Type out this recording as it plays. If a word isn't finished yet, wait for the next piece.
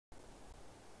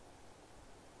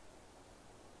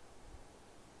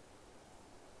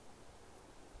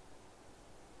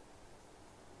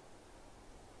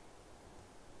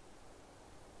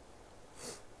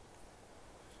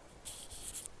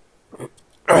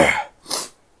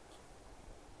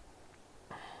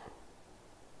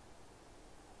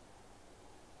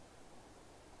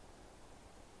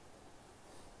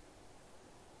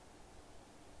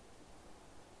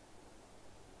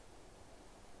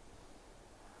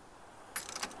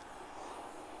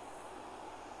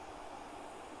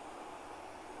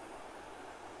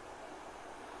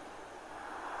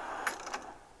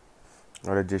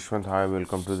Alright, Jeshwant, hi,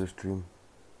 welcome to the stream.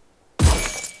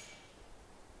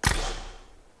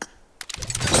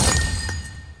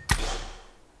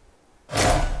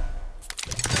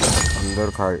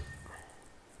 अंदर खाए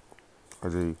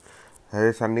अजय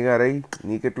है सन्नी गा रही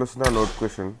నీకెట్లా వస్తుందా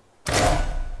నోటిఫికేషన్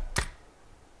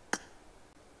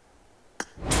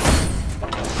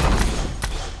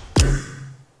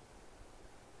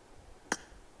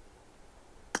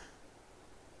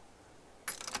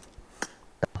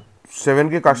 7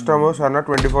 కి కస్టమ్ సర్నా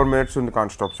 24 మినిట్స్ ఉంది కాన్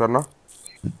స్టాప్ సర్నా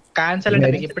క్యాన్సిల్ అంటే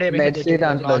ఇప్పుడే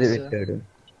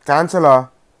క్యాన్సిలా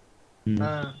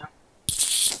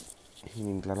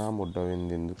ఇంట్లో నా ముడ్డ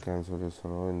ఏంది ఎందుకు క్యాన్సిల్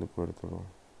చేస్తున్నావు ఎందుకు పెడుతున్నావు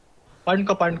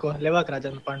పండుకో లేవాక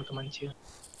రాజన్ పండుకో మంచిగా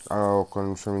ఒక్క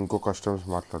నిమిషం ఇంకో కస్టమర్స్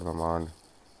మాట్లాడదామా అని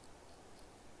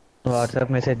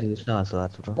వాట్సాప్ మెసేజ్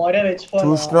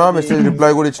చూసినా మెసేజ్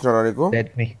రిప్లై కూడా ఇచ్చినారా నీకు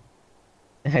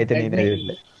అయితే నేనే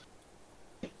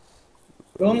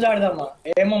రూమ్స్ ఆడదామా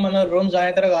ఏమో మన రూమ్ జాయిన్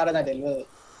అవుతారో కారో నాకు తెలియదు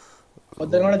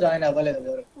పొద్దున కూడా జాయిన్ అవ్వలేదు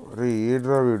ఎవరు అరే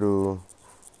ఏడ్రా వీడు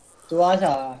సుహాస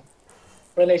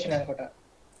రిలేషన్ అనుకుంటా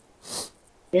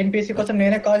ఎన్పిసి కోసం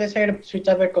నేనే కాల్ చేసి స్విచ్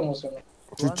ఆఫ్ పెట్టుకొని కూర్చున్నా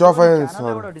స్విచ్ ఆఫ్ అయ్యింది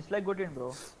సార్ డిస్లైక్ కొట్టిండు బ్రో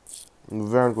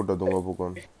నువ్వే అనుకుంటా దొంగ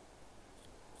పుకోని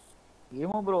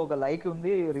ఏమో బ్రో ఒక లైక్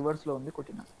ఉంది రివర్స్ లో ఉంది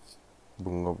కొట్టినా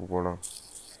దొంగ పుకోనా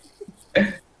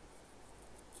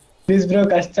ప్లీజ్ బ్రో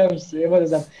కస్టమ్స్ ఏమో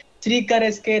Srikar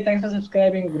SK thanks for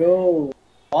subscribing bro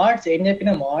mods ఏం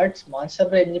చెప్పినా మాన్స్టర్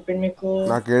బ్రో ఏం చెప్పిండు మీకు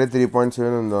నాకు ఏడే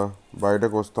 3.7 ఉందా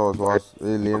బయటకు వస్తావు సుహాస్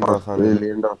ఏ లేన్ రాసాను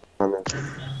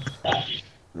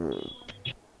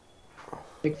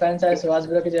big fan sir Suhas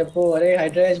bro కి చెప్పు అరే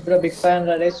హైడ్రేజ్ bro big fan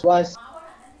ray Suhas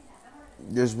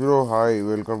yes bro hi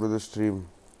welcome to the stream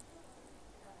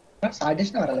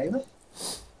sadist నా లైవ్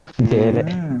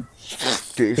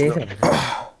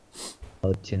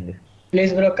వచ్చింది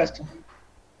ప్లీజ్ బ్రో కస్టమ్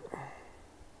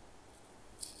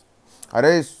అరే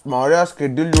మౌర్య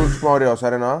షెడ్యూల్ చూసి మౌర్య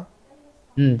సరేనా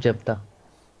చెప్తా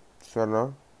సరేనా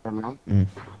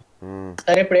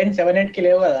సరే ఇప్పుడు ఏం 7-8 కి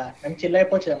లేవు కదా మేము చిల్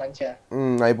అయిపోవచ్చు మంచిగా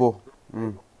అయిపో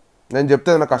నేను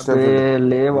చెప్తే నా కష్టం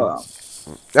లేవా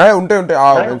ఉంటాయి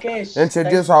నేను సెట్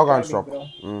చేసి ఆవు కాన్ స్టాప్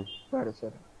సరే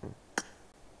సరే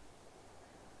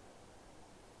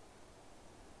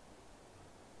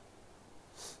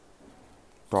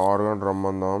టార్ గా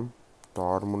రమ్మందాం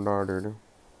టార్ ముండా ఆడాడు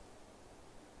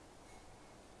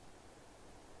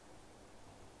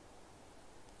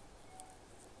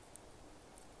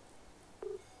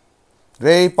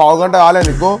రే పావు గంట కాలే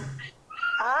నీకు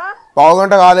పావు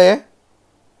గంట కాలే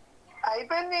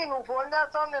అయిపోయింది నువ్వు ఫోన్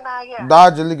చేస్తావు నేను ఆగా దా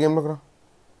జల్దీ గేమ్ లోకి రా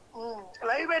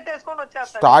లైవ్ పెట్టేసుకొని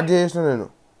వచ్చేస్తా స్టార్ట్ చేసిన నేను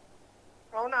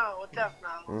అవునా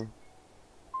వచ్చేస్తున్నా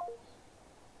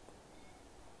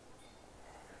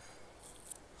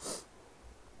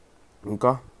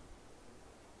ఇంకా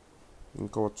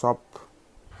వాట్సాప్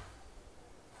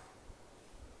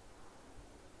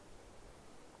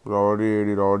రౌడీ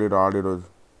రాడి రోజు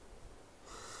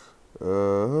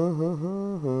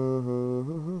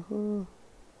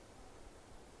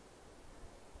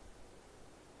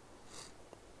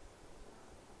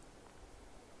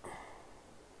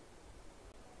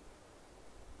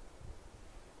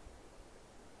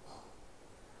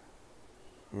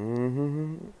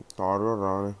తారులో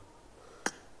రాని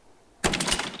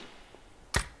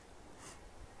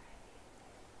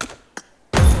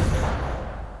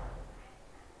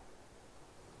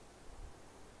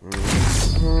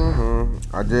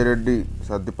Ajay Reddy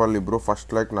సర్దిపల్లి bro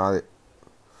first like నాదే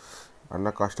అన్న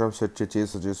కస్టమ్ సెట్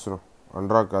చేస్తున్నా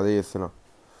అనురాగ్ అదే చేస్తున్నా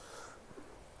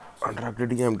అనురాగ్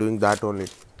రెడ్డికి I'm doing that only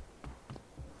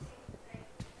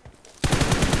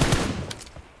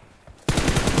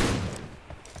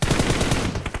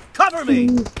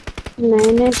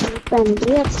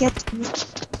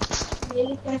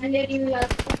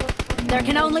There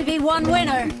can only be one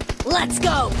winner. Let's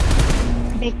go.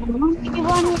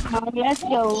 Let's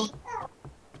go.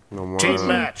 No more. Team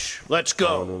match. Let's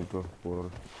go.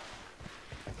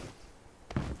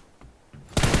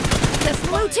 The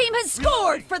blue team has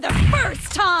scored for the first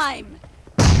time.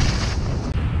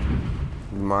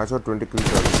 Match or 20 kills.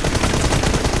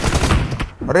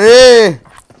 Arey!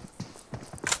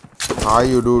 Hi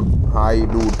dude.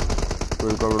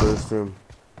 Welcome to the stream.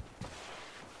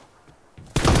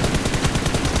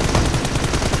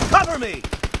 Cover me.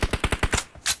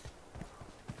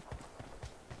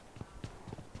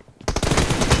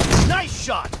 Nice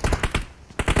shot.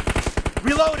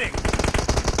 Reloading.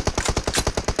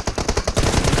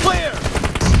 Clear.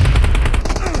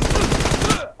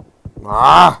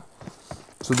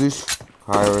 Sudish,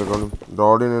 hi, welcome.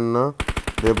 Rowdy నిన్న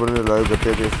రేపు live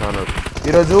పెట్టేస్తాను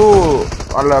ఈరోజు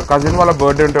వాళ్ళ cousin వాళ్ళ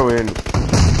birthday ఉంటే పోయిండు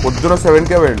పొద్దున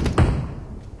 7కే పోయిండు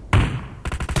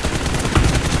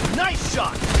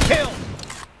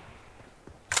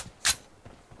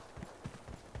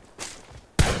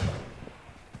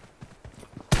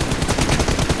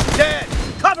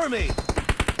me!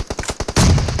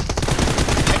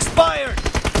 Expired!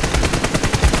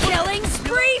 Killing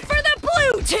spree for the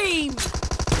blue team!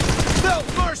 No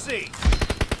mercy!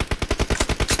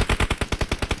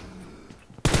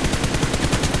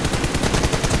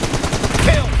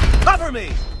 Kill! Cover me!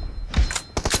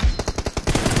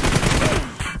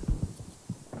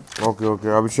 Okay.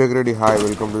 Abhishek Reddy, hi,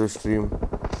 welcome to the stream.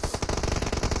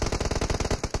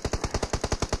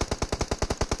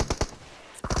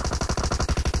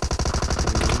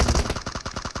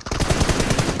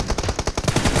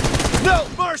 No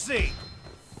mercy!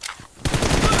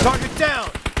 Target down!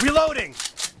 Reloading!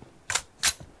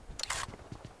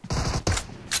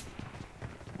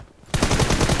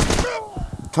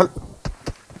 Chal.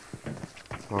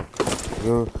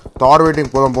 Okay. Thor waiting,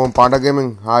 podam Panda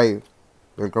Gaming, hi,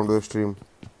 welcome to the stream.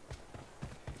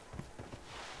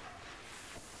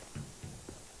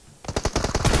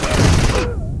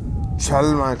 Chal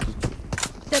Maki.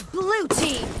 The blue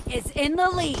team is in the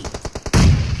lead.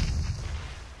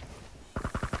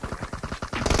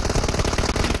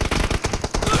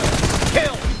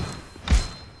 Kill!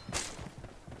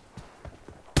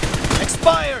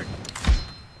 Expired!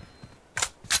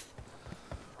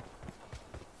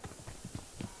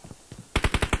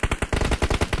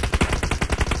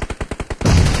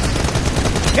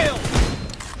 Kill!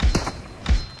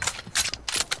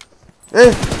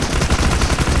 Hey!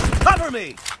 Cover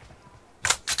me!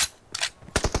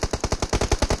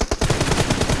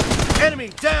 Enemy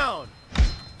down!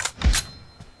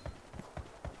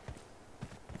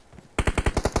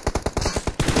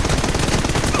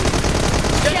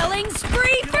 Killing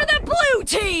spree for the blue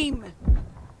team!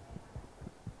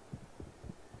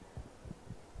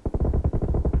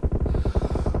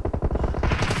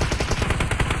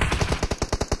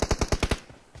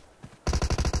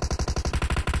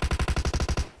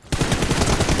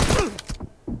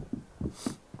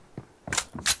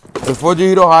 FOG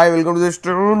Hero, hi, welcome to the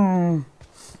stream.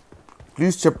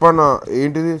 Please చెప్పన్నా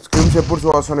ఏంటిది screens ఎప్పుడు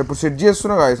చూస్తాను ఇప్పుడు set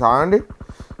చేస్తున్నా guys ఆగండి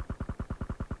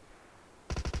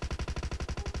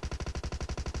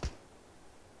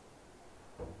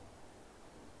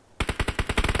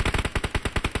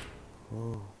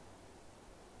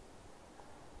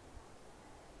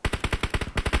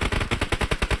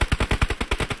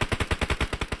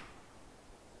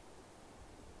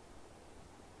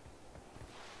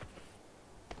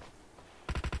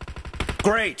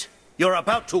Great! You're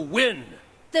about to win!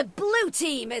 The blue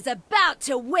team is about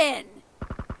to win!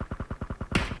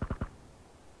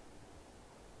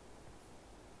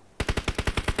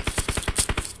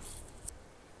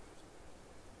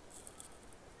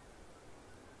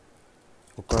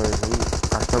 ఒక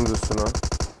custom చూస్తున్నా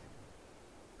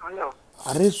hello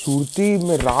अरे सूरती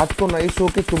मैं रात को नहीं सो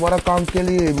के तुम्हारा काम के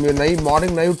लिए मैं नहीं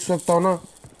मॉर्निंग नहीं उठ सकता हूँ ना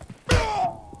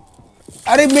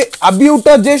अरे मैं अभी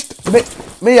उठा जस्ट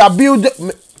मैं अभी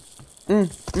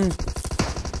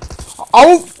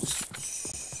आओ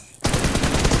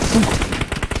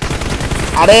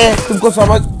अरे तुमको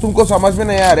समझ में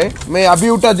नहीं आ रहे मैं अभी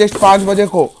उठा जस्ट 5 बजे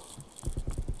को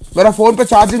मेरा फोन पे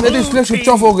चार्जिंग नहीं थी इसलिए स्विच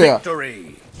ऑफ हो गया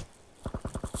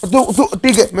तो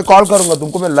ठीक है मैं कॉल करूंगा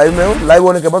तुमको मैं लाइव में हूँ लाइव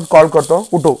होने के बाद कॉल करता हूँ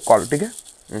उठो कॉल ठीक है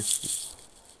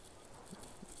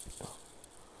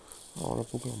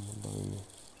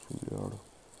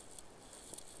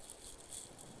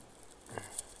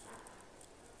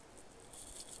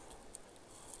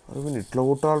अरे मैं इट्ला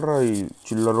కొట్టాలరా ఈ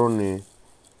చిల్లరోని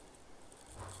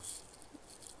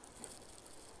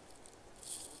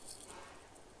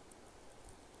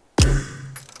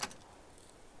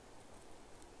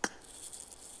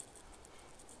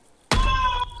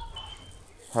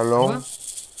హలో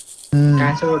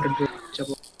క్యాన్సర్ కొట్టు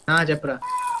చెప్పు చెప్పరా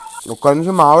ఒక్క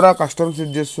నిమిషం ఆవరా కస్టమ్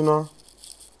సెట్ చేస్తున్నా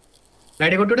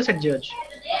లైట్ కొట్టు సెట్ చేయొచ్చు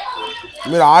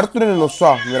మీరు ఆడుతున్నా నేను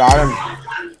వస్తా మీరు ఆడండి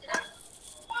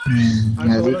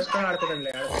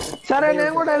సరే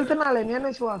నేను కూడా వెళ్తున్నాలే నేను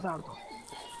సుహాస్ ఆడుతా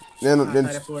నేను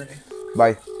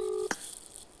బాయ్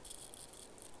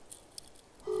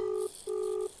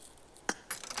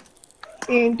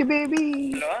ఏంటి బేబీ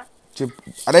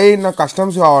అరే నాకు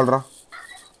కస్టమ్స్ కావాలరా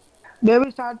బేబీ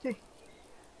స్టార్ట్ చేయి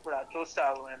ఇప్పుడు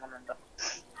చూస్తావు ఏమన్నా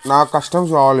నా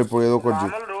కస్టమ్స్ కావాలి ఇప్పుడు ఏదో ఒకటి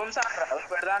మామూలు రూమ్స్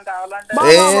పెడదాం కావాలంటే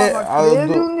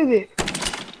ఇది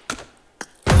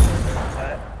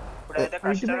ఇప్పుడైతే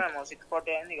కష్టమేమో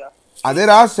 640 అయింది ఇక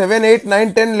అదేరా 7 8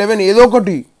 9 10 11 ఏదో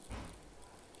ఒకటి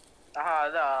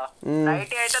అదా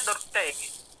 90 అయితే దొరుకుతాయి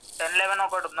 10 11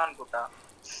 ఒకటి ఉంది అనుకుంటా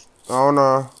అవునా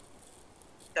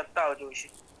చెప్తావు చూసి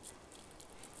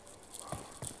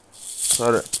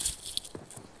సరే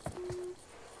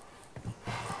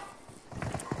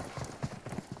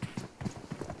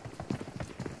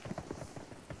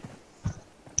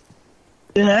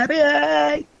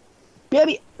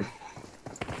బేబీ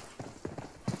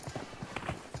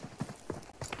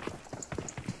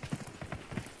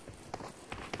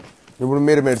ఇప్పుడు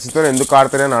మీరు మెర్సీతో ఎందుకు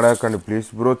ఆడతారని అడగకండి ప్లీజ్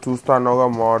బ్రో. చూస్తా అన్నావుగా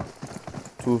మాడ్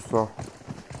చూస్తా.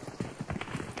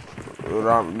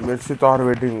 మెర్సీతో ఆర్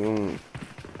వెయిటింగ్.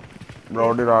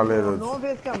 రౌడీ రాలేదు.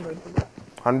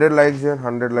 100 likes చేయండి.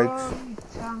 100 likes.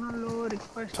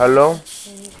 హలో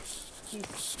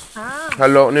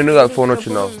హలో నిన్ను కాదు ఫోన్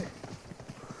వచ్చిందా?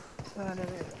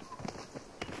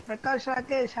 Prakash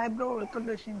Rakesh hi bro welcome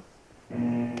to stream.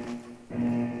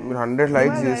 మీరు 100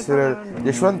 likes చేస్తారు.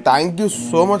 Yashwant thank you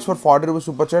so much for 40 rupees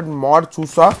super chat. Mod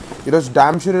చూస్తా ఈరోజు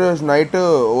డామ్ షూర్ ఈరోజు నైట్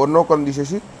ఓర్నో కొన్ని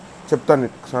తీసేసి చెప్తాను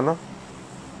నీకు సరేనా?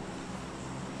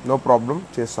 నో ప్రాబ్లం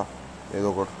చేస్తా ఏదో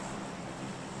ఒకటి.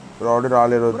 రౌడీ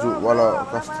రాలే రోజు వాళ్ళ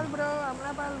కష్టం.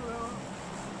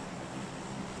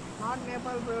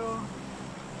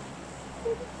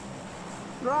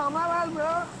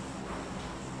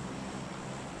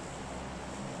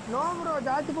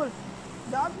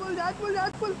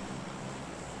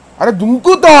 అరే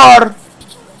దుంకుతార్.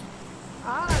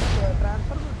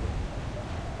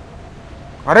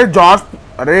 అరే జాస్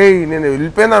అరే నేను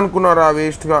వెళ్ళిపోయింది అనుకున్నారా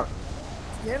వేస్ట్ గా?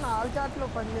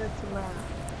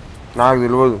 నాకు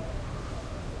తెలియదు.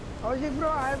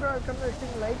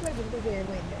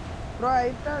 బ్రో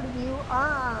ఐప్యాడ్ వ్యూ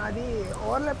అది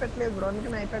ఓవర్లో పెట్టలేదు బ్రో,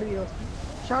 అందుకని ఐప్యాడ్ వ్యూ వస్తుంది.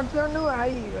 Shorts gun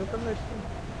hi welcome to stream.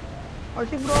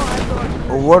 Kaushik bro hi bro.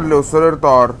 ఓవర్లో వస్తలేరు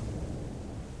తార్.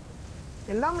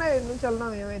 వెళ్దాంలే నుంచి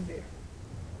వెళ్దాం ఏమైంది.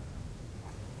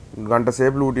 గంట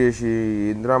సేపు లూట్ చేసి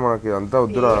ఇంద్రా మనకి అంతా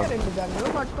వద్దురా. 2 గంటలు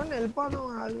పట్టుకొని వెళ్ళిపోదాం.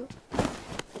 కాదు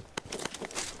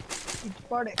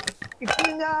ఇచ్చిపోడే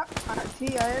ఇచ్చిందా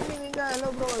అయ్యండి ఇంకా. హలో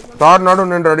బ్రో తార్ నాడు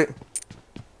నేను రెడీ.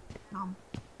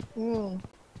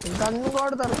 గన్ను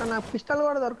కూడా దొరకదు నాకు, పిస్టల్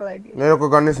కూడా దొరకదు. నేను ఒక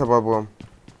గన్ ఇస్తా పాప.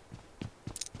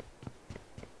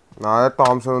 నా దగ్గర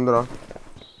థామ్సన్ ఉందిరా.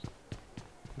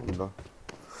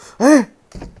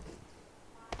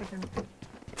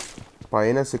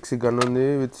 పైన 6 గన్ ఉంది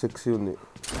విత్ 6 ఉంది.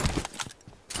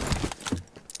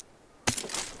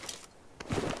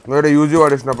 వేరే యూజీ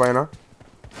వాడేసిన పైన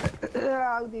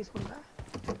తీసుకుంటా.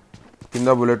 కింద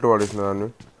బుల్లెట్ వాడేసిన దాన్ని.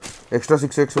 ఎక్స్ట్రా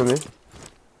 6x ఉంది.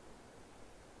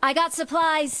 I got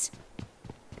supplies.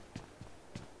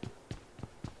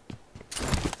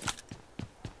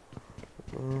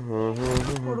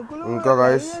 ఇంకా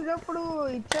గైస్ ఇప్పుడు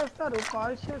ఇచ్చేస్తారు,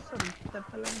 కాల్ చేస్తారు.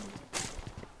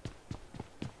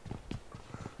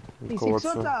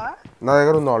 నా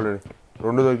దగ్గర ఉంది ఆల్రెడీ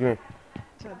 2 దొరికినాయి.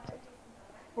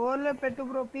 ఓర్లే పెట్టు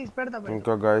బ్రో ప్లీజ్ పెడతా.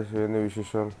 ఇంకా గైస్ ఏంది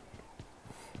విశేషాలు?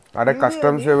 అరే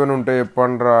కస్టమ్స్ ఏమైనా ఉంటాయి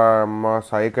చెప్పండి రా. మా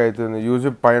సైక్ అవుతుంది.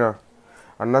 యూజిప్ పైన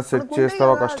అన్న సెట్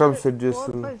చేస్తావా? కస్టమ్ సెట్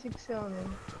చేస్తుంది.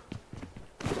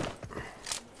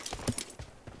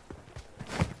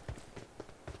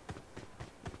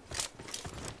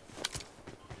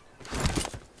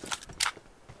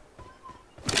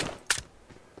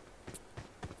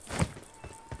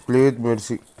 ప్లీజ్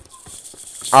మెర్సీ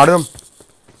ఆడదాం.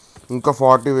 ఇంకా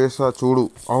 40 వేస్తా చూడు.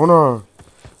 అవునా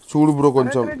చూడు బ్రో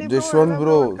కొంచెం. జశ్వంత్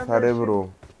బ్రో సరే bro.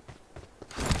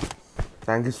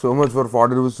 Thank you so much for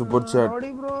 40 rupees super chat.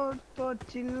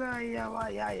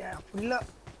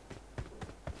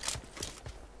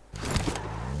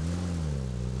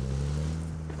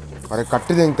 అరే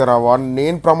కట్టి దింగుతారా వాడు?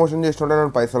 నేను ప్రమోషన్ చేస్తుంటే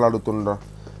నన్ను పైసలు అడుగుతుండ్రా.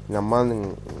 మీ అమ్మ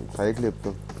సైకిల్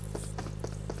చెప్తాను.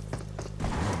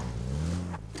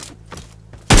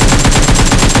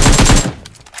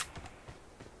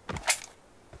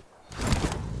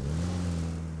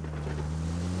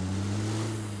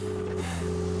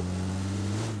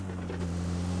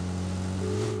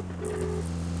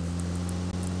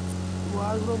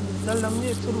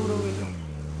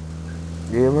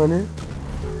 ఏమని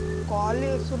కాల్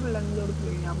చేస్తారు లంచ్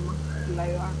దొరుకుతుంది అమ్మ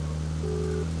లైవ్.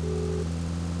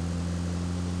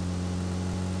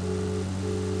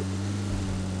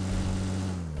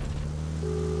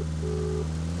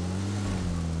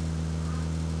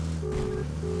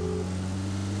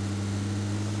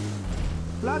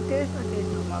 బ్లాక్ చేసిన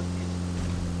బ్లాక్.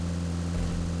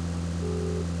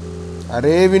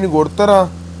 అరే విని కొడతారా?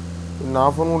 నా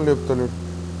ఫోన్ కూడా లేపుతలేడు.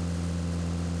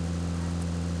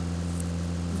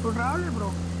 ఇప్పుడు రావాలి బ్రో,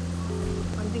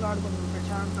 మంచిగా ఆడుకుందాం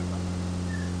ప్రశాంతంగా.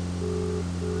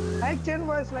 లైక్ చేయండి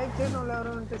బాయ్స్, లైక్ చేయండి. వాళ్ళు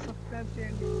ఎవరు ఉంటే సబ్స్క్రైబ్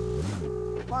చేయండి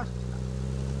ఫాస్ట్.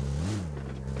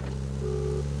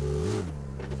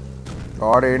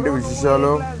 ఏంటి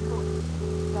విశేషాలు?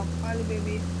 చెప్పాలి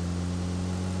బేబీ.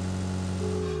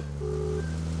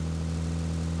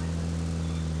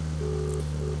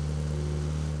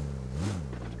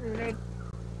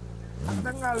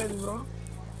 అర్థం కాలేదు బ్రో.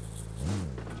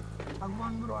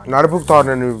 భగవాన్ బ్రో నడుపుకు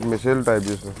తాను నేను మెసేజ్ టైప్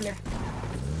చేసిన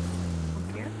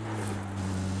okay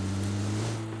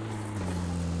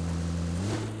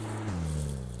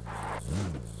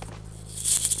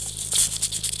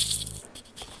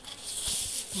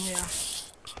yeah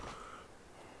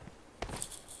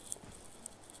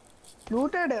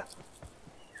looted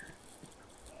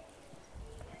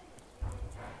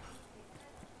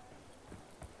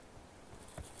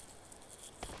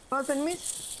enemies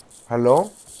hello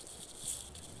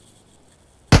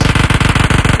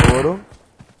ఎవరు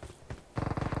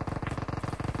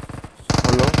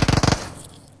hello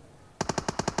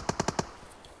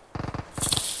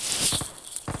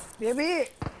baby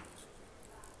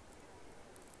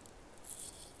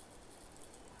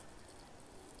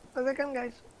second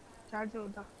guys charge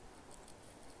అవుతా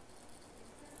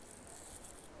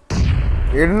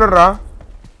ఏడున్నారా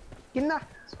కింద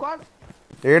స్క్వాడ్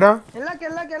ఏడా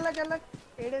ఎల్లక్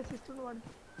ఏడేసి ఇస్తుండు వాడికి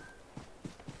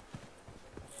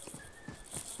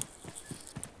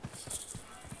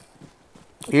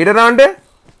ఏడరా అంటే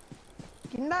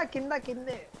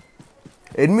కిందే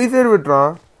ఎనిమిది సైడ్ పెట్టరా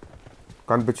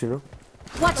కనిపించారు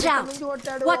Watch ఇక్కడ out! నుంచి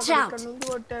కొట్టాడు Watch ఒకడు out! ఇక్కడ నుంచి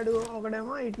కొట్టాడు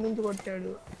ఒకడేమో ఇటు నుంచి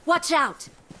కొట్టాడు Watch out!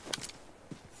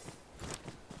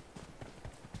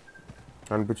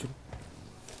 కనిపించారు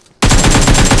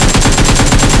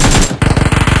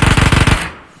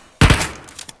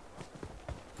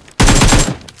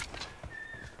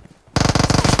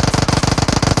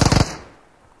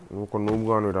ఒక నూబ్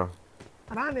గానురా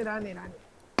రాని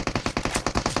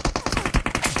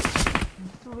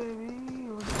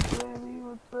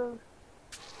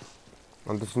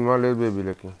అంత సినిమా లేదు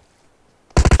బేబీలకి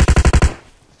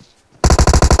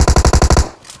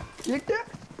లిట్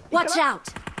Watch out!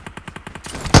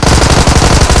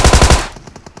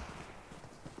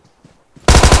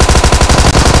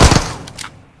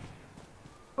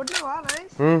 కొట్టినావా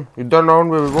నైస్ ఇద్దరు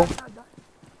రౌండ్ బేబీ పో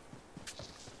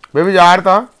బేబీ జాగ్రత్త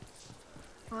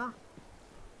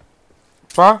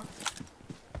పా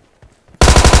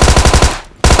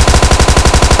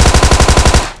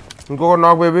ఇంకొకటి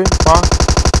నాకు బేబీ పా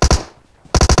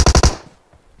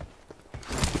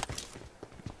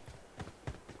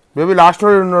బేబీ లాస్ట్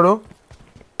వాడు ఉన్నాడు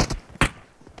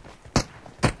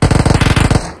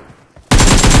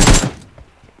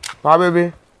పా బేబీ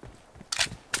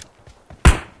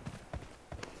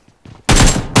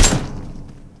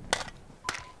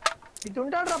ఇటు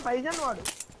ఉంటాడు రా పైజన్ వాడు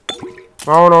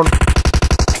అవునవును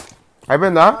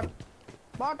అయిపోయిందా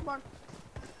బాట్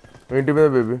ఇంటి మీద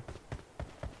బేబీ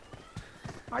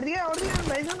అడిగే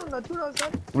పైజన్ ఉన్నా చూడు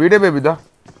ఒకసారి వీడే బేబీదా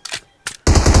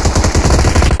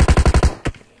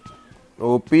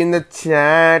open the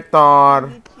chat are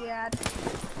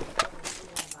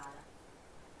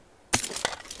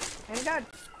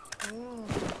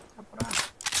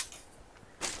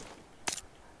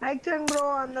like చేయండి బ్రో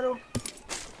అందరూ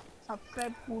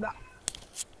సబ్స్క్రైబ్ కూడా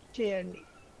చేయండి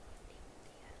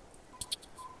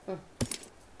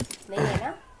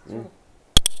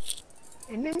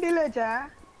ఎన్నింటి లేచా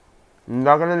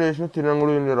ఇందాకనే చేసిన తినం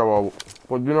కూడా తిందిరా బాబు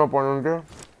పొద్దున పని ఉంటే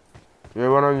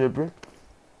ఏమన్నా అని చెప్పి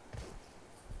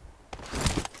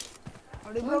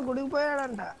బ్రో గుడికి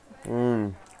పోయాడంట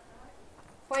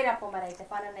పోయిరాపో మరి అయితే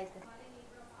పని అయితే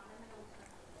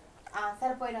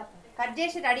సరే పోయిరాపో కట్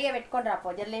చేసి రెడీగా పెట్టుకొని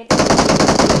రాపో జర లేట్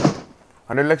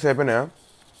 100 lakhs అయిపోయినాయా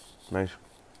nice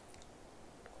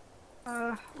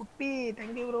ఉప్పి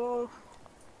thank you bro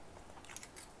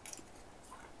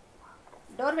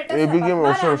door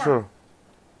వస్తారు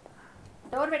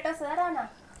డోర్ పెట్టొస్తుందా రానా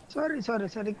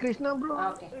sorry Krishna bro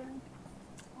okay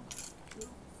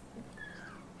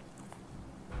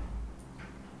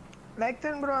like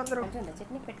చేయండి బ్రో అందరూ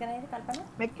చట్నీ పెట్టుకునేది కల్పన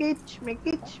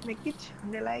మెక్కిచ్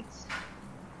 100 లైక్స్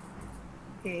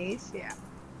యా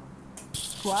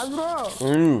వాల్ బ్రో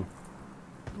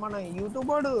మన యూట్యూబ్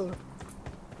వాడు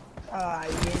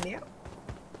ఏంటి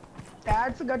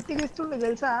యాడ్స్ గట్టిగా ఇస్తుండే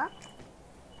తెలుసా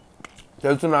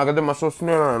తెలుసు నాకైతే మస్తు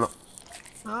వస్తున్నాడు ఆయన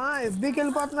ఎఫ్బీకి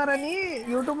వెళ్ళిపోతున్నారని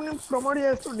యూట్యూబ్ ని ప్రమోట్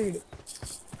చేస్తుండే వీడు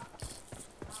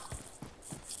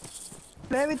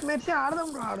ప్లే విత్ మెర్సీ ఆడదాం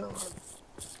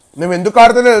మేము ఎందుకు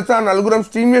ఆడతలేదు తెలుసా నలుగురం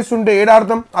స్ట్రీమ్ చేస్తుంటే ఏడు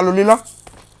ఆడతాం ఆ లొల్లిలో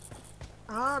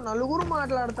నలుగురు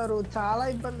మాట్లాడతారు చాలా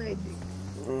ఇబ్బంది అయింది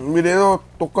మీరేదో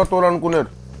తొక్క తోలు అనుకున్నారు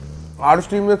ఆడు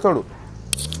స్ట్రీమ్ చేస్తాడు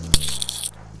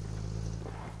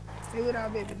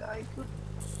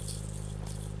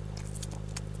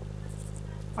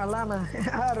పలానా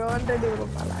రోహన్ రెడ్డి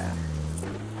పలా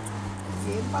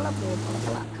ఏం పలా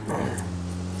పలా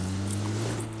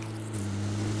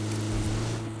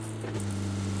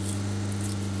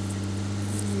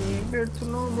ఏం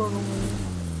పెడుతున్నావు బ్రో నువ్వు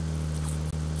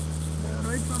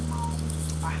ఎవరైతున్నావు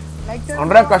లైక్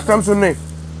అనురాగ్ కస్టమ్స్ ఉన్నాయి.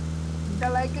 ఇంకా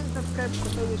లైక్ అండ్ సబ్స్క్రైబ్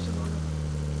కొత్తగా చూస్తున్నాను.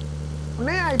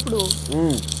 ఉన్నాయా ఇప్పుడు?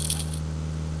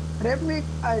 రేపు మీకు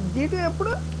జీటీ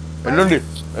ఎప్పుడు? ఎల్లుండి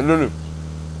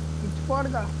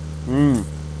ఇచ్చిపోడుగా.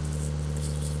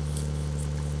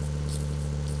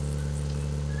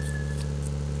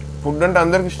 ఫుడ్ అంటే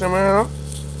అందరికి ఇష్టమే కదా.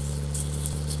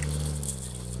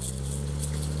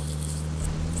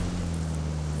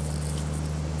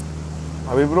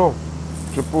 అవి బ్రో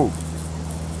చెప్పు.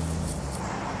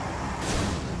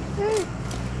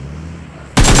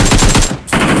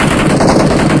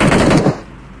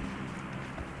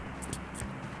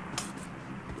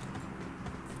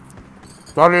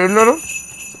 సార్ ఏడున్నారు?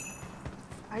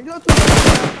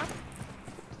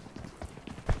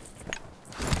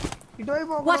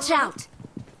 Watch out!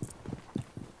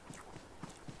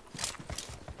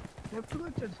 ఎప్పుడు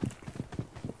వచ్చాడు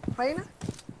పైన?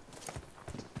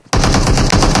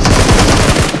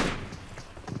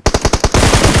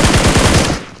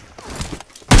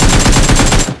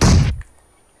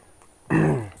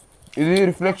 ఇది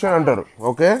రిఫ్లెక్షన్ అంటారు.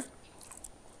 ఓకే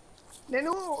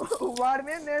నేను వాడి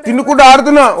మీద తినుకుంటూ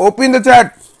ఆడుతున్నా. Open the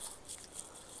chat.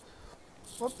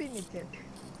 ఓపెన్ ఇచ్చాడు.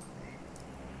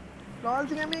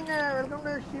 లాల్స్ gaming welcome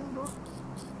to stream bro.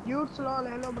 యూట్స్ Lal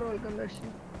hello bro welcome to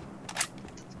stream.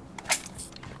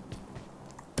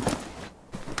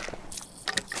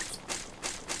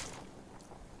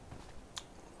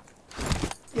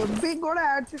 ఎబ్బి కూడా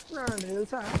యాడ్స్ ఇస్తున్నాడు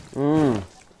తెలుసా?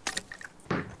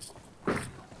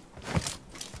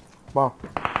 బా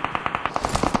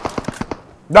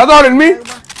దాదా ఎన్మి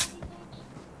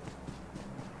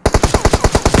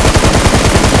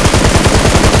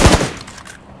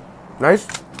నైస్.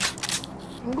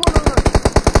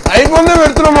 అయిపోయిందే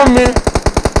పెడుతున్నాం మమ్మీ.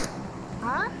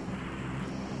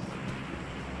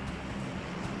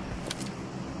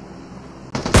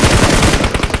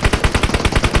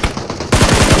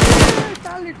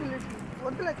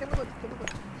 వద్దులే కిందకు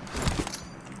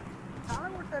చాలా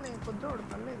కొట్టాను కొంచెం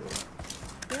పర్లేదు.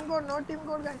 Team code no team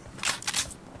code guys.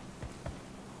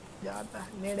 జాగ్రత్త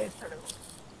నేడేస్తాడు.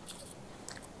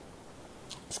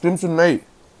 స్ట్రీమ్స్ ఉన్నాయి.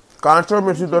 కాన్స్టర్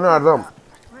మెర్సీతోనే ఆడదాం.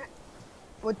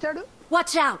 వచ్చాడు.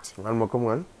 Watch out! అని ముఖం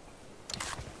కాదు.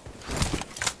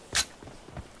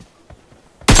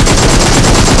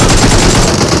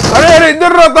 అరే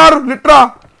ఇద్దరు రా కారు లిట్రా.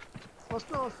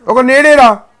 ఒక నేడేరా.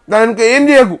 దానికి ఏం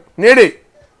చేయకు. నేడే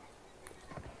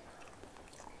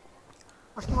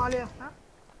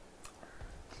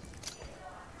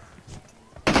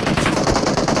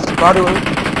కారు కొట్టు.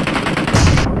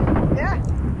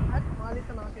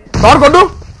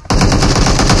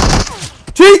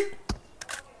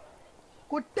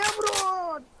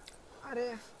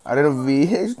 అరే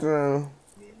waste.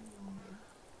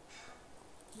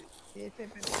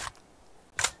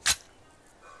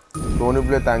 Tony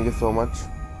play thank you so much.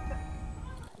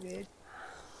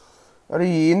 అరే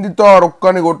ఏంది తారు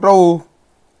ఒక్కని కొట్టరావు.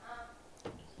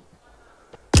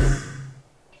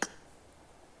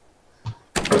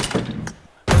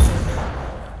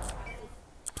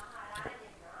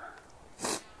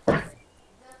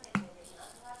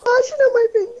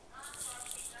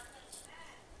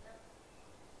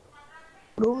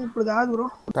 ఇప్పుడు కాదు bro.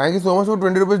 Thank you so much for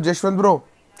 20 rupees Jaswanth bro.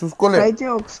 చూసుకోలే try చేయ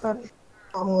ఒకసారి.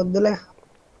 వద్దులే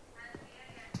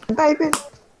అంటే అయిపోయింది.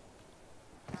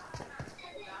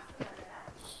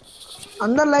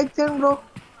 అందరు లైక్ చేయండి bro.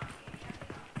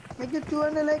 make it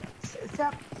 200 like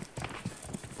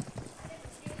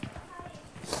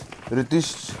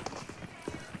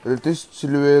Ritish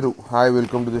Chilveru, hi,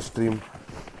 welcome to the stream.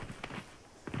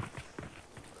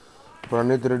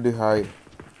 Pranit Reddy, hi.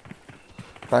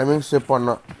 Timing step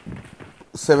anna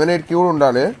 7-8 కి కూడా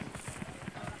ఉండాలి.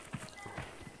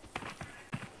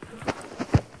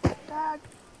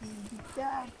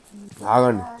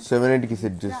 ఆగండి 7-8 కి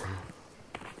సెట్ చేసి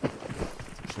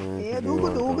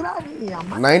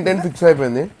 9-10 ఫిక్స్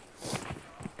అయిపోయింది.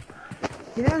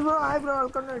 Bro hi bro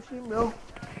welcome to stream bro.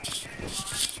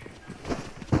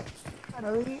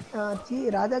 Ravi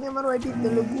Raja gamer YT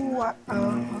Telugu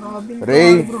రే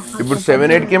ఇప్పుడు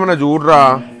 7-8 కి ఏమన్నా చూడరా.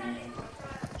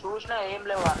 చూసినా ఏం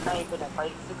లేవు అన్న అయిపోయినాయి.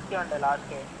 5-6 కి ఉంటాయి లాస్ట్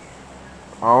కి.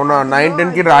 అవునా 9-10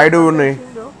 కి రాయడు ఉన్నాయి.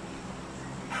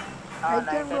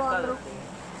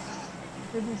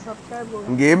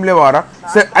 ఇంకేం లేవారా.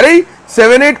 అరే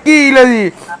 7-8 కి ఇలాది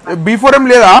B4M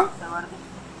లేదా?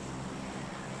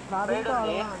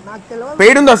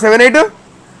 పెయిడ్ ఉందా 7-8?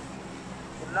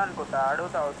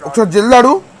 ఒకసారి జల్ది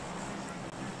ఆడు.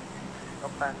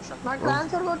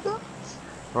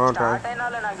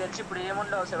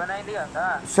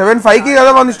 7-5 కి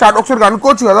కదా మంది స్టార్ట్. ఒకసారి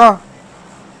అనుకోవచ్చు కదా.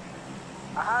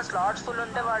 ఆహా స్లాట్స్ ఫుల్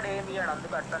ఉంటే వాడు ఏం ఇయ్యాడు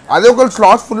అందుకు అట్లా. అదే ఒకళ్ళు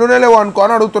స్లాట్స్ ఫుల్నే లేవు అనుకో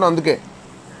అని అడుగుతున్నా అందుకే.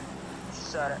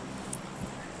 సరే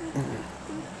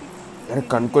అరే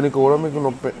కనుక్కొని కూడా మీకు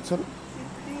నొప్పి. సరే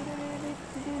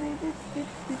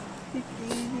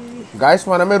గాయస్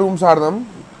మనమే రూమ్స్ ఆడదాం,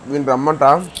 వీళ్ళు రమ్మంట,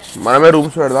 మనమే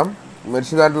రూమ్స్ పెడదాం,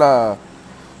 మెర్సీ దాంట్లో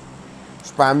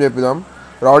స్పామ్ చెప్పిద్దాం.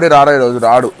 రౌడీ రారా ఈరోజు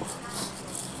రాడు.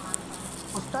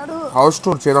 వస్తాడు. హౌస్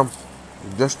టూర్ చేద్దాం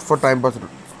just for time pass,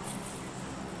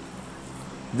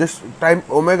 just time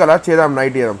ఒమేగలా చేద్దాం,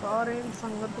 నైట్ చేద్దాం. సారీ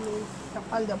సంగతులు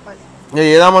చెప్పాలి. నేను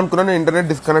ఏదాం అనుకున్నా, నేను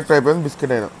ఇంటర్నెట్ డిస్కనెక్ట్ అయిపోయింది,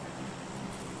 బిస్కెట్ అయినా.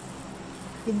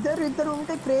 ఇద్దరు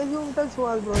ఉంటే క్రేజీ ఉంటుంది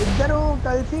సుహాస్ బ్రో. ఇద్దరు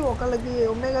కలిసి ఒకళ్ళకి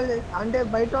ఒమేగా అంటే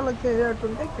బయట వాళ్ళకి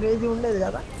చేసేటట్టుంటే క్రేజీ ఉండేది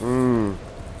కదా.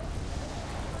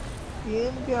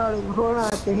 ఏంటి ఆడు బ్రో,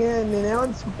 నాకు తెలియదు,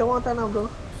 నేనేమన్నా చుట్టమవుతానా బ్రో,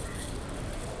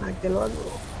 నాకు తెలియదు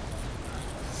బ్రో.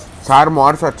 సార్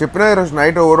మార్ సార్ చెప్పినా ఈరోజు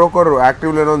నైట్ ఎవరొకరు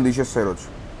యాక్టివ్ లేనో తీసేస్తారు ఈరోజు.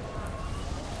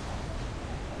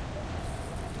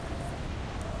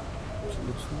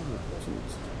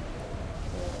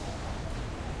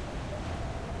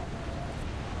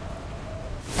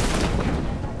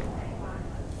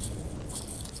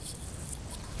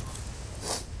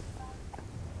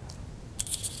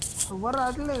 ఎవరు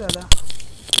రావట్లే కదా.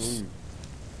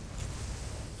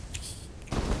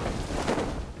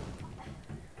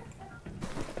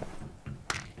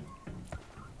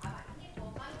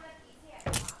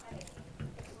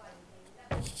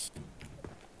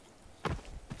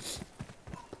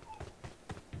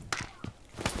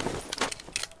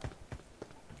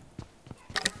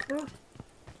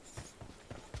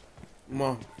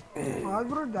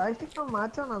 బ్రో జాయిస్టిక్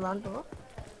మార్చాను దాంట్లో,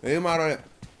 ఏం మారలే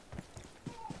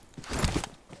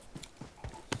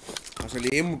అసలు,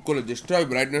 ఏం ముక్కోలేదు, జస్ట్ అవి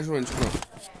బ్రైట్నెస్ పెంచుకున్నాం.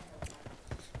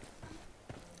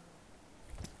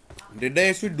 డెడ్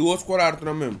ఐఎస్పీ డూఓ స్కోర్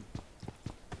ఆడుతున్నాం మేము.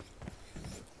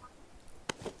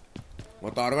 మా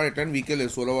తారగాడు ఎట్లా వీకే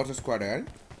లేదు, సోలో వర్సెస్ స్క్వాడ్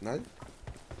నాది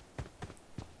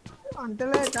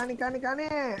అంటేలే కానీ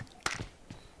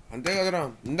అంతే కదరా,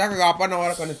 ఇందాక కాపాడిన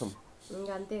వాళ్ళ కనీసం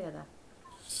అంతే కదా.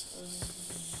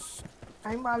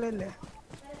 టైం బాగాలేదులే.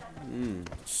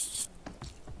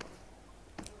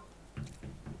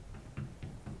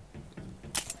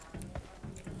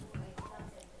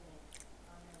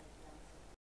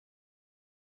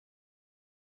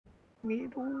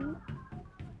 మీరు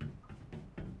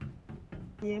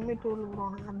ఏమి టూల్ బ్రో,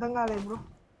 అర్థం కాలేదు బ్రో,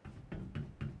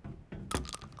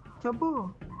 చెప్పు.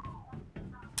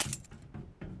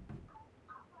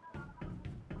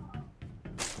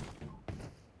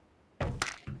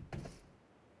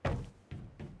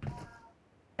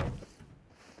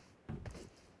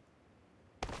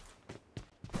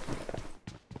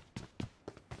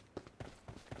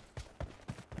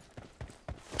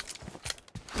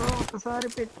 ఒకసారి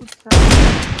పెట్టు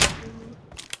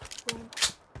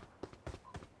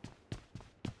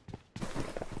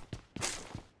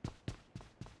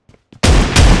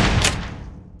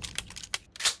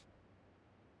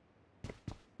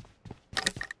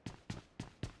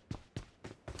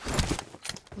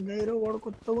గైరో కూడా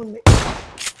కొత్తగా ఉంది.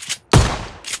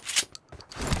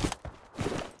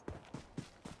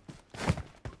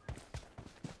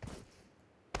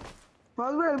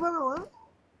 వాళ్ళు కూడా వెళ్ళిపోదామా,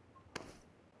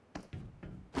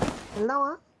 వెళ్దామా?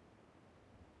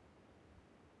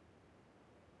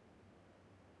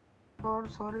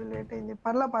 సారీ లేట్ అయింది,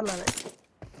 పర్లేదు.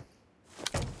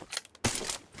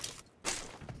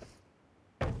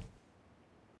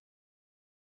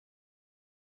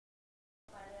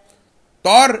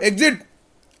 థార్ ఎగ్జిట్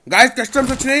గాయస్,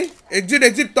 కస్టమ్స్ వచ్చినాయి,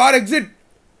 exit Thar exit.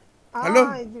 Hello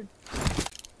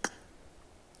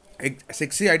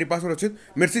sexy ID password వచ్చింది,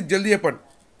 మెర్సిక్ జల్దీ చెప్పండి,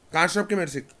 కాన్స్టాప్కి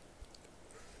మెర్సిక్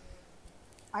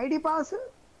ఐడి పాస్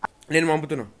నేను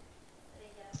పంపుతున్నా.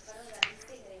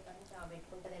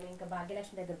 ఇంకా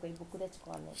భాగ్యలక్ష్మి దగ్గర పోయి బుక్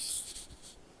తెచ్చుకోవాలి.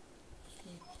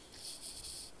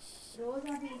 రోజు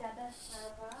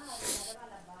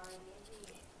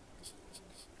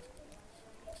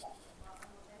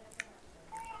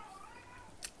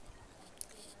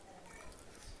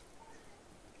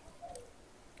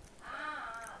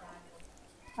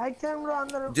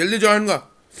జల్దీ జాయిన్ గా,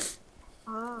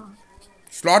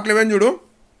 స్లాట్ 11 చూడు.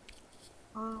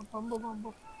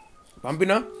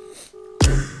 పంపినా,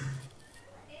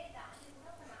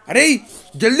 అరే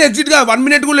జల్దీ ఎగ్జిట్ గా, 1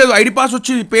 minute కూడా లేదు. ఐడి పాస్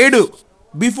వచ్చింది పేడ్,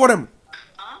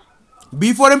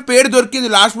 B4M పేడ్ దొరికింది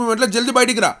లాస్ట్ మూమెంట్ లో. జల్దీ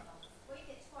బయటికి రా,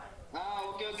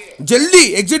 జల్దీ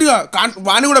ఎగ్జిట్ గా,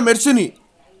 వాణి కూడా మెర్సిని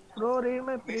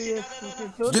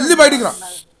జల్దీ బయటికి రా,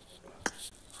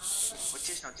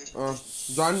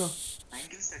 జాయిన్ గా.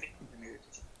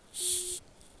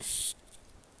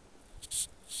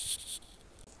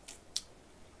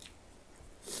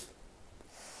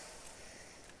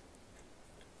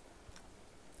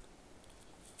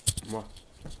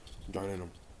 జాయిన్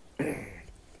అయినాం.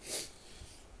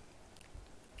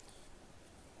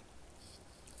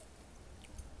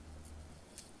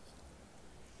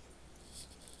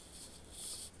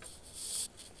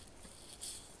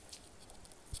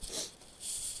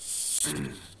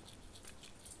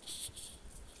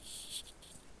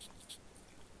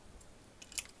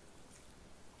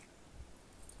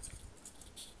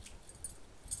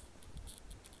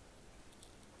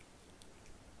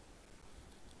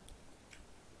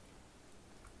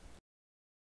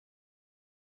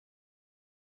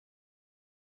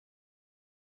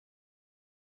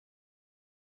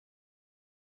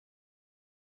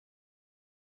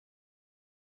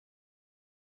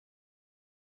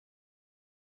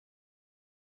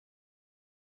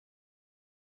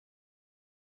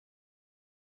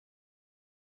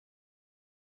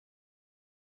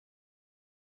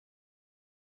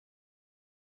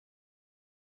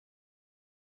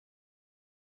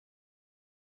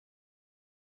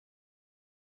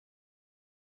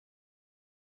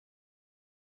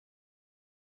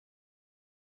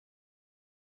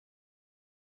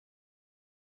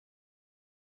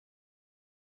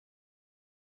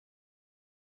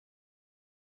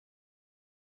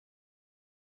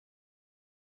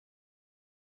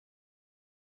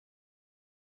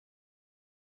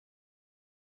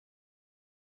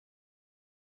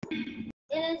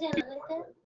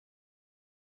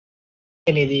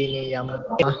 ఇది నీ అమ్మ.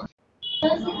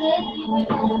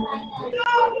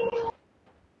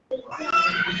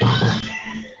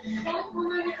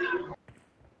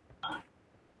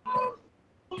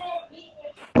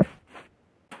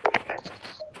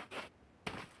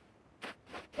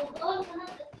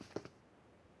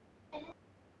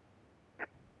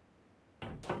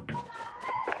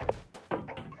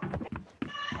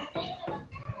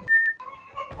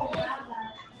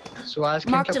 సుహాస్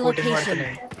కి Marked ఇంకా a 14 location.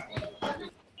 పడుతున్నాయి.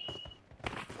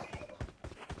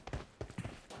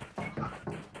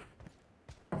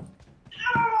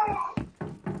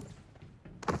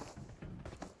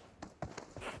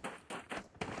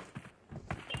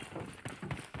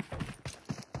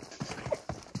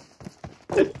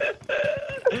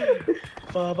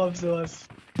 పాపం Suhas.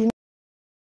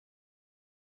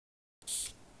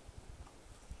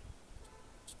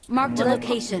 Marked a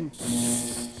location.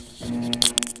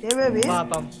 A baby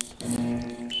పాపం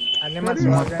అన్నీ మా మరి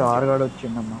సుహాస్ స్టార్ గాడు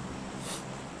వచ్చిందమ్మా.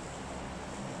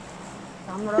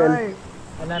 సామ్రాయ్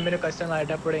అన్న మీరు కష్టం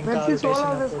ఆడేటప్పుడు ఇంకా మెర్సీ out సోలో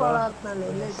చేసినప్పుడు తీసుకోవాలి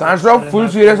ఆడుతున్నాడు. కాన్ స్టాప్ ఫుల్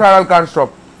సీరియస్ ఆడాలి. కాన్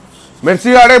స్టాప్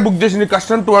మెర్సీ ఆడే బుక్ చేసి నీ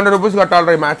కష్టం 200 రూపీస్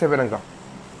కట్టాలి మ్యాచ్ అయిపోయాక.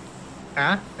 ఆ?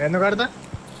 ఎందుకు ఆడతా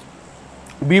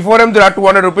B4M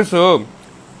 200 రూపీస్.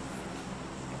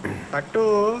 పట్టు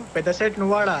పెద్ద సెట్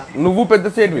నువ్వు ఆడా, నువ్వు పెద్ద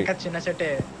సేట్వి. ఇంకా చిన్న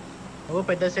సెటే. నువ్వు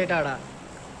పెద్ద సెట్ ఆడా.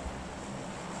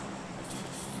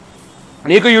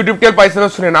 నీకు యూట్యూబ్కి వెళ్ళి పైసలు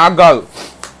వస్తున్నాయి, నాకు కాదు.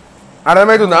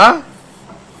 అర్థమవుతుందా?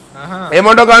 ఆహా.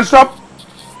 ఏమంటావు కాన్ స్టాప్?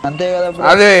 అంతే కదా bro.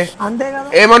 అదే అంతే కదా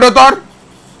ఏమంటావు థార్?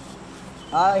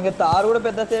 ఇంకా తారు కూడా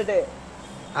పెద్ద సేటే.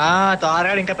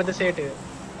 తారాడు ఇంకా పెద్ద సెట్.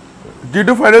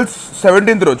 G2 ఫైనల్స్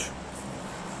 17th రోజు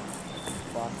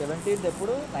 17th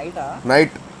ఎప్పుడు నైటా?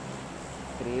 నైట్.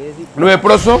 క్రేజీ. నువ్వు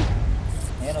ఎప్పుడు వస్తావు?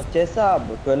 నేను వచ్చేస్తా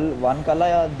 1 కల్లా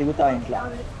దిగుతా ఇంట్లో.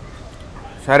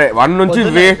 సరే 1 నుంచి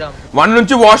పొద్దున్నే exam. 1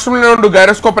 నుంచి వాష్రూమ్లో ఉండు,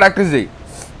 గైరోస్కోప్ ప్రాక్టీస్ చేయి.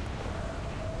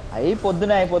 అవి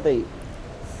పొద్దునే అయిపోతాయి.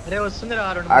 అరే వస్తుంది రా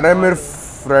రెండు అరే మీరు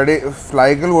రెడీ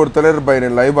ఫ్లైకులు కొడతలేరు బై,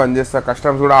 నేను లైవ్ బంద్ చేస్తా.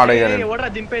 కస్టమ్స్ కూడా ఆడయ్యా నేను. ఎవడరా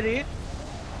దింపేది?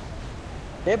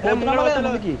 పోతున్నావా లేదా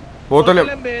ముందుకి? పోతలేం.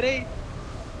 పోతలేం బేరే.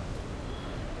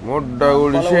 మొడ్డ Follow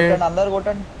గుడిసే కొట్టండి, అందరు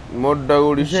కొట్టండి. మొడ్డ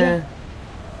గుడిసే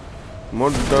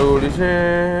మొడ్డ గుడిసే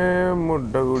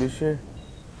మొడ్డ గుడిసే.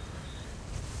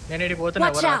 నేను ఇటు పోతున్నా.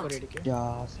 Watch ఎవరు out. రాకురు ఈడికి.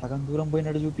 సగం దూరం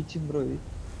పోయినట్టు చూపించింది బ్రో ఇది.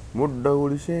 ముడ్డ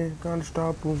గుడిసే కాన్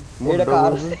స్టాప్ ఈడ ముడ్డ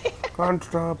కారు. గుడిసే కాన్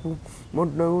స్టాప్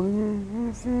ముడ్డ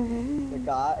గుడిసే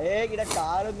ఇక్కడ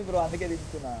కార్ ఉంది బ్రో, అందుకే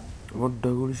దిగుతున్నా. ముడ్డ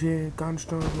గుడిసే కాన్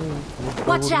స్టాప్ ముడ్డ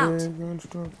Watch out. గుడిసే కాన్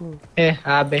స్టాప్.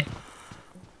 ఆబే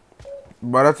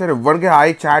భరత్ సార్ ఎవ్వరికి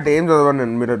హాయ్ చాట్ ఏం చదవను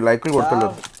నేను, మీరు లైక్లు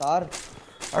కొట్టలేరు. సార్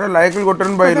అరే లైక్లు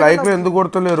కొట్టండి బై, లైక్లు ఎందుకు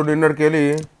కొడతలేరు? నిన్నటికి వెళ్ళి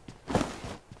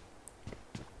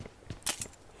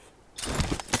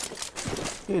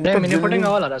మినీ ఫోటింగ్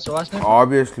కావాలా సుహాస్?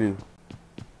 ఆబ్వియస్లీ.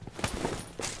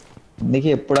 అందుకే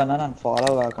ఎప్పుడన్నా నన్ను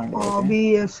ఫాలో కాకండి.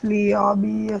 ఆబ్వియస్లీ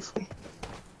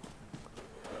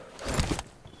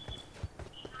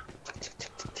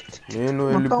నేను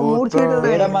మొత్తం మూడు వెళ్ళిపోతా. సీట్లు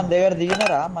ఉన్నాయి. మేడం మన దగ్గర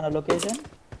దిగినారా మన లొకేషన్?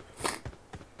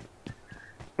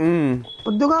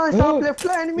 పొద్దుగా షాప్ లెఫ్ట్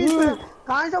లో ఎనిమిస్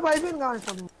కాన్స్టాప్ అయిపోయింది.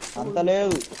 కాన్స్టాప్ అంత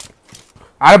లేదు.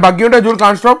 అరే బగ్గి ఉంటాయి చూడు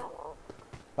కాన్ స్టాప్.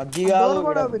 పబ్జీ కాదు, డోర్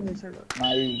కూడా ఓపెన్ చేశాడు.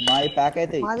 మా ప్యాక్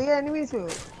అయితే మాదిగా ఎనిమిస్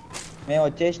మేము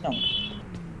వచ్చేసినాం.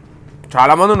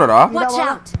 చాలా మంది ఉన్నారా? Watch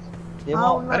out! ఏమో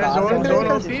అరే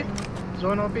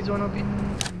జోన్ ఓపి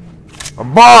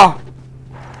అబ్బా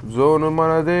జోన్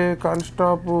మనదే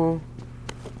కాన్స్టాప్.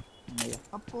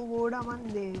 అప్పు కూడా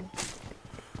మంది.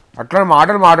 అట్లా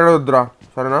మాట్లాడవద్దురా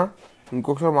సరేనా?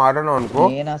 ఇంకొకసారి మాట్లాడినావు అనుకో.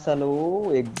 నేను అసలు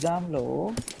ఎగ్జామ్ లో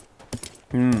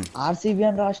ఆర్సీబీ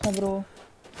అని రాసిన బ్రో,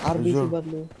 ఆర్బీసీ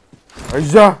బదులు.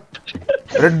 అయ్యా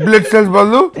రెడ్ బ్లడ్ సెల్స్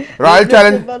బదులు రాయల్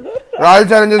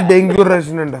ఛాలెంజర్స్ బెంగళూరు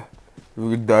రాసిండ.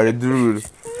 దరిద్రుడు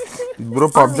బ్రో.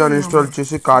 పబ్జీ ఇన్స్టాల్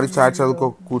చేసి ఖాళీ చాట్ చదువుకో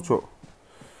కూర్చో.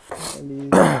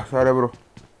 సరే బ్రో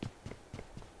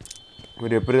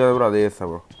మీరు ఎప్పుడు కదా బ్రో అదే చేస్తా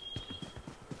బ్రో.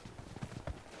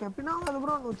 చెప్పినావు కదా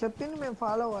బ్రో, నువ్వు చెప్పింది మేము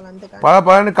ఫాలో అవ్వాలి అంతే.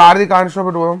 పదండి కార్ది కాన్స్టాప్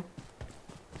పెట్టి పోదాం.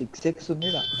 6x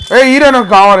ఉందిరా. ఈరే నాకు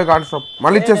కావాలి కాన్స్టాప్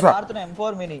మళ్ళీ ఇచ్చేస్తా.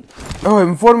 M4 mini.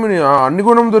 M4 మినీ అన్ని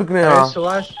గుణం దొరికినాయా?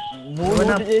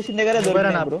 చేసిన దగ్గర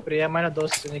దొరికినాయి బ్రో. ప్రియమైన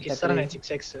దోస్తు నీకు ఇస్తారా నేను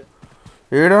 6x?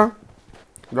 ఏడా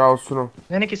రా వస్తున్నావు.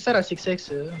 నేను ఇస్తారా 6x?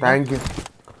 Thank you.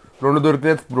 2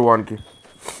 దొరికినాయి బ్రో వానికి.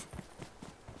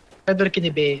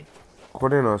 దొరికింది బే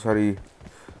ఒకటేనా? సరే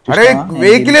అరే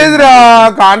వెహికల్ ఏదిరా?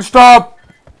 కాన్స్టాప్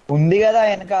ఉంది కదా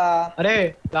వెనక. అరే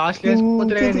లాస్ట్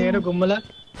లేకపోతే నేను గుమ్మల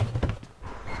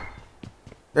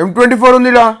M24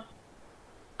 ఉందిరా.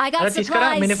 I got తీసుకురా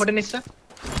మినీ supplies. 14 ఇస్తా.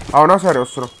 అవునా? సరే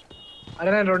వస్తున్నా. అరే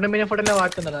నేను 2 మినీ 14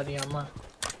 వాడుతున్నా నీ అమ్మ.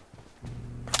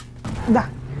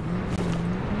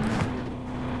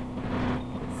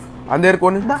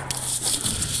 అందరుకోని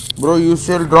బ్రో.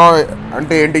 యూసీఎల్ డ్రా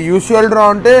అంటే ఏంటి? యూసీఎల్ డ్రా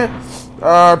అంటే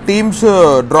టీమ్స్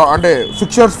డ్రా అంటే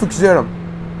ఫిక్చర్స్ ఫిక్స్ చేయడం.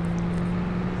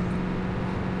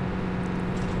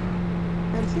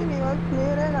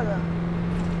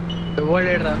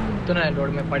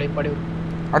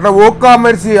 అట్లా ఓక్క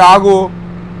మెర్సీ ఆగు.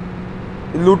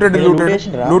 లూటెడ్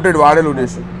వాడే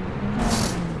లూటేషన్.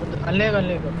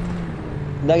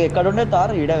 ఇందాక ఎక్కడ ఉండే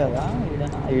తారు? ఈడ కదా?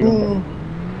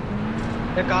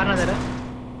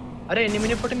 అరే ఎన్ని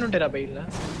మినీ 14 ఉంటారా బయట?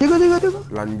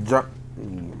 లంజా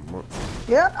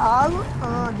ఆగు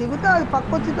దిగుతా. అది పక్క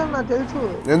వచ్చిందని నాకు తెలుసు.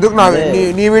 ఎందుకు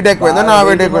నీ వెయిట్ ఎక్కువైందా నా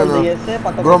వెయిట్ ఎక్కువైందా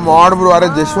బ్రో? Mod bro. అరే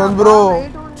జశ్వంత్ బ్రో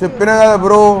చెప్పినా కదా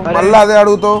బ్రో, మళ్ళీ అదే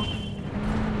అడుగుతావు.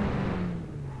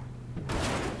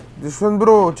 జశ్వంత్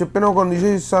బ్రో చెప్పిన ఒక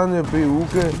నిషేధ ఇస్తా అని చెప్పి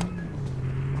ఊకే.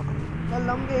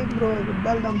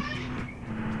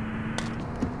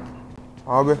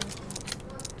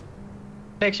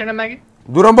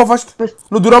 దూరం పో ఫస్ట్.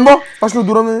 నువ్వు దూరం పో ఫస్ట్. నువ్వు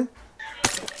దూరం.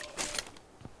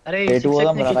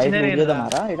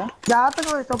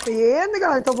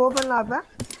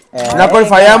 నాకు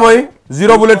 5 ammo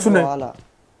 0 bullets ఉన్నాయి.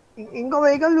 ఇంకో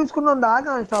వెహికల్ చూసుకున్నాం దా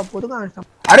కాన్స్టాప్.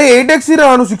 అరే 8x రా,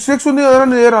 నువ్వు 6x ఉంది కదా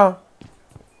నేరా.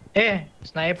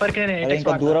 స్నైపర్ కి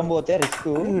ఇంకా దూరం పోతే రిస్క్.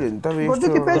 ఎంత వేస్ట్.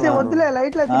 వద్దులే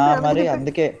లైట్లు మరి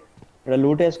అందుకే ఇక్కడ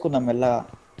లూట్ వేసుకుందాం మెల్లగా.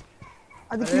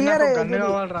 అది క్లియర్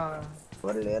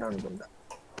లేరు అనుకుంటా.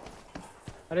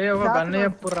 అరే ఒక గన్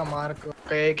చెప్పురా మార్క్.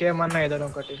 ఒక ఏకేఎం అన్న ఏదైనా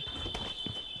ఒకటి.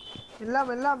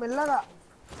 మెల్లగా.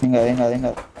 ఇంకా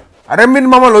అరే మీరు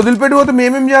మమ్మల్ని వదిలిపెట్టి పోతే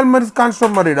మేమేం చేయాలి మరి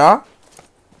కాన్స్టాప్? మరిడా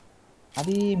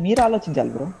అది మీరు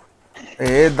ఆలోచించాలి బ్రో.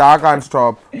 దా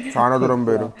కాన్స్టాప్ చాలా దూరం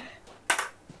పేరు.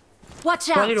 Watch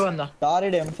out!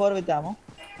 Torrid M4 with ammo.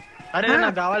 అరే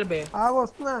నాకు కావాలి బే.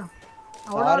 వస్తున్నా.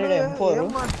 టారిడ్ M4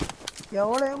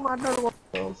 ఎవడేం మాట్లాడుకో.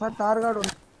 ఒకసారి తారగాడు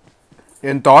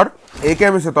ఏం తార్?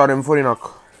 ఏకేఎం ఇస్తా తార్ M4 నాకు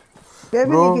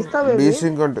బ్రో.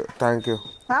 డీసింగ్ అంటే థ్యాంక్ యూ.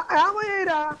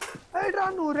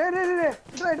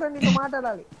 నీతో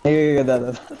మాట్లాడాలి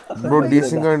బ్రో.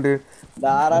 డీసింగ్ అంటే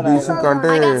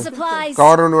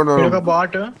కవర్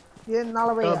బాట్.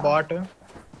 బాట్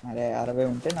అరే 60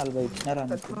 ఉంటే 40 ఇచ్చినారు.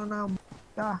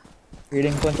 వీడు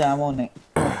ఇంకొంచెం ఏమో ఉన్నాయి.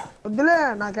 వద్దులే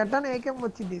నాకు ఎట్టా ఏకేం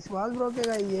వచ్చింది. సుహాస్ బ్రోకే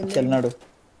చెల్లినాడు.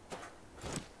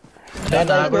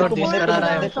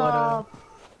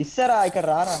 ఇస్తారా ఇక్కడ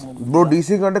రారా బ్రో?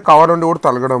 డీసీ కంటే కవర్ ఉండి కూడా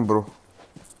తలగడం బ్రో.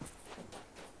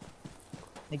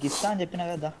 నీకు ఇస్తా అని చెప్పినా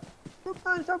కదా.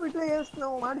 ఇట్లా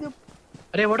చేస్తున్నావు మాట చెప్పు.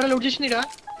 అరే ఓటర్ లూట్ చేసినరా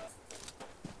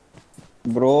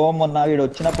బ్రో? మొన్న వీడు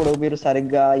వచ్చినప్పుడు మీరు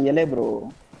సరిగ్గా ఇయ్యలే బ్రో.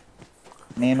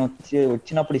 నేను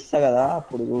వచ్చినప్పుడు ఇస్తా కదా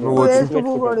అప్పుడు.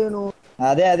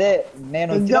 అదే నేను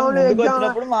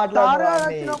వచ్చినప్పుడు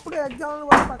మాట్లాడినప్పుడు ఎగ్జామ్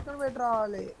పక్కన పెట్టి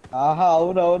రావాలి. ఆహా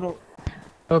అవును.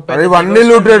 ఇవన్నీ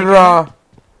లూటెడ్ రా.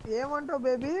 ఏమంటావు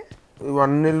బేబీ?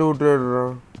 ఇవన్నీ లూటెడ్ రా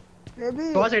బేబీ.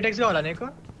 కావాలా నీకు?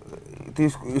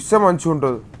 తీసుకు ఇస్తే మంచిగా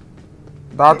ఉంటుంది.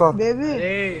 దాతా బేబీ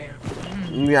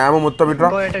ఏమో మొత్తం ఇట్రా.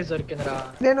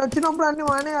 నేను వచ్చినప్పుడు అన్ని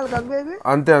మానేయాలి కదా బేబీ.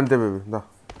 అంతే బేబీ. దా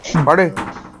పడే.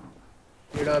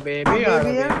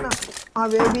 ఆ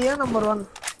బేబీయే నంబర్ 1.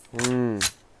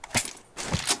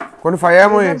 కొన్ని 5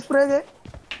 ammo స్ప్రే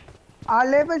ఆ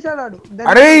లేపేశాడు ఆడు.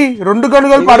 అరే 2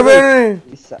 గనుగలు పడిపోయాయి.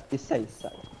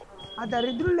 ఆ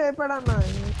దరిద్రుడు లేపాడు అన్న.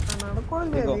 నన్ను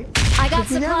అడగకూడదు I got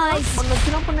supplies. మొన్న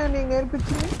వచ్చినప్పుడు నేను నీకు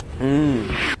నేర్పించింది.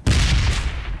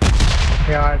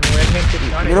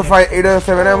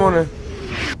 7 ఏమో.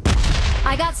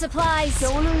 I got supplies.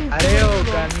 అరే ఓ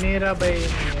గన్నీరా బై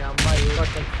అమ్మాయి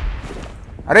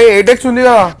అరే 8x ఉంది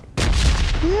కదా.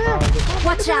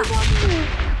 Watch out.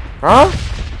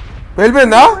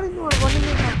 వెళ్ళిపోయిందా?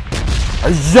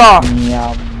 అయ్యా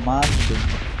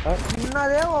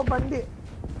ఉన్నదే ఓ బండి.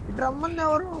 ఇటు రమ్మంది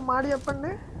ఎవరు మాట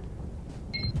చెప్పండి.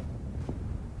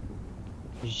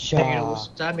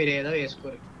 మీరు ఏదో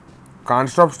వేసుకోరు. కాన్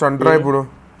స్టాప్ స్టంట్ రా ఇప్పుడు.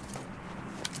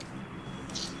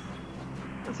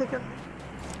 సెకండ్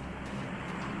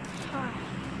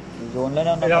జోన్ లోనే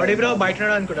ఉన్నా. రౌడీ బ్రో బయట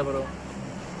అనుకుంటా బ్రో.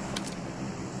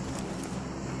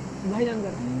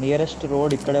 నియరెస్ట్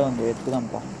రోడ్ ఇక్కడే ఉంది,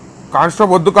 ఎత్తుదాంపా.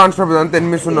 కాన్స్టాప్ వద్దు, కాన్స్టాప్ ఇదంతా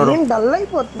ఎనిమిస్ ఉన్నారు. డల్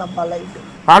అయిపోతుంది అబ్బా లైట్.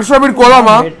 కాన్స్టాప్ ఇటు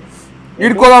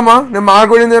కోదామా? నేను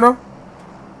మాట్లాడింది నేను.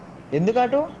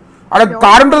 ఎందుకటు ఆడ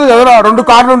కార్ ఉంటుంది కదరా, 2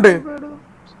 కార్లు ఉంటాయి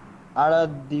ఆడ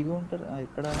దిగు ఉంటారు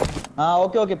ఇక్కడ.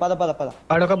 ఓకే ఓకే పద పద పద.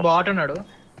 ఆడ ఒక బాట్ ఉన్నాడు.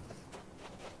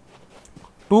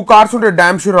 2 కార్స్ ఉంటాయి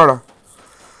డామ్ షూర్ ఆడ.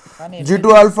 G2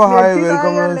 alpha hi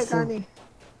welcome.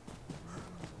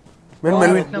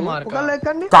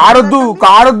 కారొద్దు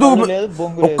కారొద్దు,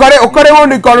 ఒక్కడే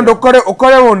వండి కావాలంటే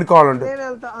ఒక్కడే వండి కావాలంటే.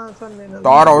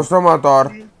 తార్ అవసరమా? తార్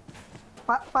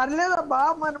పర్లేదబ్బా,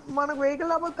 మనకు వెహికల్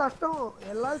లేకపోతే కష్టం.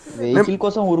 వెహికల్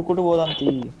కోసం ఉరుకుంటూ పోదాం.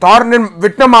 తార్ నేను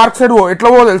పెట్టిన మార్క్ సైడ్ ఎట్లా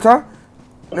పో తెలుసా?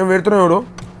 నేను పెడుతున్నా చూడు,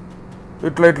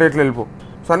 ఇట్లా ఇట్లా ఇట్లా వెళ్ళిపో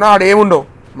సన్న. ఆడ ఏముండవు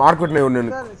మార్క్ పెట్టిన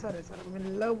నేను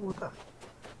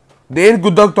దేనికి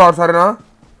గుద్దకు తారు సరేనా?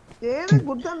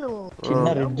 చిన్న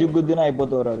రిడ్జ్ గుద్దిన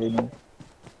అయిపోతావురా నేను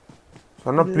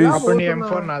సన్న ప్లీజ్.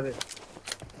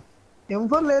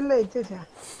 M4 లేదులే ఇచ్చేసా.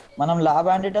 మనం లా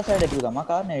బ్యాండిటా సైడ్ ఎక్కుదామా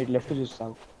కార్? నేను ఇటు లెఫ్ట్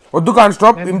చూస్తాను. వద్దు కాన్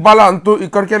స్టాప్, ఇంపాలా అంతు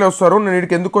ఇక్కడికి వెళ్ళి వస్తారు. నేను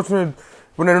ఇక్కడికి ఎందుకు వచ్చిన?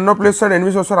 ఇప్పుడు నేను ఉన్న ప్లేస్ సైడ్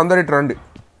ఎనిమిస్ వస్తారు, అందరు ఇటు రండి.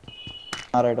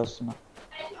 రైట్ వస్తున్నా.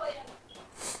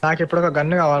 నాకు ఇప్పుడు ఒక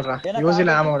గన్ కావాలరా. యూజ్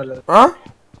ఇలా ఆమో లేదు.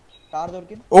 కార్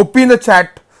దొరికింది. ఓపీ ఇన్ ద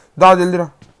చాట్ దా జల్దిరా.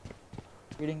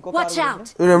 ఇది ఇంకో Watch కార్ out.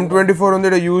 ఇది M24 ఉంది,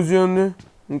 ఇక్కడ యూజ్ ఉంది,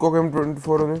 ఇంకొక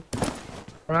M24 ఉంది.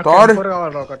 నాకు తార్ M4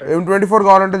 కావాలరా ఒకటి. M24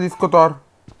 కావాలంటే తీసుకో తార్.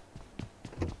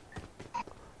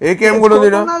 ఏకేఎం కూడా ఉంది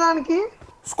దానికి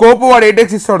స్కోప్, వాడు 8x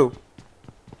ఇస్తాడు.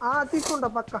 తీసుకుంటా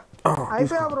పక్క.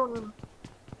 అయిపోయా బ్రో.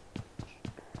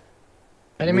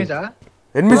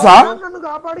 ఎనిమిసా నన్ను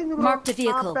కాపాడింది బ్రో. Mark the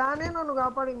vehicle. ప్యానే నన్ను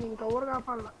కాపాడింది, ఇంకెవరు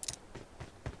కాపాడాల?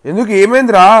 ఎందుకు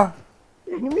ఏమైందిరా?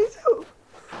 ఎనిమిస్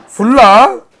ఫుల్లా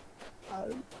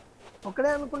ఒక్కడే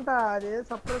అనుకుంటా. అదే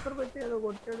సప్రెసర్ పెట్టి ఏదో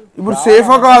కొట్టాడు. ఇప్పుడు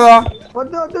సేఫా కాదా?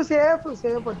 వద్దు వద్దు, సేఫ్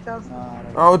సేఫ్ వచ్చేస్తా.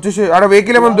 వచ్చేసి ఆడ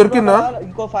వెహికల్ ఏమైనా దొరికిందా?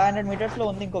 ఇంకో 500 మీటర్స్ లో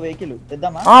ఉంది ఇంకో వెహికల్.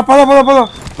 తెద్దామా? పద పద పద.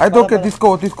 అయితే ఓకే, తీసుకో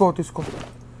తీసుకో తీసుకో.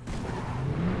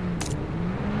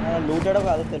 లూటెడో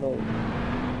కాదు తెలియదు.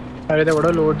 అయితే కూడా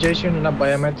లోడ్ చేసి నా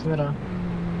భయం అవుతుందిరా.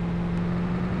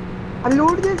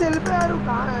 లూట్ చేసి వెళ్ళిపోయారు.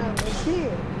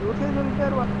 లూట్ చేసి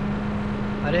వెళ్ళిపోయారు.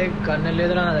 అరే గన్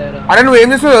లేదురా నా దగ్గర. అరే నువ్వు ఏం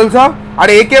చేస్తావు తెలుసా? ఆడ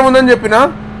ఏకేం ఉందని చెప్పిన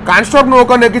కాన్స్టాప్ నువ్వు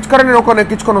ఒక నెక్కించుకరా, నేను ఒక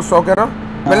నెక్కించుకొని వస్తా. ఓకేనా?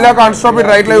 మెల్లగా కాన్స్టాప్ ఇటు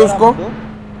రైట్ లో చూసుకో.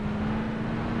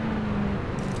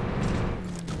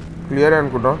 క్లియర్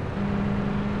అనుకుంటా.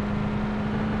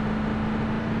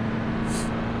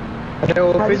 అరే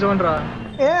ఓపీ జోన్ రా.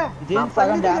 ఇదేం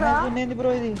సగం డ్యామేజ్ ఉంది బ్రో.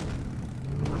 ఇది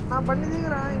నా బండి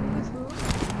దగ్గర ఇంగ్లీష్.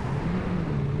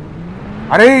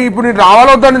 అరే ఇప్పుడు నేను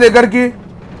రావాలా వద్దా నీ దగ్గరికి?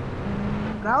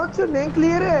 రావచ్చు, నేను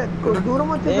క్లియరే. దూరం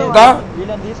వచ్చేది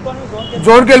వీళ్ళని తీసుకొని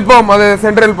జోన్కి వెళ్ళిపోం, అదే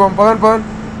సెంటర్ వెళ్ళిపోం. పదండి పదండి.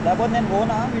 లేకపోతే నేను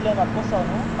పోనా వీళ్ళని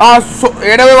పట్టుకొస్తాను.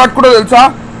 ఏడవే పట్టుకుంటా తెలుసా?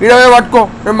 ఈడవే పట్టుకో,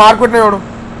 నేను మార్క్ పెట్టిన వాడు.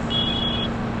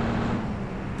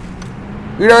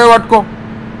 ఈడవే పట్టుకో,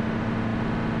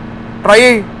 ట్రై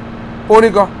అయ్యి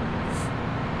పోనీకా.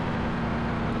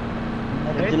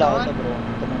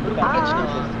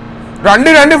 రండి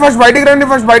రండి, ఫస్ట్ బయటికి రండి,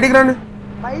 ఫస్ట్ బయటికి రండి.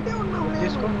 బయటే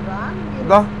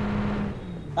ఉన్నాం.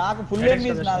 నాకు ఫుల్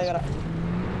ఎనిమిస్ నా దగ్గర.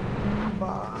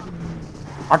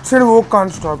 అటు సైడ్ ఓ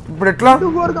కాన్ స్టాప్. ఇప్పుడు ఎట్లా?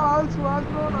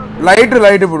 లైట్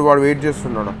లైట్ ఇప్పుడు వాడు వెయిట్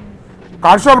చేస్తున్నాడు.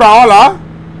 కాన్ స్టాప్ రావాలా?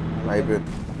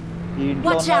 అయిపోయింది.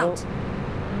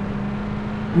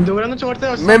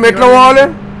 మేము ఎట్లా పోవాలి?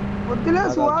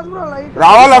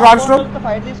 రావాలా కాన్ స్టాప్?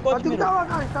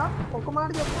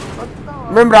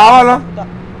 మేము రావాలా?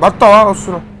 వస్తావా?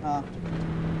 వస్తున్నా.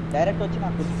 డైరెక్ట్ వచ్చి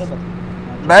నాకు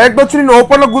డైరెక్ట్ వచ్చి నేను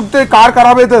ఓపెన్ లో గుద్దితే కార్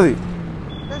ఖరాబ్ అవుతుంది.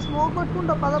 స్మోక్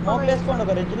పట్టుకుంటా. స్మోక్ వేసుకోండి,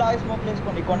 ఒక రిడ్జ్ లో ఆగి స్మోక్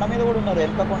వేసుకోండి. కొండ మీద కూడా ఉన్నారు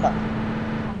వెనకకుండా.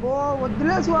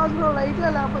 వద్దులే సుహాస్ బ్రో, లైట్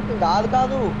లేకపోతే. కాదు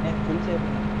కాదు, నేను ఫుల్ సేఫ్.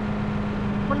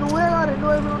 నువ్వే రెండు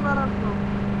వైపులు ఉన్నారు అంటున్నావు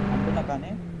అంటున్నా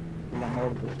కానీ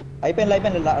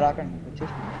అయిపోయింది రాకండి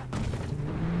వచ్చేసి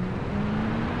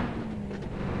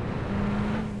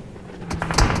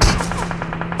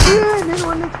నేను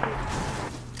వన్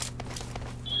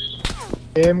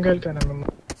ఏం గెలుతాను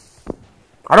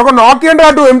అరే ఒక నాక్ ఏంటి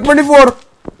అటు M24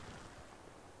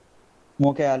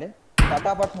 స్మోక్ వేయాలి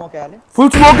ఫటాఫట్ స్మోక్ వేయాలి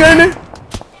ఫుల్ స్మోక్ వేయండి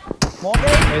స్మోక్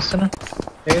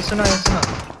వేస్తున్నా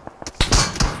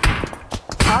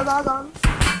ఆగు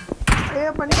ఏ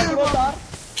పని లేదు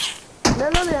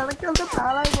వెనక్కి వెళ్తే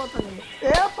చాలా అయిపోతుంది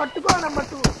ఏ పట్టుకో నెంబర్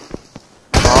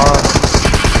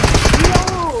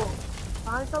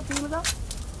 2 ఫీల్గా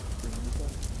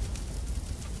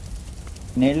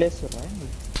నీళ్ళేస్తురా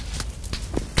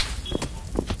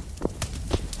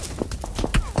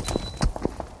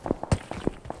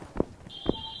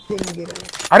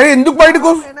అరే ఎందుకు బయటకు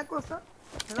వెనక్కి వస్తా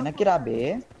వెనక్కి రాబే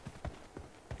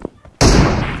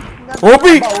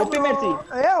ఓపీ ఓపీ మెర్సీ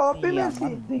ఏ ఓపీ మెర్సీ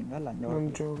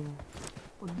ఓకే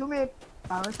వద్దు మే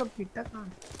కావసం పిట్టక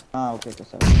ఓకే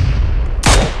సార్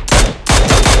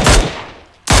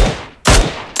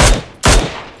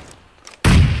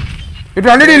ఇటు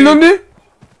ఆల్రెడీ ఇల్లు ఉంది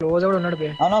క్లోజ్ కూడా ఉన్నాడు బే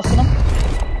అవునా వస్తున్నాం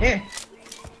ఏ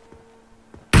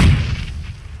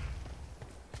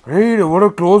రే ఎవడో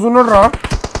క్లోజ్ ఉన్నాడు రా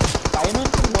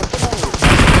పైనుంచి కొడుతున్నాడు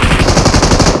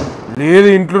లేదు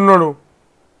ఇంట్లో ఉన్నాడు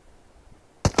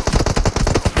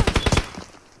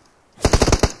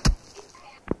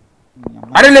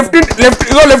అరే లెఫ్ట్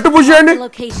ఇగో లెఫ్ట్ పుష్ చేయండి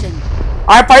Location.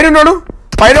 ఆ పైన ఉన్నాడు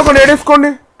పైన ఒక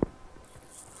నేడేసుకోండి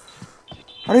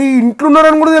అరే ఇంట్లో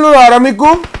ఉన్నారని కూడా తెలియదా మీకు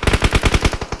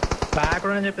బ్యాక్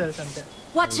కూడా చెప్పి తెలుసు అంతే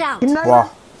Watch out. వా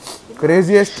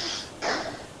క్రేజియెస్ట్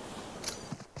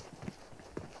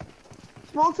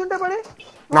స్మోక్స్ ఉంటే పడి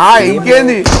నా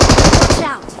ఇంకేంది Watch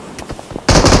out.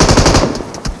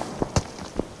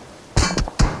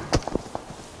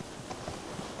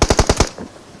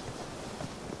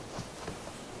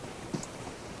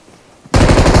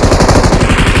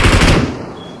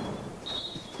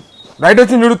 రైట్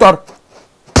వచ్చి నిడుతారు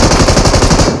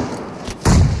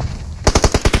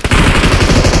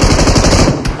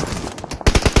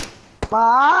బా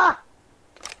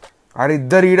అరే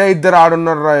ఇద్దరు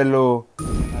ఆడున్నారు రా వీళ్ళు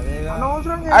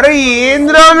అనవసరంగా అరే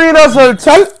ఏంద్రా మీరు అసలు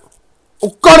చల్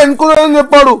ఒక్కడు ఎన్నుకుందని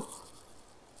చెప్పాడు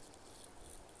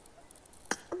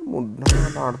ముడ్డ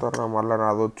ఆడతారా మళ్ళీ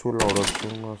నాదొచ్చు లౌడొచ్చు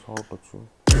సౌట్ వచ్చు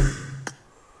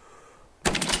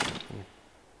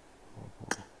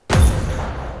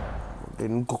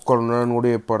ఇంకొకడు ఉన్నాడని కూడా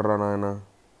చెప్పాడు రా నాయన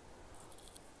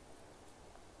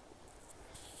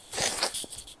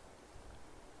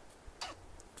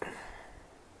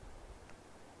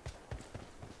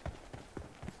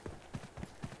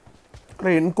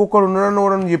అరే ఇంకొకడు ఉన్నాడని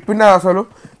కూడా చెప్పిండా అసలు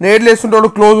నేట్లు వేస్తుంటాడు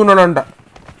క్లోజ్ ఉన్నాడంట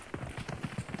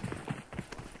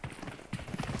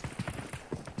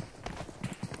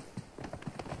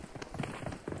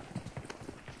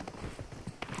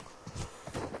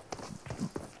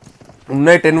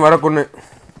ఉన్నాయి 10 వరకు ఉన్నాయి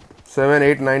 7,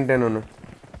 8, 9, 10 ఉన్నాయి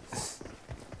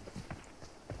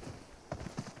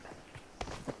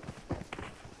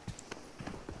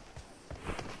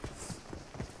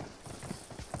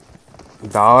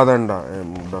దాదండ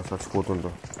చచ్చిపోతుంటా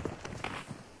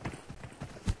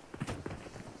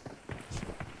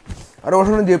అరే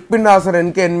ఒకసారి నేను చెప్పిండా అసలు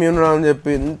వెనక ఎనిమిది ఉన్నా అని చెప్పి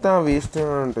ఎంత వేస్ట్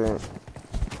అంటే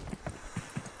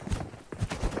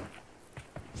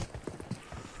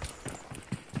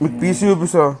మీకు పీసీ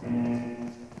చూపిస్తా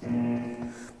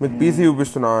మీకు పీసీ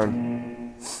చూపిస్తున్నా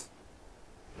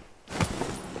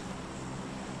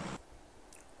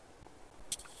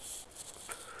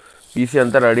పీసీ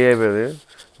అంతా రెడీ అయిపోయింది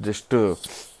జస్ట్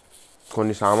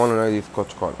కొన్ని సామాన్లు ఉన్నాయి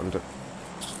తీసుకొచ్చుకోవాలి అంతే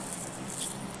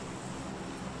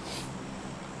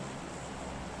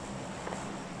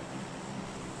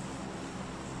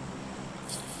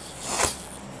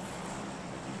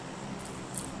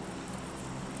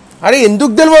అరే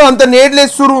ఎందుకు తెలియదు అంత నేట్లు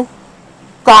వేస్తురు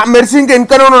మెరిసి ఇంకా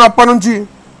వెనకనే ఉన్నాను అప్పటి నుంచి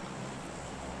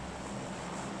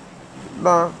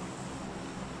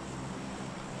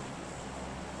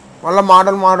మళ్ళీ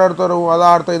మాటలు మాట్లాడతారు అది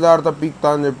ఆడతా ఇది ఆడతా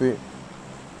పీక్తా అని చెప్పి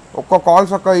ఒక్క కాల్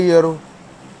చక్కగా ఇయ్యారు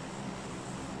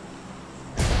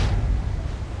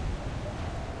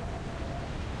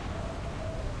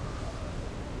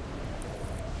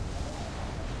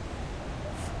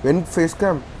వెన్ ఫేస్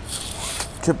క్యామ్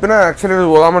చెప్పిన యాక్చువల్లీ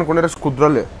పోదామనుకుంటే రేపు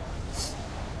కుదరలే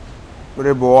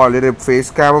రేపు పోవాలి రేపు ఫేస్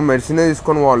క్యామ్ మెర్సీనే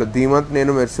తీసుకొని పోవాలి ధీమత్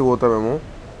నేను మెర్సీ పోతామేమో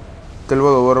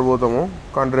తెలియదు ఎవరు పోతాము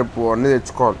కానీ రేపు అన్నీ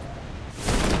తెచ్చుకోవాలి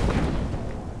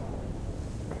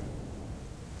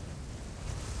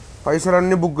పైసలు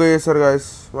అన్నీ బుక్ చేస్తారు గాయస్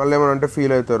వాళ్ళు ఏమన్నా అంటే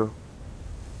ఫీల్ అవుతారు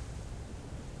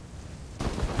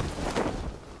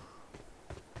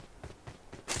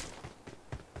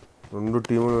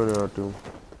టీములు ఆ టీం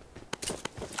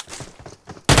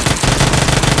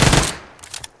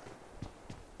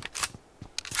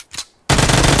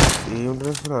ఏం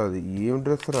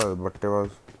డ్రెస్ రాదు బట్టే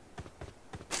వాజ్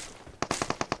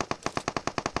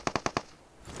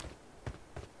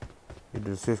ఈ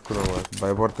డ్రెస్ వేసుకున్నావా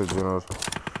భయపడుతుంది జనాలు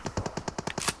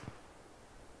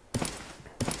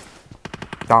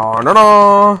తానా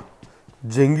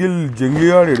జంగిలీ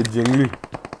ఆడాడు జంగిలీ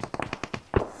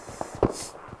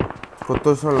కొత్త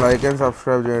వచ్చిన లైక్ అండ్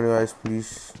సబ్స్క్రైబ్ చేయండి గైస్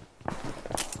ప్లీజ్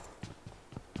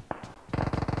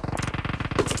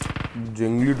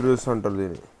జంగిలీ డ్రెస్ అంటారు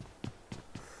దీన్ని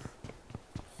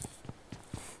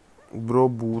బ్రో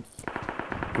బూత్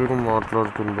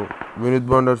మాట్లాడుతుండ్రు వినీత్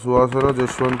బండర్ సుహాసన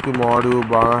జశ్వంత్కి మాడు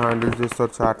బాగా హ్యాండిల్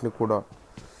చేస్తారు చాట్ని కూడా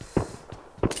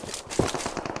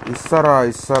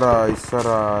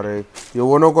ఇస్తారా అరే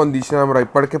ఎవనో కొన్ని తీసినాం రా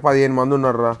ఇప్పటికే 15 మంది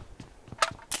ఉన్నారా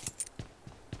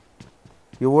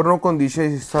ఎవరినో కొన్ని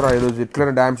తీసేసి ఇస్తారా ఈరోజు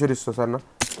ఎట్లయినా డ్యామ్ షూర్ ఇస్తా సార్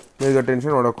మీరు ఇక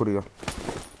టెన్షన్ పడకూడదు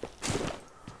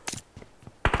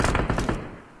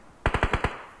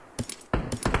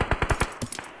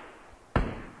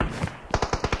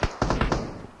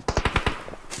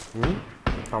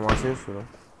తమాషా చేస్తున్నా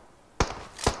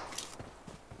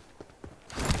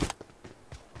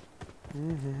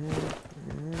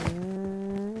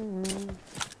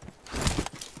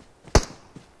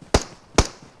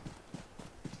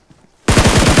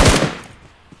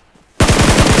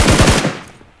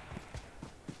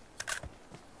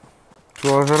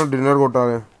చూసారా డిన్నర్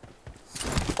కొట్టాలి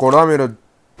కూడా మీరు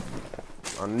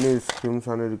అన్ని స్కీమ్స్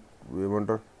అనేది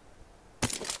ఏమంటారు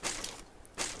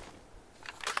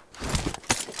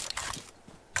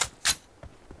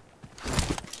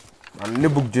అన్నీ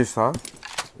బుక్ చేస్తా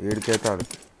 7కి ఆడు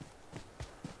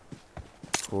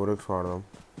 4x వాడదాం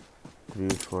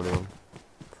 3x వాడదాం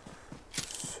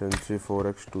సెన్సీ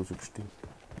 4x 260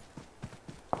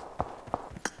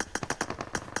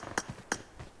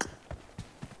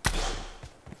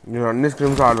 నేను అన్ని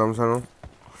స్క్రీమ్స్ ఆడదాం సార్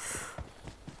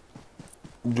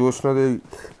చూసినది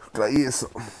ట్రై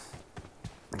చేస్తాం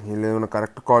వీళ్ళు ఏమైనా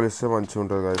కరెక్ట్ కాల్ ఇస్తే మంచిగా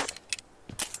ఉంటుంది కదా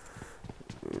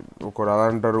ఒకటి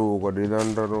అదంటారు ఒకటి ఇది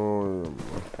అంటారు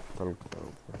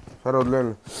సరే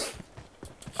వదిలేండి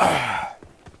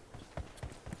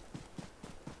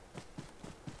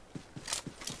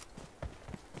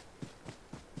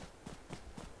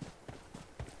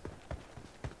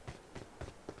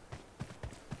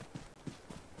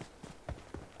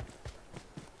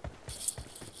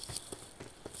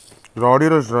రాడీ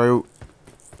రోజు డ్రైవ్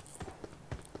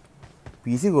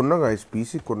పీసీ కొన్నా గాయస్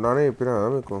పీసీ కొన్నానే చెప్పినా కదా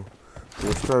మీకు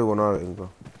నెక్స్ట్ అవి కొనాలి ఇంకా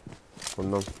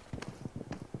కొందాం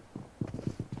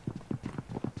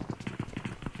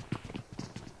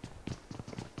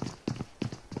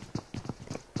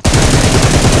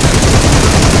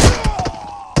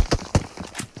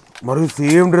మరి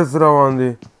సేమ్ డ్రెస్ రావా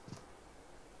అంది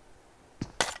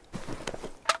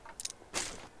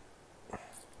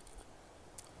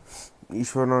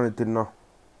ఈశ్వరనాన్ని తిన్నాను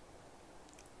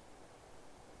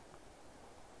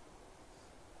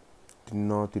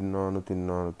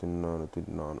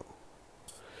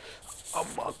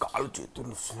అబ్బా కాలు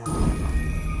చేతులు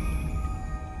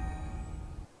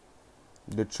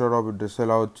డెడ్ షాట్ ఆఫ్ డ్రెస్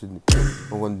ఎలా వచ్చింది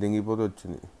కొంచెం దింగిపోతే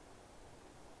వచ్చింది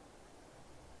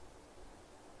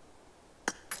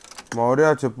మౌర్య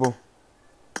చెప్పు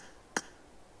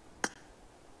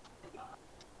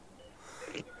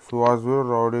సుహాస్ బ్రో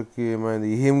రౌడీకి ఏమైంది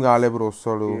ఏం కాలే బ్రో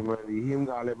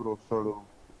వస్తాడు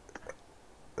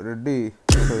రెడ్డి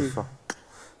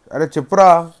అరే చెప్పురా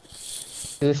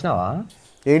చూసినావా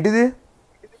ఏంటిది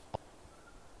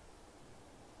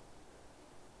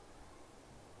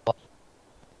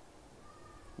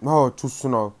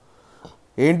చూస్తున్నావు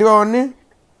ఏంటి అవన్నీ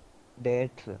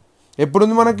డేట్స్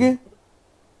ఎప్పుడుంది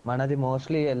మనది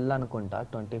మోస్ట్లీ అనుకుంటా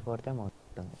 24th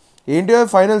ఉంటుంది ఏంటి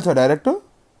ఫైనల్స్ డైరెక్ట్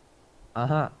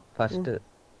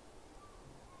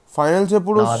ఫైనల్స్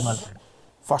ఎప్పుడు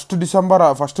 1 డిసెంబరా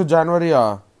 1 జనవరియా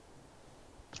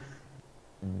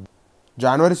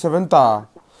జనవరి 7th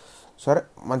సరే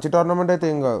మంచి టోర్నమెంట్ అయితే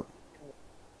ఏం కాదు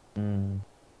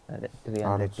అదే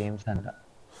 300 టీమ్స్ అంట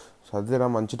సరేరా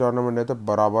మంచి టోర్నమెంట్ అయితే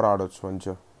బరాబర్ ఆడొచ్చు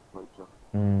మంచిగా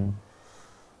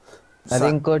అది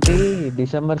ఇంకోటి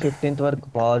December 15th వరకు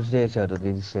పాజ్ చేశారు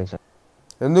రిజిస్ట్రేషన్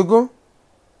ఎందుకు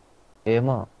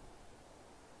ఏమో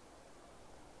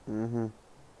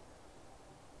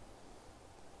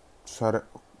సరే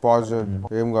పాజ్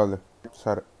ఏం కాదు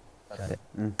సరే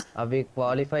అవి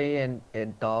క్వాలిఫై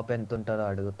టాప్ ఎంత ఉంటుందో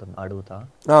అడుగుతా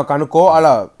కనుక్కో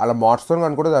అలా మార్క్స్తో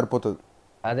కనుక్కుంటే సరిపోతుంది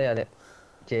అదే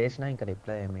చేసిన ఇంకా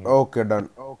రిప్లై ఏమి ఓకే డన్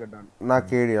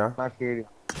నాకేడియా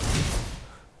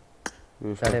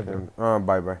సరే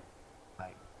బాయ్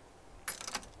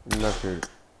ఇందాక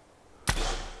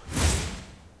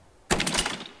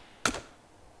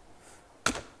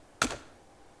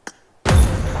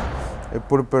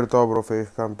ఎప్పుడు పెడతావు బ్రో ఫేస్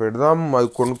క్యామ్? పెడదాం, అది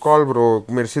కొనుక్కోవాలి బ్రో.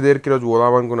 మెర్సీ దగ్గరికి ఈరోజు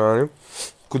పోదాం అనుకున్నాను,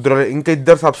 కుదరలే. ఇంకా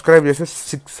ఇద్దరు సబ్స్క్రైబ్ చేస్తే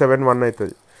 671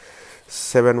 అవుతుంది.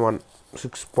 71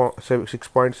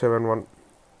 6.71.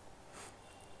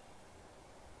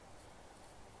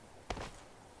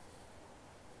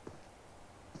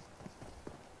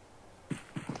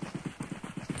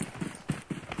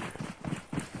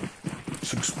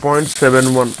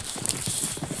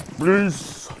 ప్లీజ్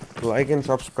లైక్ అండ్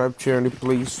సబ్స్క్రైబ్ చేయండి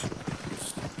ప్లీజ్.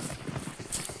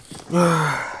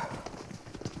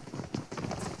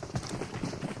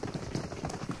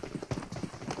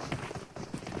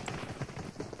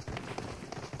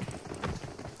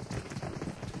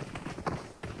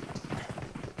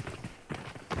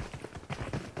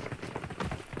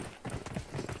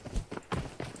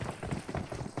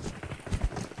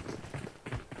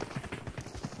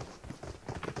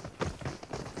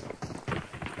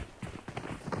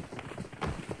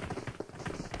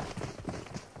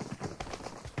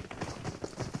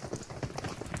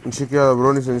 ఇన్షికి బ్రో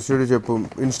నీ సెన్సిటివిటీ చెప్పు.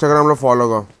 ఇన్స్టాగ్రామ్లో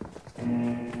ఫాలోగా.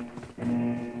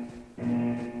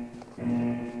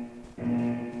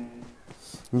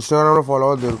 ఇన్స్టాగ్రామ్లో ఫాలో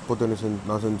దొరికిపోతాయి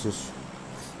నా సెన్సెస్.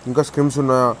 ఇంకా స్క్రిమ్స్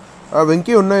ఉన్నాయా?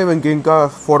 వెంకీ ఉన్నాయి. వెంకీ ఇంకా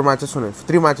 4 మ్యాచెస్ ఉన్నాయి,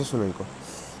 3 మ్యాచెస్ ఉన్నాయి ఇంకా.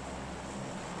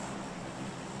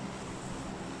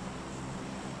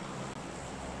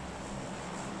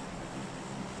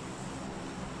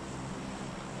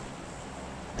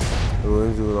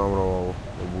 రోజు చూద్దాం రా బాబు,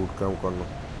 బూట్ క్యాంప్ కన్నా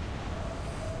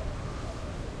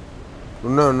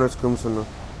ఉన్నాయి స్క్రిమ్స్ ఉన్నాయి.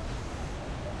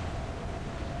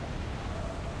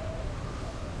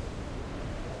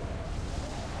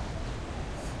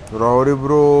 రౌడీ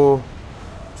బ్రో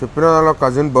చెప్పిన దానిలో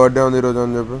కజిన్ బర్త్డే ఉంది ఈరోజు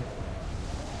అని చెప్పి.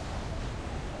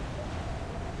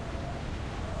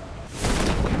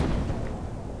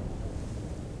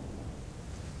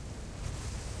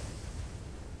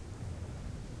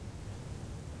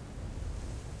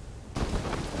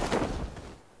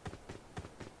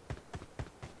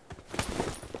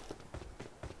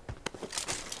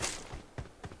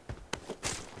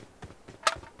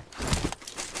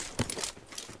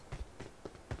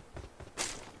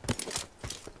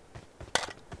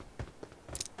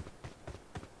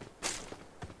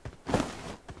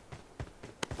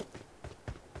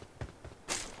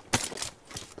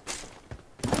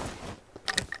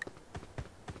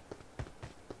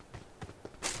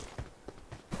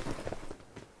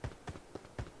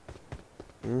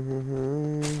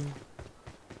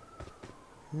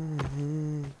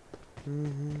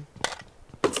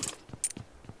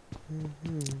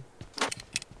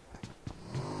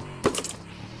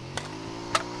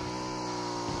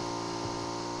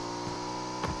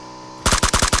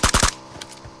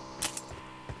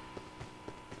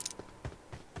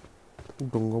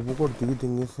 దొంగ బుక్ దిగి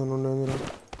తింగేస్తాను.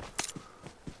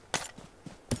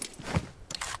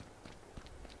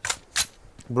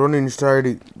 బ్రో నీ ఇన్స్టా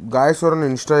ఐడి గాయస్ ఎవరన్నా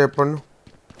ఇన్స్టా చెప్పండి.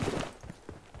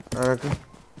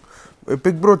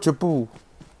 ఎపిక్ బ్రో చెప్పు,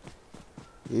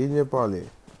 ఏం చెప్పాలి?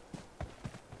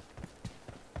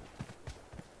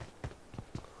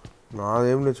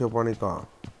 నాదేం లేదు చెప్పానిక,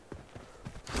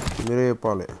 మీరే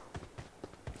చెప్పాలి.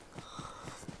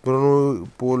 బ్రో నువ్వు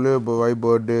పోలే బాయ్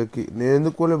బర్త్డేకి. నేను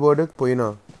ఎందుకు పోలే బర్త్డేకి? పోయినా.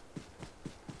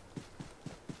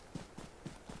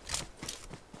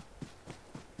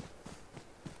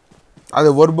 అది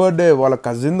ఎవరి బర్త్డే? వాళ్ళ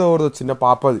కజిన్ది ఎవరిదో చిన్న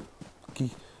పాపది.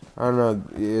 ఆయన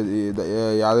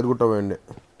యాదగిరిగుట్ట పోయిండే,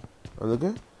 అందుకే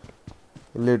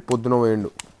లేట్ పొద్దున పోయిండు.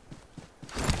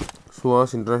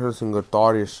 Suhas international singer.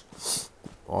 థారియస్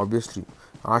obviously.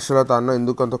 Ashalatha అన్న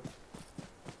ఎందుకు అంత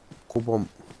కోపం?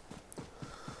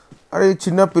 అరే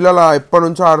చిన్న పిల్లల ఎప్పటి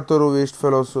నుంచో ఆడుతారు వేస్ట్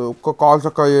ఫెలోస్. ఒక్క కాల్స్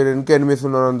ఒక్క ఇంకా ఎనిమిస్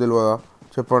ఉన్నారని తెలియదా?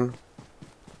 చెప్పండి.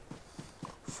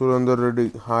 Surender Reddy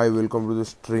hi, welcome to the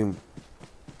stream.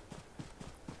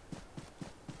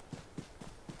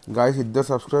 Guys ఇద్దరు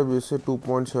సబ్స్క్రైబ్ చేస్తే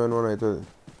 2.71 అవుతుంది.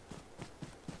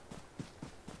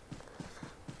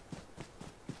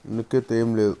 నీకైతే ఏం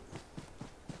లేదు.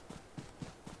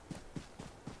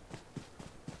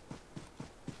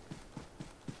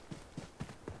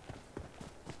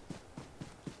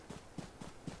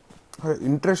 అరే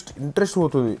ఇంట్రెస్ట్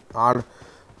పోతుంది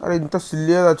అరే ఇంత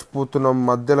సిల్లిగా చచ్చిపోతున్నాం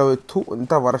మధ్యలో.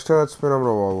 ఇంత వరస్ట్గా చచ్చిపోయినాం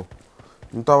రా బాబు.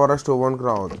 ఇంత వరస్ట్ ఓవన్కి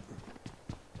రావద్దు.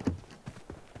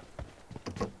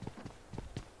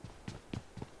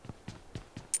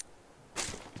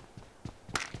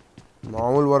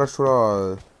 మామూలు వరస్ట్ కూడా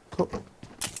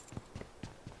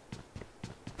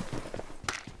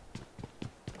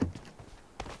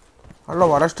అలా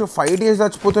వరస్ట్ 5 days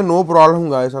చచ్చిపోతే నో ప్రాబ్లం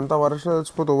గాయస్, అంతా వరస్ట్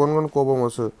చచ్చిపోతే ఓన్ కోపం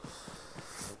వస్తుంది.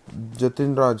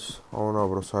 జతిన్ రాజ్ అవునా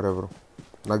బ్రో, సరే బ్రో,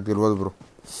 నాకు తెలియదు బ్రో,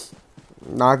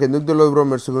 నాకు ఎందుకు తెలియదు బ్రో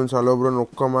మెర్సీ గురించి. హలో బ్రో, నేను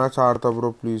ఒక్క మ్యాచ్ ఆడతా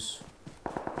బ్రో ప్లీజ్.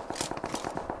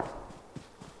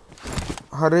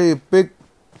 అరే ఎపిక్,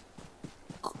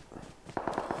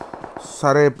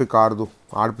 సరే ఎపిక్ ఆడదు,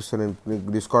 ఆడిపిస్తా నేను,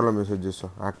 నీకు డిస్కౌంట్లో మెసేజ్ చేస్తా,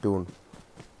 యాక్టివ్ ఉండు.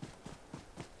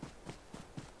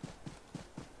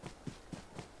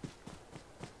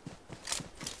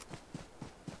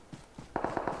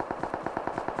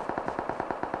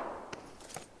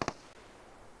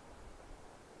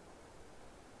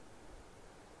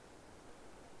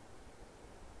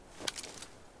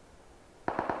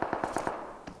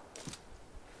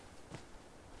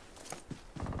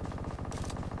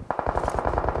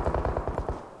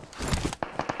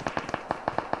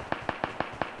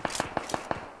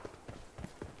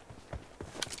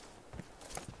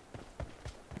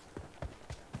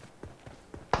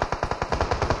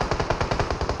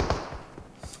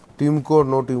 Team code,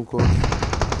 no team code.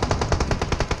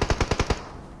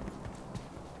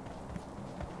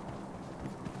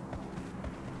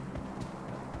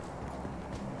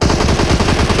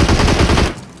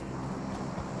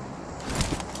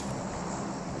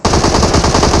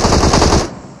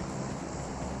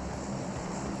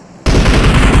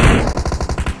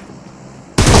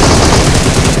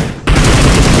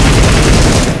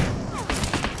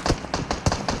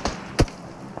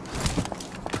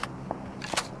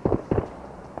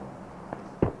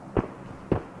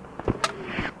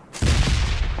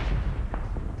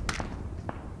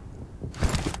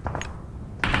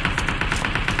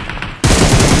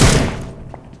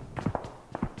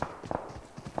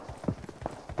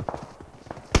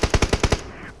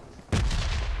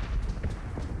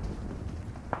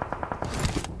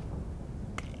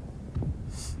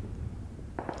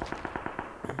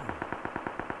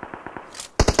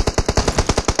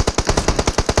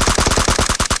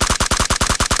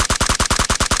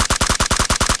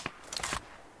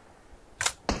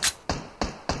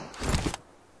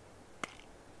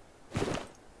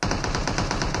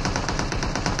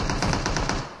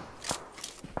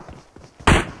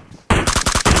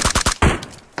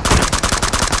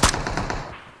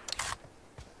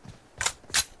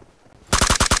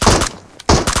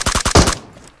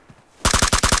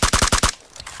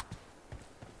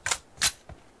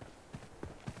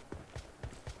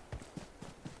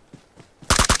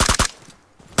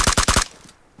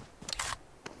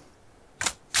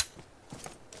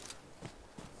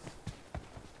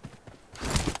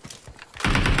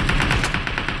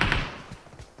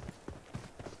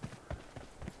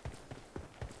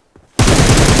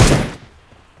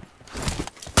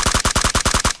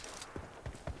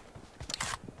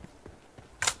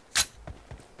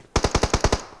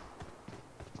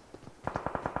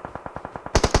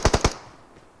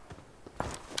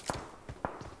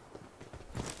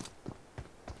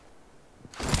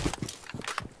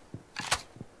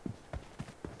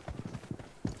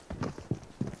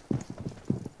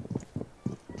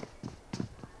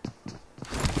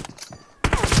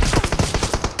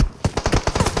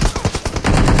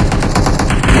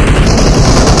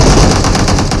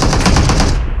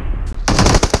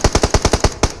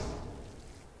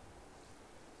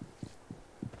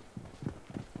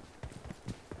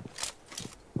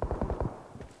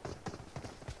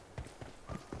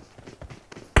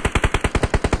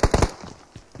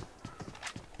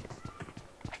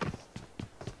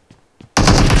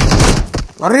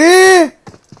 అరే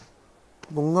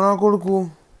బొంగనా కొడుకు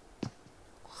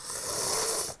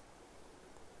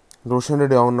రోషన్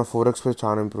రెడ్డి, అవును 4x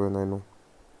చాలా ఇంప్రూవ్ అయింది. నేను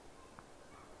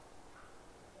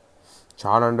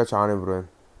చాలా అంటే చాలా ఇంప్రూవ్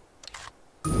అయింది.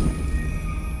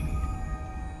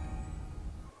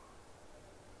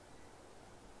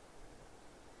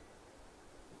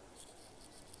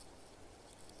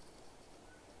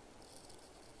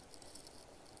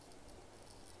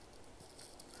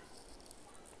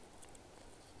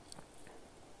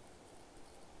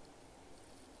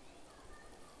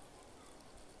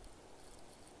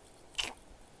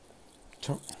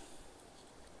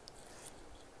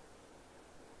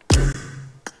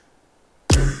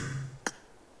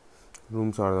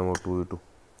 రూమ్స్ ఆడదాం 2v2.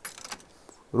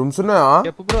 రూమ్స్ ఉన్నాయా?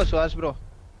 చెప్పు బ్రో సుహాస్ బ్రో.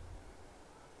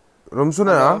 రూమ్స్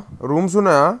ఉన్నాయా? రూమ్స్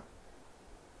ఉన్నాయా?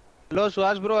 Hello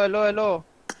Suhas bro, hello hello.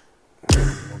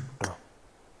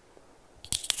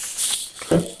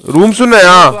 Rooms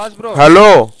ఉన్నాయా? హలో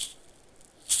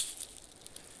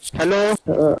హలో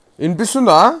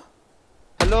వినిపిస్తుందా?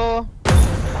 Hello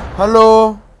hello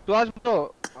Suhas bro.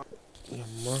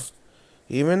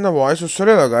 ఏమైందా వాయిస్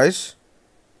వస్తలేదా గాయస్?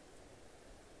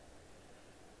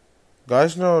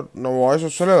 గాయస్ నా వాయిస్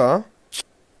వస్తలేదా?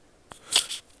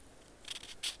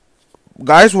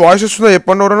 గాయస్ వాయిస్ వస్తుందా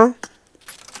చెప్పండి ఎవరన్నా.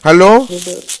 హలో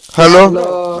హలో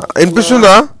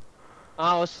వినిపిస్తుందా?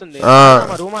 వస్తుంది.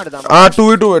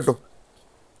 2v2 పెట్టు.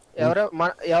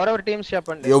 ఎవరెవరి టీమ్స్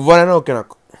చెప్పండి. ఎవరైనా ఓకే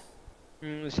నాకు.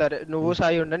 సరే నువ్వు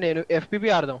సాయి ఉండ, నేను FPP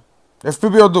ఆడదాం.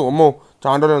 FPP వద్దు అమ్మో,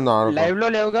 చాలా రోజులు ఉందా. లైవ్ లో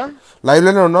లేవుగా? లైవ్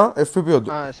లోనే ఉన్నా. FPP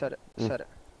వద్దు. సరే సరే.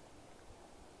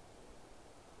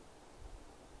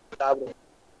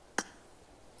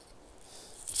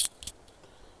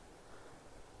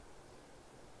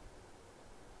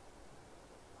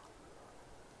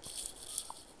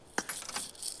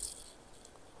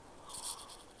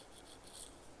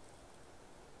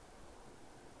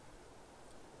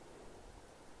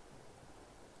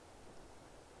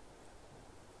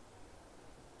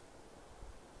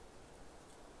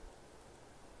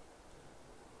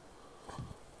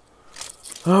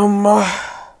 అమ్మా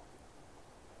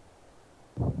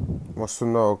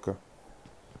వస్తుందా? Okay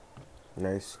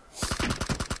nice.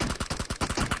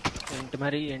 ఏంటి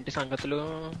మరి, ఏంటి సంగతులు?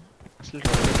 అసలు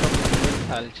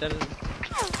హల్చల్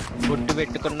బొట్టు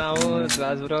పెట్టుకున్నావు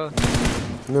సుహాస్ బ్రో?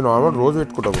 నేను నార్మల్ రోజు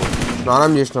పెట్టుకుంటా బ్రో,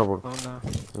 స్నానం చేసినప్పుడు. అవునా?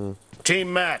 Team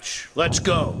match, let's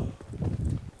go.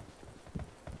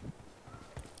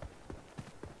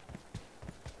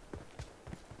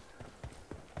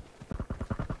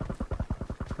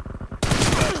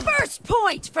 First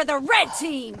point for the red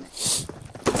team.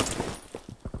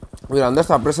 వీళ్ళందరూ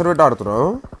సప్రెసర్ పెట్టి ఆడుతున్నారు.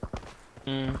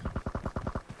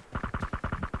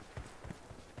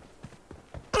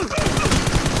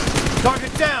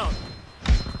 Target down.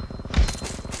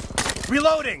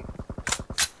 Reloading.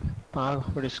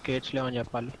 ఇప్పుడు స్కేట్స్ లేవని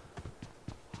చెప్పాలి.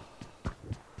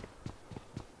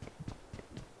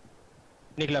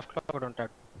 నీకు లెఫ్ట్ లో ఒకటి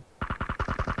ఉంటాడు.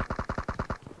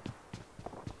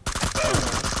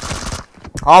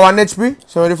 1 HP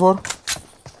 74.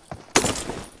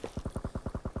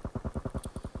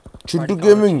 చింటూ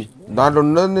గేమింగ్ దాంట్లో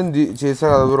ఉన్నది నేను చేసా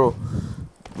కదా బ్రో.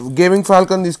 గేమింగ్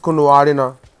ఫాల్కన్ తీసుకుని నువ్వు ఆడినా.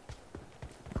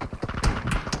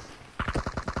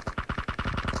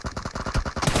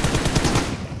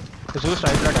 చూసి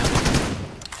రైట్ లో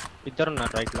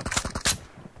ఇద్దరున్నారు రైట్ లో.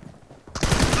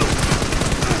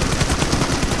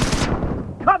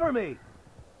 Cover me.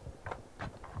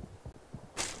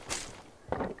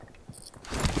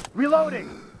 Reloading.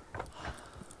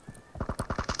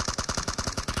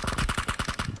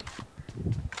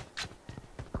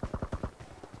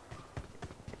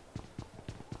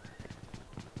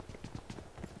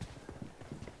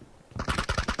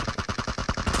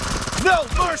 No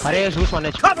mercy. అరే చూసి 1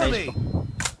 HP. Cover me.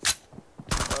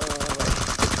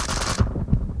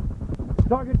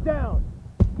 Target down.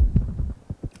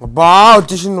 అబ్బా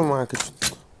వచ్చేసిండు మాకు.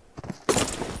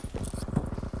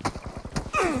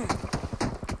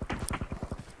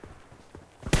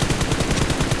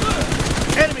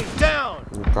 Enemy down.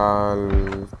 నికాల్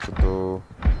తో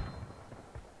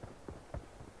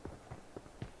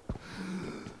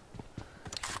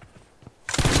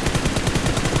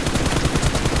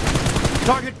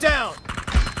Target down.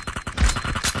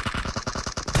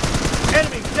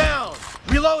 Enemy down.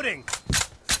 Reloading.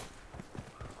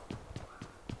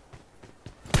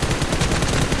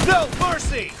 No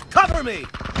mercy. Cover me.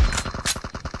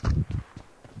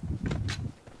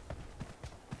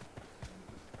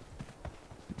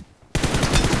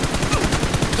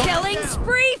 Killing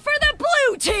spree for the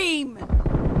blue team.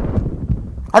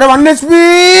 అరే 1 HP.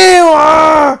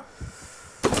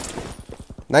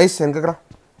 నైస్. వెనకరా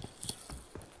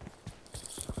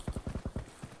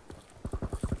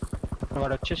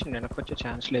వాడు వచ్చేసిండు, వెనక్కి వచ్చే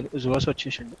ఛాన్స్ లేదు. జువాస్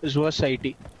వచ్చేసిండు. జువాస్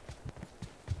ఐటీ.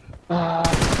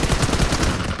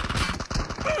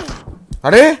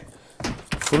 అరే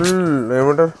ఫుల్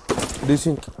ఏమంటారు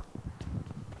డీసింక్.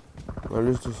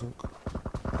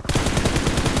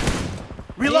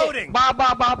 Reloading.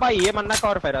 బాబా ఏమన్నా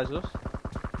కవర్ ఫైర్ రాజు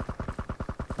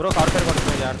బ్రో. కవర్ ఫైర్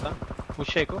కొట్టుకున్నా జాగ్రత్త.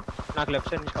 పుష్ చేయకు. నాకు లెఫ్ట్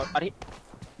సైడ్ నుంచి కవర్. అరే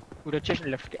ఇప్పుడు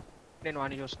వచ్చేసిండు లెఫ్ట్కి. నేను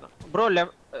వాడిని చూస్తున్నా బ్రో.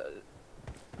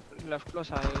 లెఫ్ట్ లో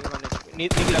సాయి 1 HP.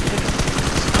 నీకు left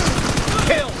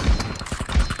Kill.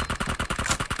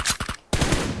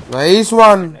 Nice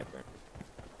one.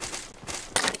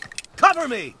 Cover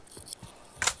me.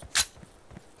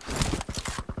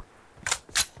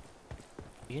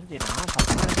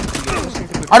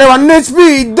 అరే 1 HP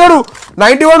ఇద్దరు.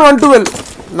 91 112.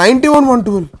 91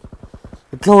 112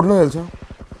 ఎట్లా ఉన్నా తెలుసా?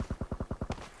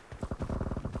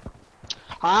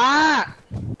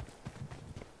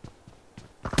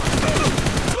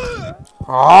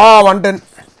 110.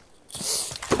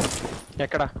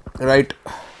 ఎక్కడ? రైట్.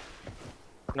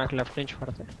 నాకు లెఫ్ట్ నుంచి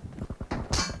పడతాయి.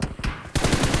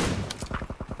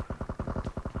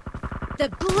 The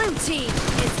blue team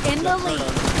is in the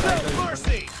lead. No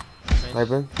mercy.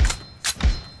 అయిపోయింది.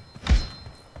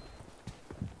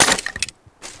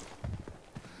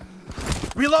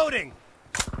 Reloading.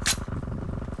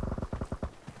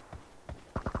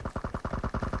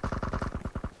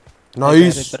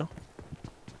 నైస్. ఇద్దరు.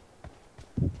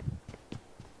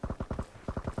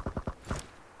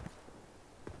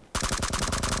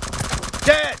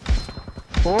 Dead.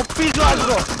 ఓపీ జాస్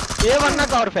బ్రో ఏమన్నా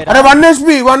కవర్ ఫైర్ అరే 1 HP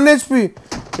 1 HP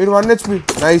ఇది 1 HP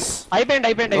నైస్.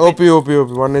 అయిపోయింది ఓపీ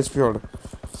 1 HP వాడు.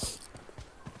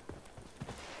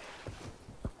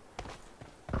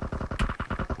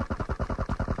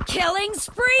 Killing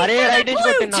spree Arey, for right the edge blue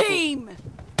పెట్టిండు నాకు. team.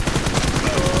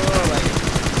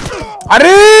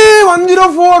 అరే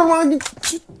 104 మనకి.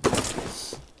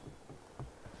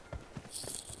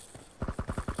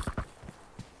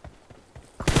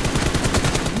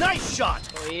 Nice shot.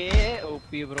 ఏ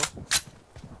ఓపీ బ్రో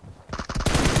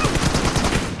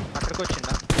అక్కడికి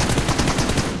వచ్చిందా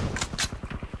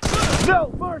No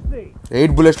mercy.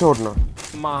 8 bullets ని కొట్టినా.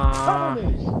 మా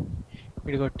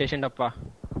ఇది కొట్టేసిండప్ప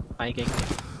పైకి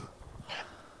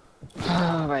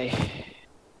bye.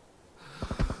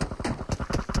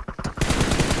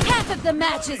 Half of the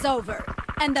match is over,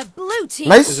 and the blue team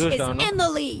Nice. is in the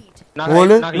lead.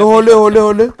 Hold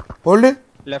hold.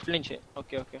 Left నుంచి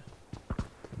okay okay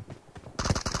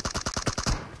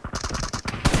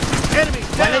Enemy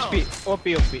 1 down. HP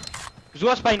OP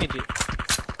juice పై నుంచి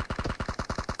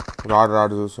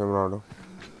రాడు చూసాం రాడు.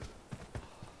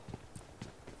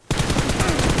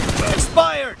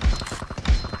 Expired.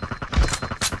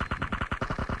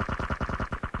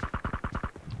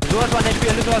 జూస్ 1 HP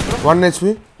వెళ్ళి జూస్ బ్రో 1 HP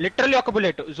లిటరల్లీ ఒక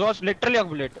bullet juice literally ఒక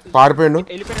bullet పారిపోయిండు.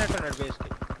 వెళ్ళిపోయినట్టున్నాడు base కి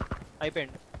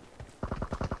అయిపోయింది.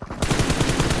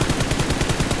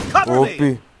 Cover OP.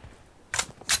 me.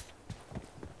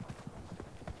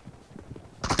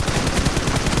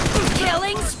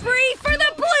 Killing spree for the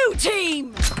blue team.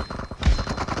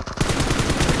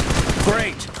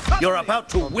 Great. You're about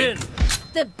to win.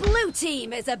 The blue team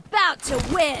is about to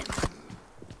win.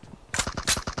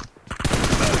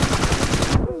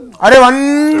 అరే 1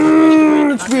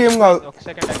 HP ఏం కాదు. ఒక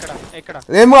second ఎక్కడ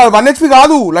ఏం కాదు 1 HP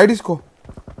కాదు. లైట్ తీసుకో.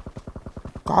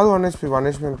 కాదు 1 HP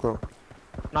అనుకో.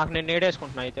 నాకు నేను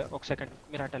నేడేసుకుంటున్నా అయితే ఒక సెకండ్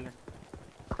మీరు అటు వెళ్ళండి.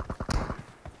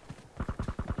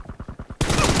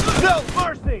 No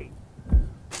mercy.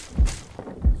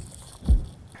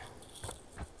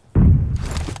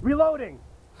 Reloading.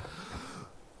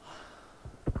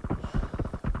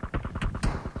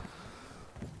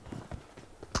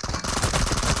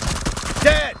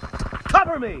 Dead.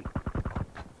 Cover me.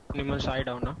 మిమ్మల్ని సైడ్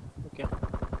అవునా ఓకే.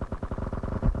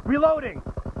 Reloading.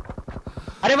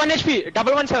 అరే 1 HP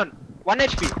 117 1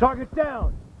 HP Target down.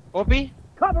 OP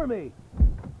Cover me.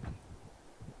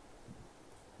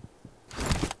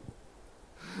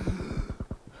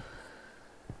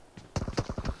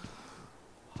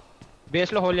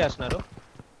 Base లో హోల్ చేస్తున్నారు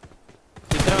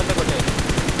ఇద్దరం అంతా కొట్టారు.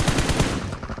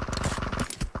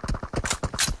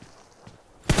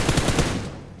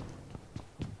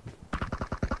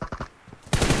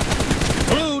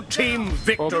 Blue team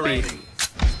victory.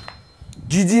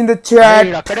 GG in the chat.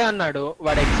 వీడు అక్కడే అన్నాడు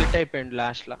వాడు ఎగ్జిట్ అయిపోయిండు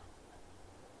లాస్ట్ లా.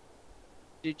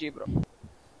 GG bro.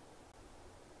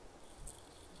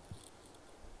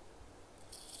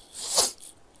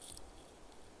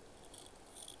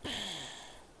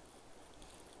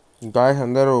 గాయస్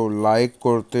అందరూ లైక్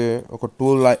కొడితే ఒక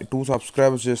 2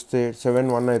 సబ్స్క్రైబర్స్ చేస్తే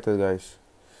 71 అవుతుంది గాయస్.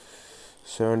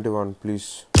 71 ప్లీజ్.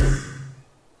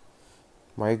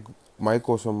 మైక్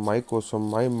కోసం మైక్ కోసం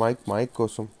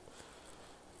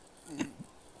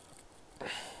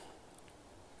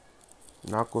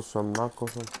నా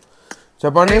కోసం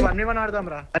చెప్పండి. 1v1 ఆడదాం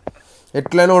రా.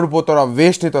 ఎట్లయినా ఓడిపోతారా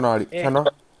వేస్ట్ అవుతాను ఆడి సరేనా.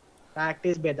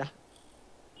 ప్రాక్టీస్ బేదా.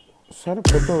 సరే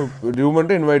పెట్టు రూమ్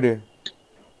అంటే ఇన్వైట్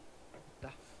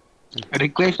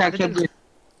రిక్వెస్ట్ యాక్సెప్ట్ చేసి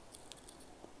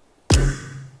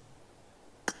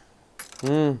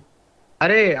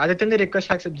అరే ఆదిత్యని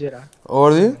రిక్వెస్ట్ యాక్సెప్ట్ చేయరా.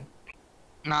 ఓవర్ది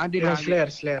నాది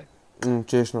స్లేయర్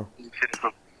చేసిన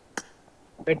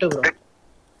పెట్టు బ్రో.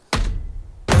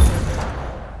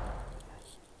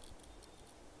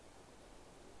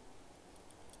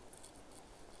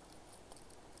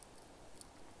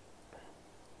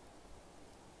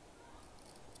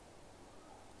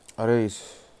 అరే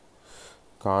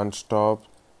can't stop.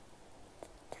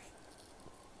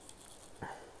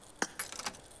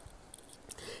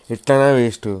 ఎట్లైనా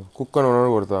వేస్ట్ కుక్కను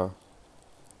కొడతా.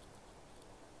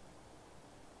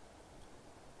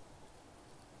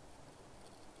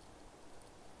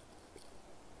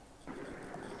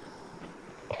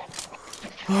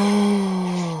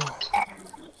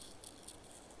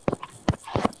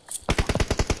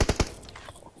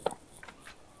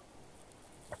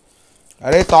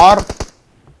 అరే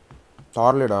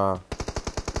థార్ లేడా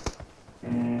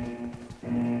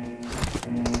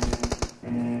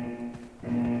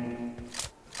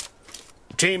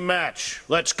Team match.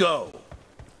 Let's go.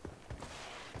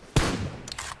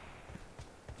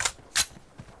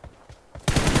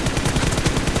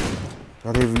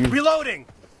 అరే Reloading.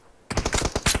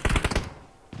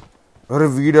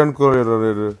 వీడ్ అనుకోలేరు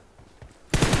అరే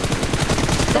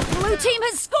The blue team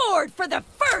has scored for the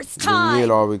first time.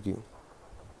 లాబీకి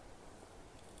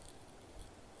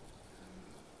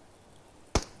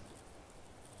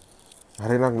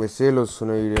అరే నాకు మెసేజ్లు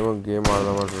వస్తున్నాయి ఇదేమో గేమ్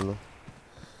ఆడదామంటున్నా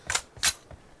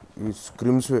ఈ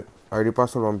స్క్రిమ్స్ ID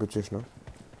password పంపించేసిన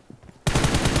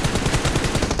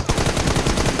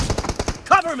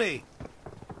Cover me.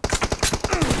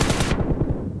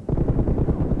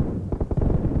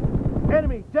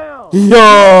 Enemy down.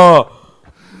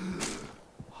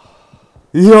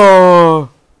 Yeah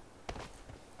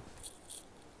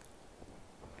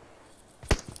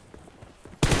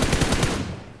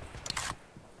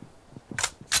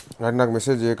అది నాకు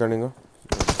మెసేజ్ చేయకండి ఇంకా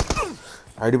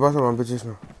ఐడి పాస్వర్డ్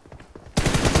పంపించేసిన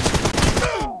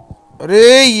అరే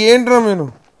ఏంట్రా నేను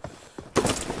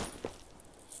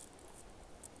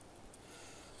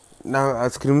నా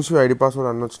స్క్రిమ్స్ ఐడి పాస్వర్డ్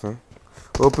అన్నీ వచ్చిన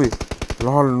ఓపి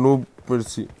లాల్ నూబ్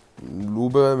మెర్సీ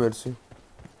లూబే కదా మెర్సీ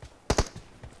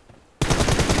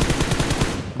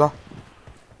దా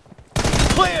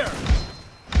Clear.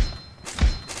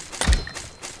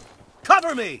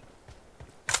 Cover me.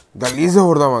 గలీజే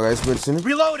కొడదామా guys మెర్సీని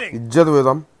Reloading. ఇజ్జత్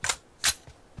పోదాం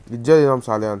ఇజ్జత్ ఇద్దాం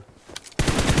సాలే అని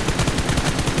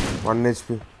 1 HP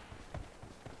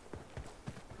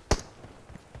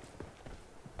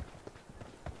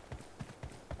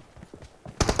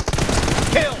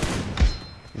Kill.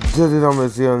 ఇజ్జత్ ఇద్దాం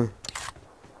మెర్సీ అని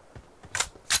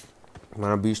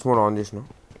మన బీస్ట్ మోడ్ ఆన్ చేసినాం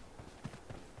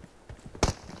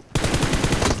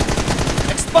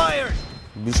Expired.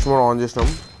 బీస్ట్ మోడ్ ఆన్ చేసినాం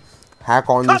హ్యాక్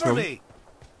ఆన్ Cover చేసినాం me.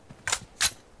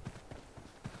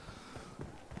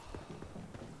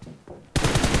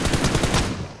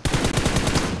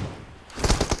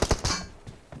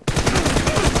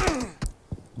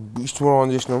 బీస్ట్ మోడ్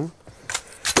ఆన్ చేసినాం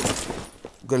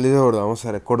గలీజే కొడదాం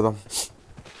సరే కొడదాం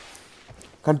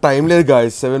కానీ టైం లేదు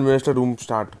గాయస్ 7 minutes రూమ్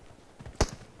స్టార్ట్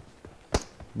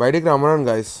బయటికి రమ్మన్నాను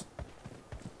గాయస్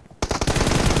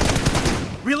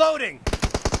Reloading.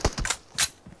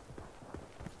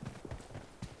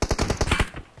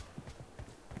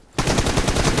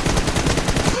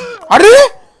 అరే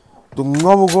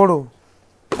దొంగ ముగోడు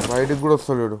బయటికి కూడా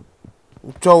వస్తలేడు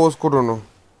ఉచ్చా పోసుకుంటున్నావు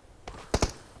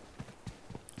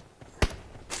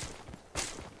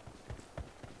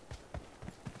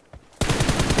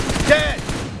Dead.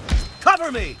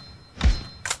 Cover me.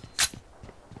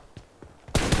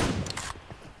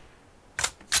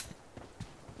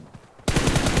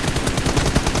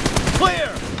 Clear.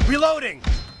 Reloading.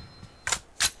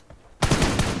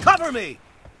 Cover me.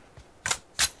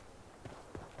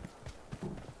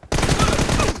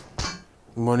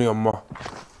 Money అమ్మ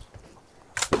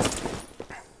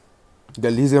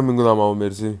గలీజ్గా మింగుదామా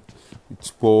mercy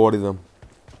ఇచ్చిపోడిదాం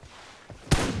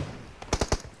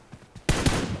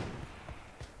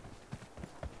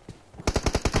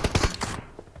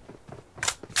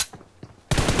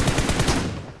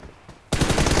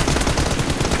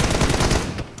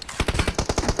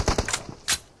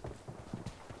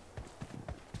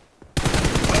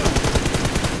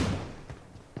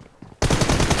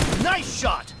Nice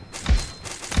shot.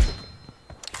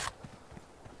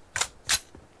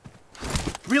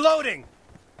 Reloading.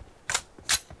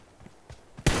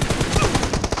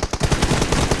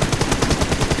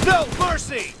 No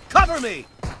mercy. Cover me.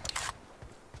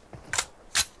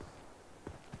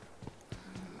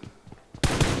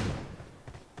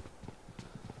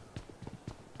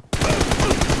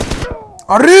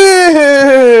 అరే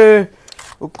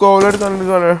ఒక్క ఓలెట్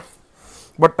కనిపించాలి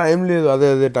బట్ టైం లేదు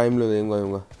అదే టైం లేదు ఏం కాదు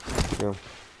ఇంకా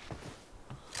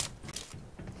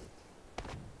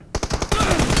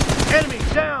Enemy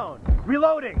down.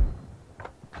 Reloading.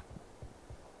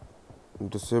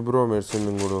 ఇంతసేపు బ్రో మెర్సీ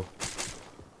కూడా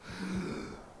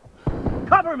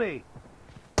Cover me.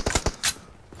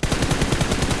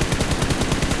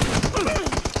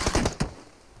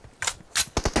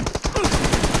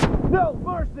 No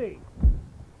mercy.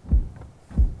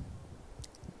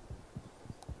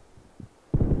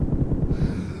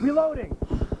 Reloading.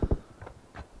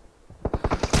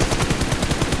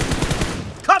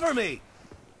 Cover me.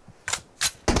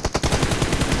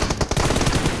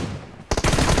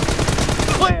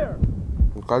 Clear.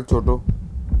 Call చోటు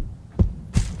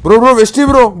బ్రో వెస్టీ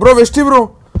బ్రో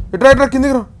ఇట్రా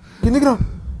కిందికి రా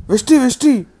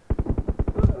వెస్టీ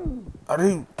అరే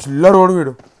చిల్లర ఓడి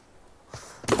వీడు.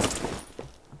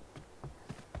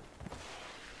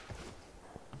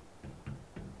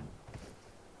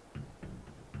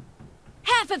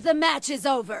 Half of the match is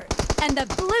over, and the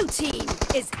blue team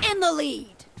is in the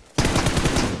lead.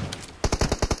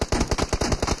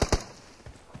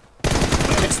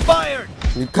 Expired.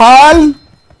 నిఖాల్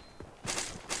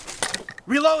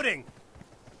Reloading.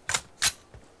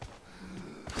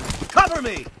 Cover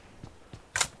me.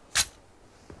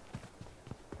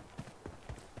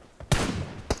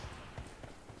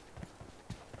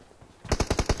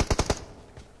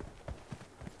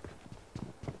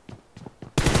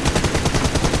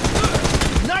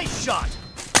 Nice shot.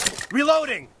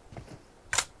 Reloading.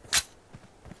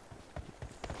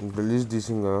 గలీజ్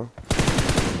తీసింగా.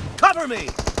 Cover me.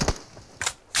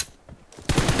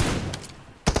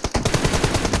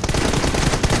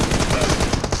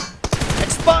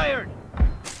 Expired.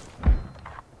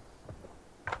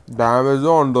 Damage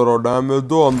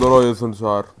అందరూ చేస్తుంది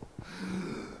సార్.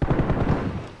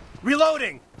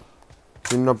 Reloading.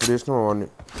 చిన్నప్పుడు చేసిన అవన్నీ.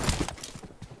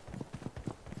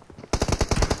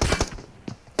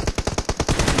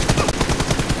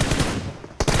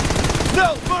 No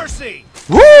mercy.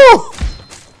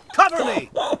 Cover me.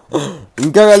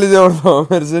 ఇంకా గలీజ్ ఏమన్నా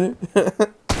మెరిసిని.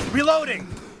 Reloading.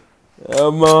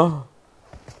 అమ్మా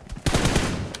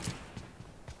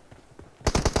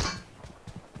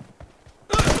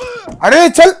అరే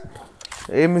చల్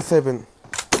ఏం మిస్ అయిపోయింది.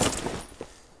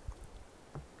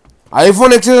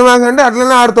 ఐఫోన్ ఎక్స్ఎస్ మ్యాక్స్ అంటే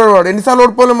అట్లనే ఆడుతాడు వాడు. ఎన్నిసార్లు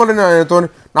ఓడిపోలే మరి నాతో.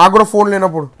 నాకు కూడా ఫోన్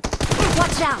లేనప్పుడు.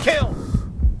 Watch out! Kill.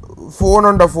 ఫోన్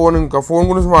అంట ఫోన్ ఇంకా ఫోన్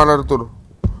గురించి మాట్లాడుతారు.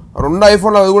 2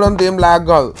 ఐఫోన్లు అది కూడా అంత ఏం ల్యాగ్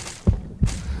కాదు.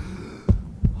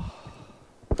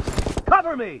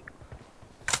 Cover me.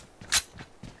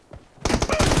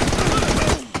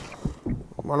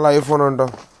 మళ్ళీ ఐఫోన్ అంట.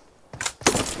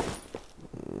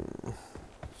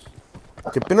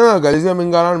 చెప్పినా గలీజ్గా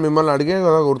మింగాలని మిమ్మల్ని అడిగే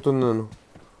కదా కొడుతుంది నేను.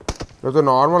 లేకపోతే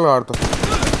నార్మల్గా ఆడతా.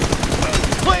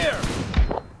 Clear.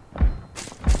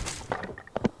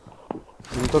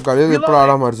 ఇంత గలీజ్ ఎప్పుడు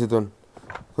ఆడా మర్చితో.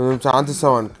 కొంచెం ఛాన్స్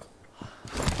ఇస్తావానికి.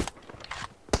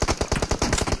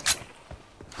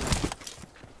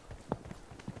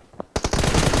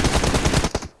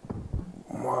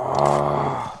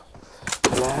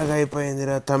 లాగ్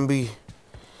అయిపోయిందిరా తంబి.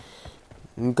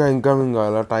 ఇంకా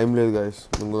మింగాల టైం లేదు గైస్.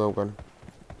 మింగుదాం కానీ.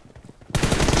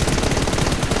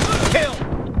 Kill.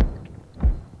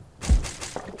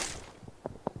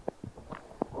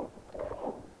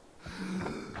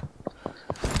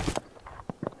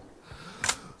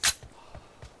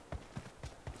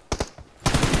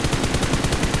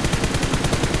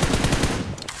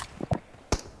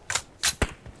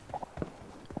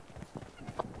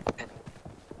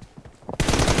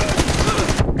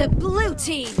 The blue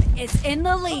team is in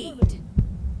the lead.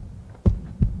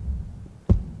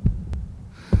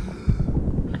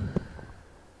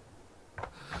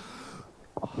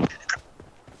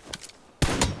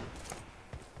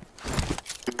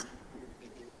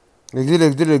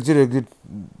 Exit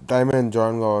time అయింది.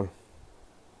 జాయిన్ కావాలి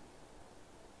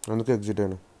అందుకే ఎగ్జిట్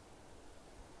అయినా.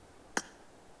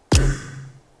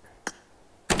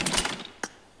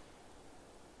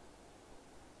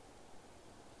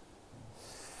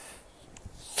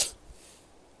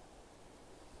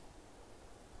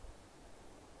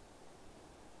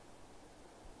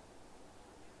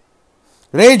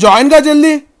 రే జాయిన్ గా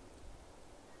జల్దీ.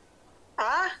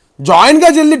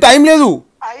 టైం లేదు.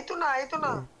 అవుతున్నా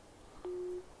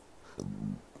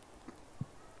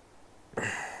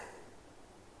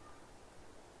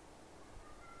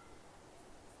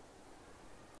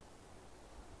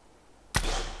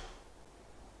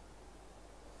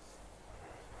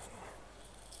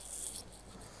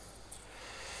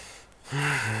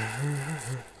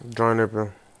జాయిన్ అయిపోయాం.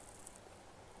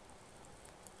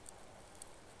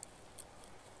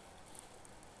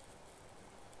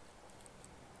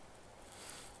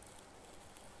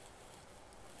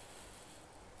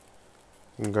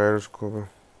 గైరోస్కోప్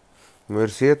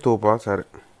మెర్సీ తోపా సరే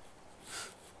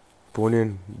పోనీ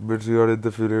బిడ్స్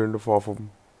ఆడిద్ద ఫీల్ అయ్యండి పాపం.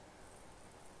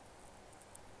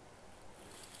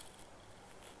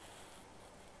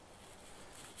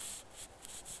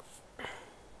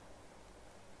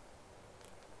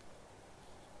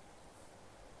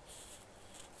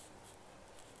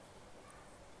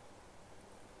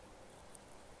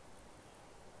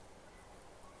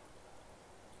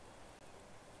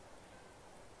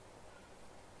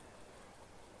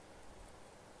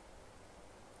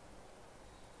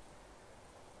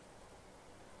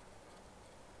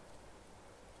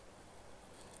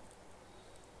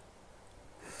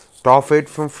 Top 8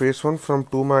 from phase 1 from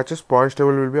 2 matches. Points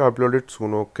table will be uploaded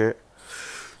soon. Okay.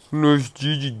 Nice,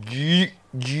 GG,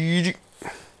 GG.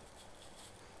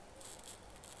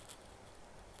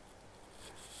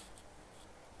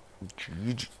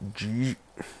 GG.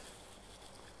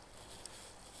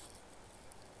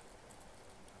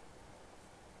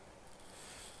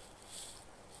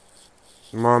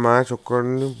 మా మ్యాచ్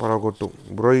ఒక్కడిని పలగొట్టు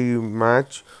బ్రో. ఈ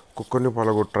మ్యాచ్ ఒక్కొక్కరిని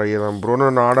పలగొట్టు ట్రై చేద్దాం బ్రో.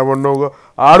 నన్ను ఆడమన్నావుగా,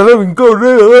 ఆడదాం. ఇంకా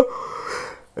ఉన్నాయి కదా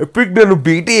ఎపిక్. నేను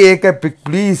బీటీ ఏక ఎపిక్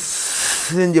ప్లీజ్.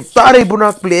 నేను చెప్తారా ఇప్పుడు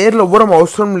నాకు ప్లేయర్లు ఎవ్వరం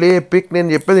అవసరం లే ఎపిక్. నేను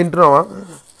చెప్పేది వింటున్నావా?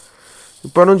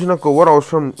 ఇప్పటి నుంచి నాకు ఎవ్వరు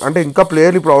అవసరం అంటే ఇంకా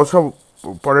ప్లేయర్లు ఇప్పుడు అవసరం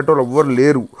పడేటోళ్ళు ఎవ్వరు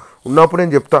లేరు. ఉన్నప్పుడు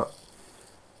నేను చెప్తా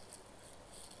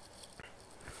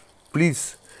ప్లీజ్.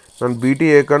 నన్ను బీటీ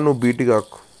ఏక, నువ్వు బీటీ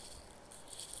కాకు.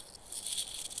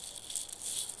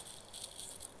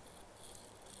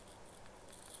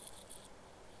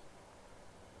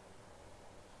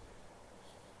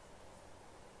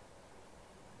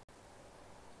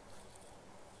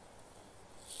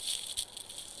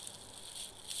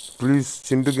 Please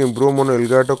Chintu game bro. మొన్న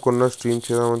ఎల్గాటో కొన్న స్ట్రీమ్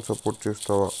చేద్దామని సపోర్ట్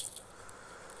చేస్తావా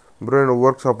బ్రో? నేను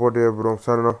వర్క్ సపోర్ట్ చేయ బ్రో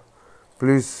సరేనా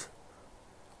ప్లీజ్.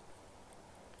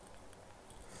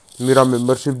 మీరు ఆ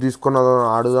మెంబర్షిప్ తీసుకొని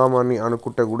ఆడుదామని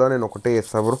అనుకుంటే కూడా నేను ఒకటే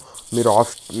చేస్తా బ్రో. మీరు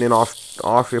నేను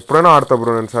ఆఫ్ ఎప్పుడైనా ఆడతా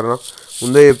బ్రో నేను సరేనా.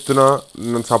 ముందే చెప్తున్నా,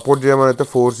 నన్ను సపోర్ట్ చేయమని అయితే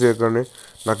ఫోర్స్ చేయకండి.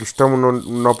 నాకు ఇష్టం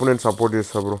ఉన్నప్పుడు నేను సపోర్ట్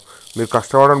చేస్తాను బ్రో. మీరు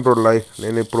కష్టపడండి బ్రో.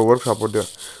 నేను ఇప్పుడు వర్క్ సపోర్ట్ చేయ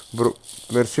బ్రో.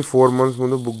 మెర్సీ 4 months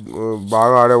ముందు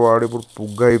బాగా ఆడేవాడు, ఇప్పుడు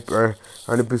పుగ్గా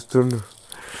అనిపిస్తుండు.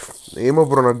 ఏమో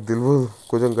బ్రో నాకు తెలియదు.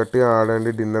 కొంచెం గట్టిగా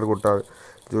ఆడండి. డిన్నర్ కొట్టాలి.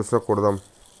 చూసినా కొడదాం.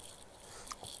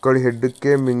 ఒక్కడి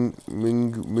హెడ్కే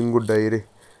మింగు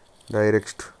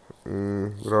డైరెక్ట్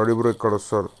రాడీ బ్రో ఇక్కడ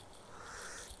వస్తారు.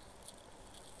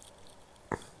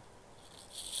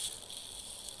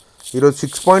 ఈరోజు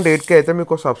 6.8K అయితే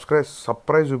మీకు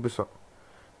సర్ప్రైజ్ చూపిస్తా.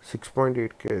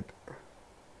 6.8K అయితే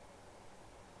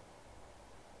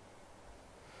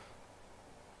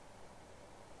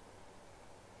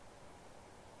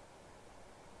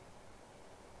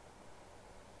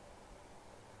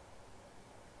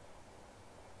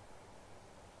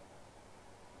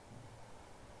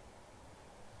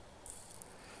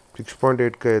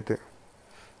అయితే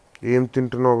ఏం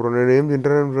తింటున్నావు బ్రో? నేను ఏం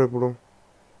తింటాను బ్రో ఇప్పుడు.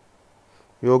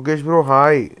 Yogesh bro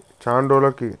hi.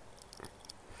 చాండోలకి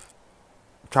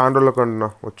అంటున్నా.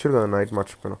 వచ్చారు కదా నైట్,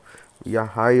 మర్చిపోయినా. Yeah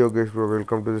hi Yogesh bro,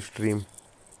 welcome to the stream.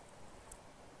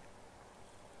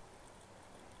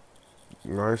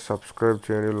 Nice. Subscribe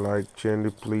చేయండి, లైక్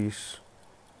చేయండి ప్లీజ్.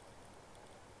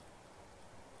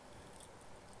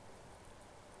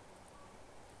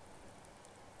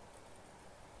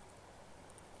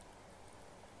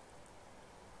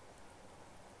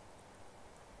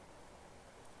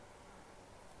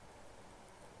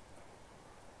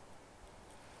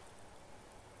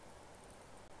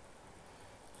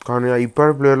 కానీ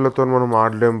ఐప్యాడ్ ప్లేయర్లతో మనం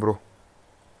ఆడలేం బ్రో.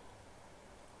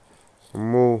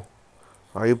 అమ్మో,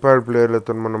 ఐప్యాడ్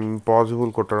ప్లేయర్లతో మనం ఇంపాసిబుల్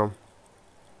కొట్టడం.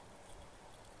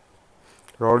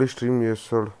 రౌడీ స్ట్రీమ్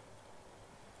చేస్తాడు.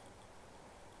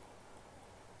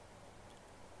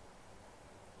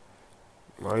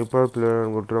 ఐప్యాడ్ ప్లేయర్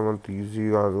కొట్టడం అంత ఈజీ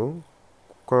కాదు.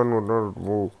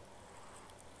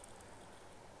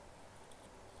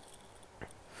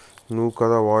 నువ్వు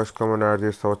కదా వాయిస్ కమాండ్ యాడ్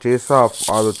చేస్తావా? చేస్తా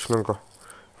అది వచ్చినాక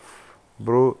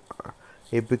ब्रो.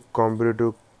 एपिक कॉम्पिटिटिव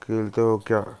खेलते हो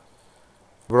क्या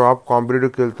ब्रो? आप कॉम्पिटिटिव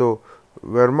खेलते हो?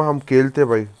 वर्मा हम खेलते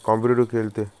भाई, कॉम्पिटिटिव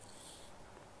खेलते.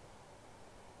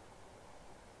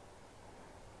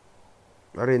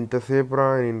 अरे ఇంతసేపు రా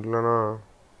ఇంట్లోనా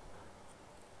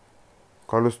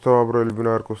కలుస్తావా బ్రో?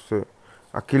 ఎల్బినార్కి వస్తే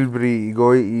అఖిల్ బ్రీ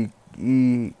ఇగో ఈ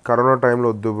కరోనా టైంలో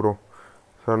వద్దు బ్రో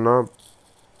సరేనా.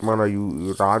 మన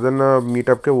రాజన్న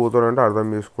మీటప్కే పోతానంటే అర్థం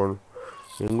చేసుకోండి.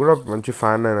 నేను కూడా మంచి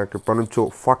ఫ్యాన్ అయినాక ఇప్పటి నుంచో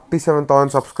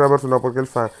 47,000 సబ్స్క్రైబర్స్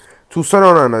ఉన్నప్పటికెళ్ళి ఫ్యాన్ చూస్తూనే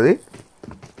ఉన్నాను. అది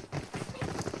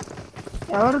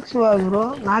ఎవరికి సుహాస్ బ్రో?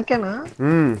 నాకేనా?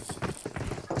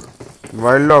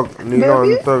 వైల్డ్ డాగ్ నీలో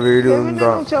అంత వేడి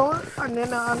ఉందా?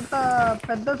 నేను అంత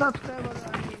పెద్ద సబ్స్క్రైబర్,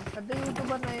 పెద్ద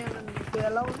యూట్యూబర్ అయ్యాను.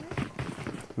 ఎలా ఉంది?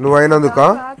 నువ్వు అయినందుక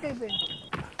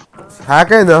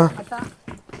హ్యాక్ అయిందా?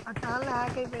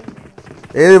 హ్యాక్ అయిపోయింది.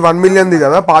 ఏది 1 millionది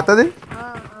కదా పాతది?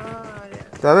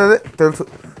 అదే తెలుసు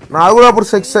నాకు కూడా. అప్పుడు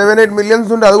 6-7-8 millions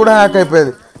ఉండే, అది కూడా హ్యాక్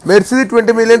అయిపోయింది. మెర్సీది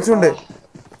 20 millions ఉండే.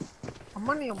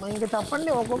 ఇంకా చెప్పండి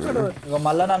ఒక్కొక్కడు.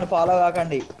 మళ్ళీ నన్ను ఫాలో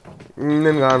కాకండి.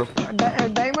 నేను కాను.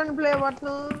 డైమండ్ ప్లే బటన్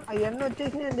అవన్నీ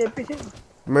వచ్చేసి నేను చెప్పేసి.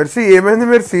 మెర్సీ ఏమైంది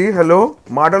మెర్సీ? హలో,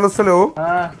 మాటలు వస్తలేవు.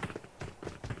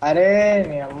 అరే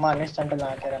నీ అమ్మ అనిస్ట్ అంటే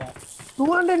నాకేరా.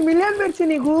 200 million మెర్సీ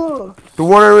నీకు.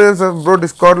 200 million బ్రో.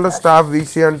 డిస్కౌంట్ లో స్టాఫ్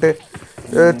వీసీ అంటే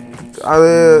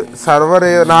అదే సర్వర్.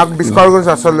 నాకు డిస్కౌంట్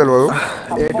గురించి అస్సలు తెలియదు.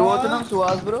 ఎటు పోతున్నాం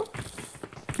సుహాస్ బ్రో?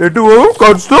 ఎటు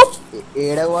కడుస్తూ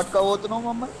ఏడగొట్టుకోబోతున్నావు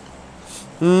మమ్మల్ని.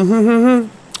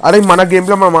 అరే మన గేమ్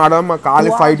లో మనం ఆడదాం, మా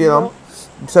ఖాళీ ఫైట్ చేద్దాం,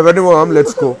 7 పోదాం,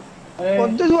 లెట్స్ గో.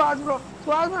 వద్దు సుహాస్ బ్రో,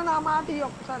 సుహాస్ బ్రో నా మాట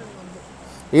ఒక్కసారి వద్దు.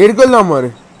 ఏడికి వెళ్దాం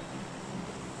మరి?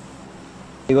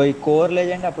 ఇగో ఈ కోర్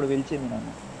లెజెండ్ అప్పుడు పిలిచింది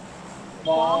నన్ను.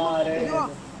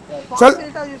 చల్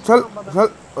చల్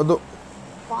చల్ వద్దు.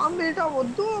 ఫామ్ బీటా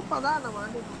వద్దు పదా నా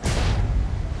మాట.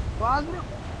 సుహాస్ బ్రో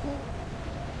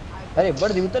అరే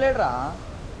ఎవ్వడు దిగుతలేడురా.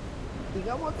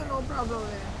 దిగబోతే నో ప్రాబ్లం.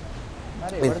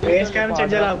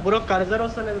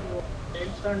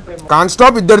 కాన్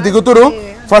స్టాప్, ఇద్దరు దిగుతురు.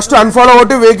 ఫస్ట్ అన్ఫాలో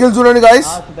ఒకటి వెహికల్ చూడండి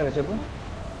గైస్. చెప్పు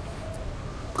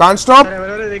కాన్ స్టాప్.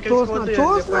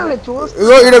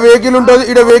 ఇగో ఈడ వెహికల్ ఉంటుంది,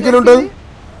 ఈడ వెహికల్ ఉంటుంది.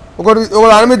 ఒకరు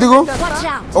దాని మీద దిగు,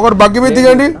 ఒకరు బగ్గి మీద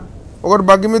దిగండి, ఒకరు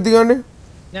బగ్గి మీద దిగండి.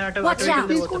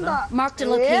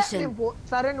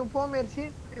 సరే నువ్వు పో మెర్చి.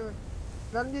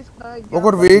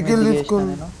 ఒకరు వెహికల్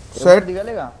తీసుకుని సైడ్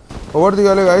ఎవరు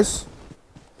దిగాలి గైస్?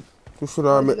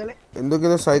 చూస్తురా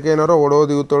ఎందుకు సైక్ అయినారో ఓడో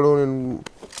దిగుతాడు. నేను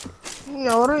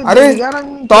అరే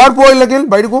థర్డ్ పో, ఇళ్ళకి వెళ్ళి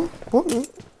బయటకు పో.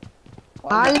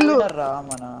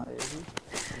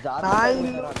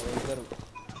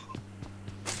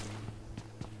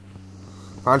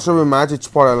 కాన్స్టాప్ మ్యాచ్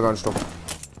ఇచ్చిపోవాలి. కాన్స్టాప్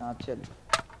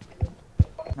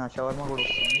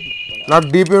నాకు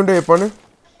డీపీ ఉంటే చెప్పండి.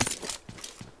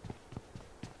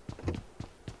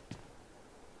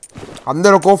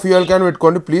 అందరు ఒక్కో ఫ్యూయల్ క్యాన్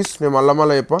పెట్టుకోండి ప్లీజ్. నేను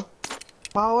మళ్ళా చెప్పా,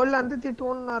 మా వాళ్ళు అంతా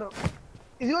తిట్టుకుంటున్నారు.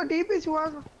 ఇదిగో DP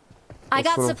Suhas. I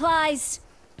got supplies.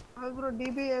 Bro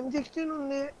DP M16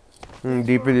 ఉంది.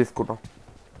 డీపీ తీసుకుంటాం.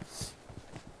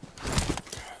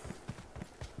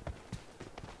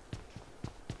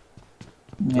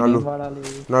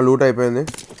 నా లూట్ అయిపోయింది,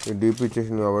 డీపీ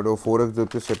ఇచ్చేసింది కాబట్టి 4x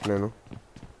దొరికితే సెట్. నేను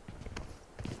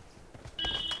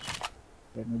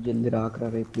జల్దీ రాకరా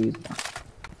రే ప్లీజ్.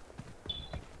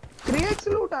 3x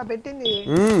లూటా పెట్టింది?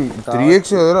 3x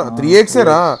రా, 3x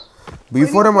రా.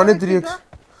 బిఫోర్ మనీ 3x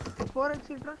 4x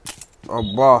ఇట్రా.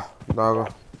 అబ్బా దాగా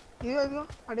ఇదిగో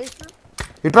పడేసిన.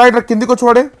 ఇట్రా ఇట్లా కిందికి వచ్చి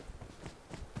వాడే.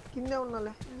 కిందే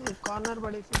ఉన్నాలే, కార్నర్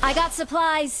పడేసి. I got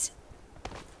supplies.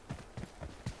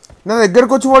 నా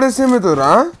దగ్గరకు వచ్చి వాడేస్తే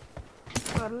ఏమవుతుందిరా?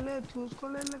 సర్లే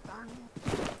చూసుకోలేదు కానీ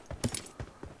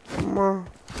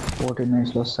 14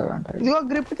 minutes లో వస్తాడంట. ఇదిగో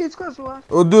గ్రిప్ తీసుకో సుహాస్.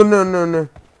 వద్దు ఉన్నాయి.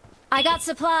 I got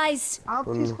supplies. ఆఫ్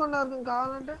తీసుకోండి అర్థం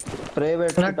కావాలంటే. స్ప్రే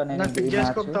పెట్టుకుంటా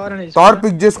నేను. తార్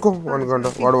పిక్ చేసుకో 1 గంట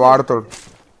వాడు వాడతాడు.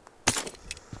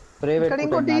 స్ప్రే ఇక్కడ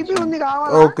ఇంకో డీపీ ఉంది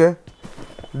కావాలా? ఓకే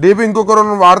డీపీ ఇంకొకరు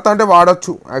వాడతా అంటే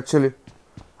వాడచ్చు యాక్చువల్లీ.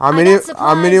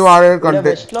 ఆ మినీ వాడే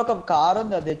కంటే. వెస్ట్ లో ఒక కార్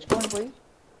ఉంది, అది తెచ్చుకొని పోయి.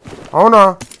 అవునా?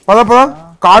 పద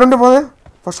కార్ ఉంటే పదే.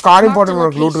 ఫస్ట్ కార్ ఇంపార్టెంట్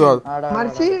మనకు, లూట్ కాదు.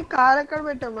 మర్చి కార్ ఎక్కడ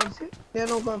పెట్టా మర్చి?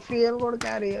 నేను ఒక ఫ్యూయల్ కూడా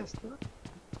క్యారీ చేస్తున్నా.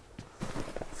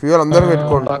 ఫ్యూయల్ అందరూ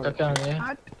పెట్టుకోండి.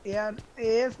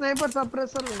 ఏ స్నైపర్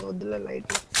సప్రెసర్ వద్దులే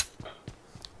లైట్.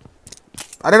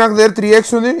 అరే నాకు దగ్గర 3x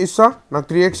ఉంది, ఇస్తా. నాకు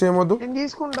 3x ఏమొద్దు, నేను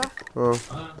తీసుకుంటా.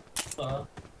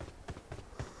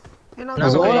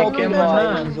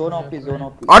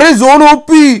 అరే జోన్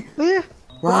ఓపి.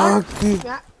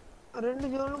 2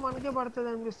 జోన్లు మనకే పడుతుంది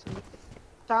అనిపిస్తుంది.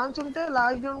 ఛాన్స్ ఉంటే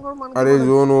లాస్ట్ జోన్ కూడా మనకే. అరే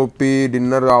జోన్ ఓపి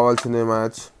డిన్నర్ కావాల్సిందే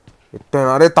మ్యాచ్.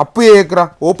 అరే తప్పు చేయకరా,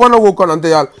 ఓపెన్ లో కూకోండి అంతే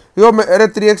చాలు. ఇగో అరే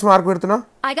 3x మార్క్ పెడుతున్నా.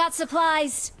 I got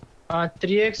supplies.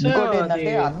 3x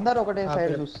అంటే అందరూ ఒకటే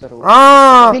సైడ్ చూస్తారు.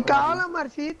 నీకు కావాలా మరి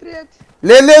 3x?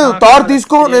 లేదు తార్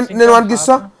తీసుకో, నేను వానికి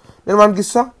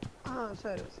ఇస్తా.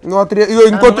 సరే ఇగో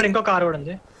ఇంకో కార్ కూడా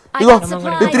ఉంది. ఇగో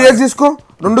 3x తీసుకో.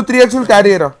 2 3x క్యారీ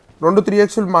చేయరా, 2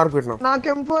 3x మార్క్ పెట్టినా. నాకు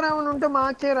M4 ఏమైనా ఉంటే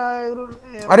మార్చేరా.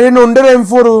 అరే నువ్వు ఉండేరా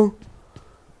M4.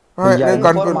 I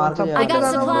got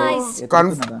supplies.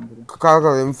 కాదు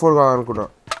M4 కాదనుకుంటా.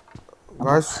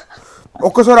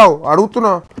 ఒక్కసారి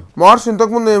అడుగుతున్నా, మార్స్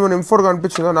ఇంతకుముందు ఏమైనా M4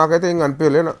 కనిపించిందా? నాకైతే ఏం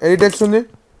కనిపించలే. 8x ఉంది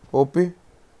OP.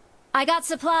 I got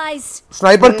supplies.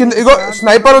 Sniper కింద ఇగో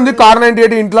స్నైపర్ ఉంది. కార్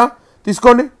 98 ఇంట్లో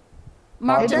తీసుకోండి.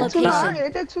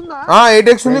 8x ఉందా?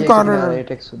 8x ఉంది, కార్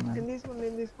 8x ఉంది.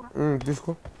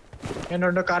 తీసుకో. నేను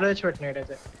 2 కార్లు తెచ్చి పెట్టినా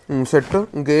అయితే సెట్.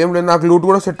 ఇంకేం లేదు, నాకు లూట్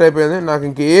కూడా సెట్ అయిపోయింది. నాకు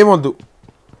ఇంకేం వద్దు,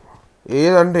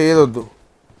 ఏదంటే ఏదొద్దు.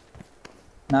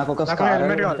 నాకు ఒక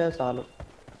హెల్మెట్ కావాలి చాలు.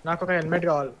 నాకు ఒక హెల్మెట్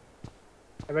కావాలి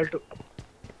లెవెల్ 2.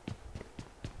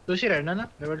 చూసి రండి అన్న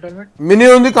లెవెల్ 2 హెల్మెట్. మినీ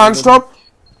ఉంది కాన్స్టాప్.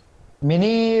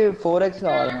 మినీ 4x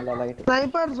కావాలి మళ్ళీ లైట్.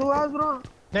 Sniper Suhas bro.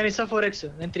 నేను ఇస్తా 4x.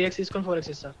 నేను 3x తీసుకొని 4x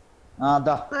ఇస్తా.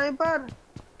 దా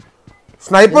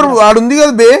స్నైపర్ వాడుంది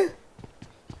కదా బే.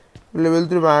 లెవెల్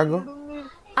 3 బ్యాగ్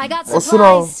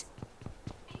వస్తున్నావు.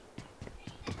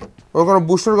 ఒక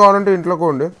బూస్టర్ కావాలంటే ఇంట్లోకి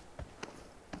ఉండే.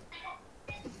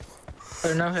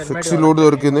 6 లూట్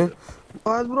దొరికింది.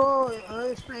 బ్రో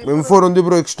M4 ఉంది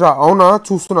బ్రో ఎక్స్ట్రా. అవునా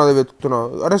చూస్తున్నా అదే వెతుకుతున్నా.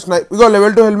 అరే ఇగో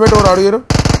లెవెల్ 2 హెల్మెట్ ఒకటి అడిగారు.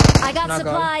 I got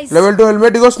supplies. Level 2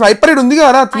 helmet ego sniper ఇది ఉంది కదా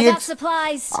I got 3x.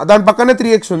 supplies. దాని పక్కనే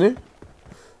 3x ఉంది.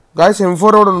 గాయ్స్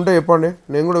M4 కూడా ఉంటే చెప్పండి,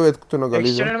 నేను కూడా వెతుకుతున్నా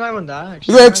గలీజ్.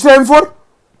 ఇగో extra M4.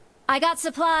 I got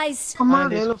supplies. అమ్మా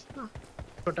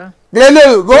నేను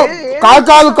లేదు గో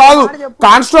కాదు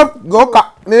కాన్స్టాప్ గో.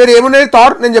 నేను ఏమున్నాయి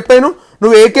థాట్ నేను చెప్పాను.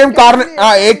 నువ్వు ఏకేఎం కార్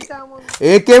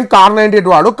 98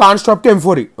 వాడు కాన్స్టాప్ కి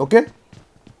M4. ఓకే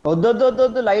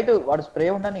వద్దు లైట్ వాడు స్ప్రే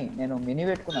ఉండని. నేను మినీ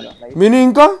పెట్టుకున్నా లైట్. మినీ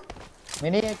ఇంకా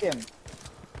mini AKM.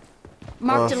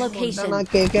 Marked a location. నా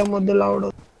కేకే ముద్దు లౌడ్.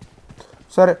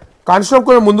 సరే కాన్స్టాప్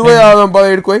కూడా ముందు పోయి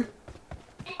ఏడుకోయి.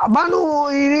 అబ్బా నువ్వు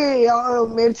ఇది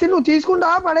మెడిసిన్ నువ్వు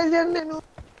తీసుకుంటావా పడేసేయండి. నేను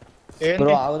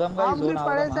బ్రో ఆగుదాం గాయ్స్. జోన్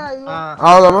పడేసా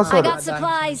ఆగుదామా? I సరే got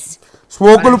supplies.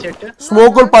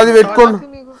 స్మోకులు 10 పెట్టుకోండి.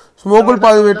 స్మోకులు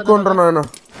 10 పెట్టుకుంటారు నాయన.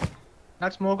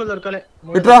 నాకు స్మోకులు దొరకలే.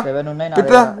 ఇట్రా 7 ఉన్నాయి నా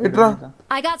ఇట్రా దగ్గర. ఇట్రా.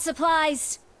 I got supplies.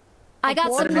 I got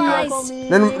supplies.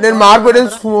 నేను మార్క్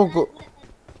పెట్టేది స్మోక్.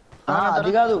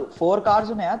 అది కాదు 4 కార్స్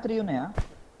ఉన్నాయా 3 ఉన్నాయా?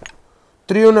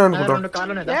 3 ఉన్నాయి అనుకుంటా. 2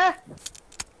 కార్లు ఉన్నాయి.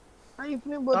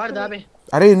 కార్ దాబే.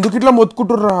 అరే ఎందుకు ఇట్లా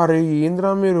మొత్తుకుంటుర్రా? అరే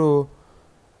ఏంద్రా మీరు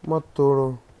మొత్తోడు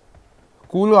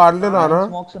కూల్ ఆడలేదానా?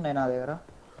 స్మోక్స్ ఉన్నాయి నా దగ్గర.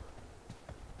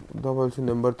 దవ్వాల్సిన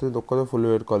నెంబర్ 3 ఒక్కదే ఫుల్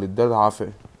పెట్టుకోవాలి. ఇద్దరు హాఫే.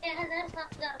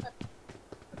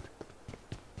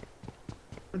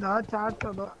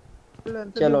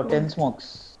 చలో 10 స్మోక్స్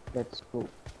లెట్స్ గో.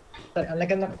 సరే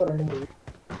అల్లకే నాకు రెండు.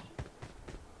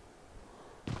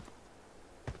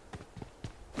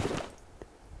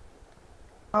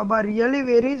 అబ్బా రియల్లీ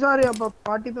వెరీ సారీ అబ్బా.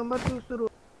 40 మెంబర్స్ చూస్తారు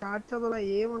చాట్ చదవలా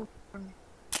ఏమనుకోండి.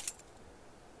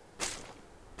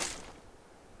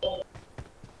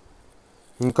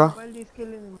 ఇంకా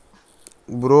తీసుకెళ్ళింది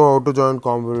bro how to join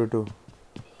competitive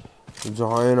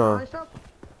join.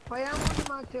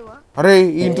 అరే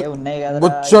ఇంట్లో ఉన్నాయి కదా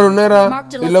బొచ్చాడు ఉన్నాయిరా.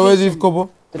 ఇలా పోయి తీసుకోపో.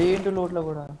 3 లోట్ లో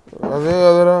కూడా అదే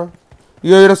కదరా.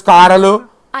 ఇక ఇక్కడ స్కారాలు.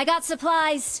 I got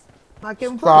supplies.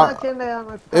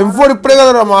 M4 ఇప్పుడే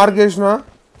కదరా మార్క్ చేసిన.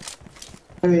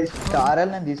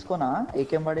 స్టారల్ నేను తీసుకోనా?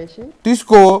 ఏకేం పడేసి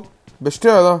తీసుకో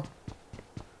బెస్టే కదా.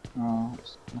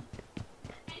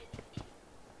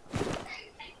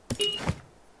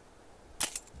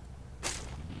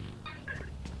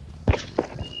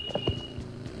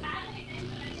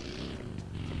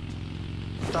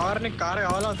 స్టార్ ని కార్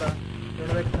కావాలా వద్దా?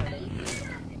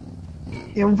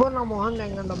 M4 నా మోహన్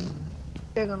లేంగండి.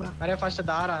 అరే ఫస్ట్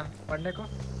దారా పండేకో.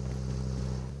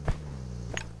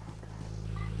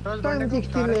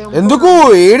 ఎందుకు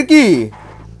ఏడికి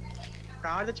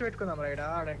కార్ తెచ్చి పెట్టుకుందాం రైడా.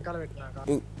 వెనకాల పెట్టినాక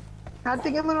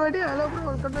కార్తిక్ ఏమని పెట్టి hello bro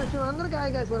welcome to show. అందరికి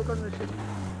hi guys welcome to show.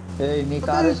 ఏయ్ నీ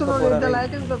కార్ తీసుకోరా.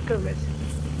 Like and subscribe guys.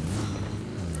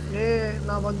 ఏ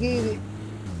నా బగ్గి ఇది.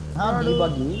 నీ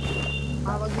బగ్గి.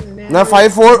 ఆ బగ్గి నా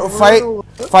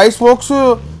 5 స్మోక్స్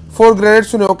 4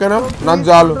 గ్రెనేడ్స్ ఉన్నాయి. ఓకేనా నాకు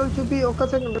చాలు. చూపి ఒక్క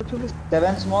సెకండ్ చూపి.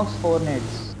 7 స్మోక్స్ 4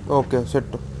 నెట్స్. Okay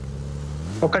set.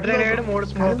 ఒకటి రేడ్ 3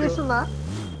 స్మోక్ కనిపిస్తుందా?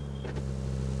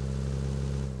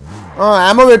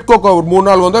 ఆమో పెట్టుకోక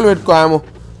 300-400 పెట్టుకో. ఆమో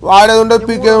వాడేది ఉండదు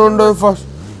పీకేది ఉండదు. ఫస్ట్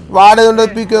వాడేది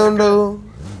ఉండదు పీకేది ఉండదు.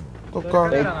 ఒక్క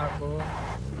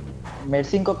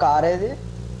మెడ్స్ ఇంకో కార్ ఏది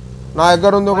నా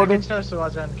దగ్గర ఉంది ఒకటి.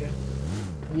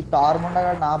 ఈ తార్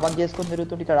ముండగా నా బగ్ చేసుకొని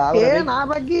తిరుగుతుంటే ఇక్కడ నా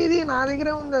బగ్గి ఇది నా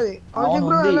దగ్గరే ఉంది. అది Kaushik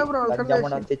bro hello bro welcome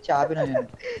to తెచ్చి ఆపిన నేను.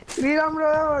 Sriram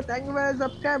bro thank you for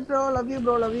subscribe bro. Love you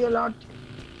bro. Love you lot.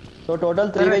 So total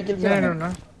 3 vehicles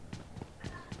నేనున్నా.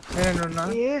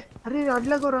 ఏ అరే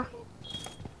అట్లా కోరా.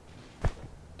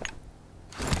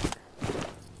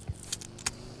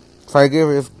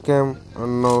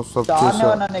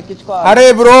 అరే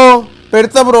బ్రో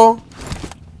పెడతా బ్రో.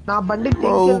 నా బండి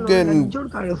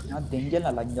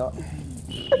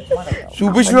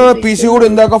చూపించిన పీసీ కూడా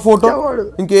ఇందాక ఫోటో.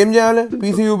 ఇంకేం చేయాలి?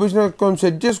 పీసీ చూపించిన కొంచెం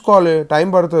సెట్ చేసుకోవాలి. టైం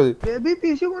పడుతుంది.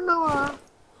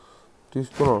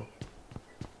 తీసుకున్నా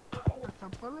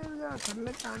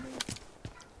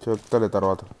చెప్తాలే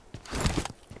తర్వాత.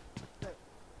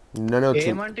 నిన్ననే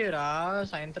వచ్చింది.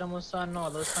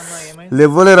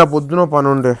 లేవలేరా పొద్దున పని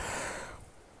ఉండే.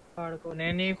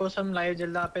 నేను నీ కోసం లైవ్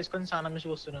జల్ది ఆపేసుకొని స్నానం చేసి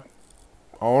వస్తున్నా.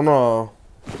 అవునా?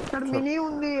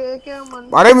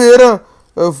 అరే మీ దగ్గర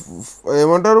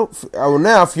ఏమంటారు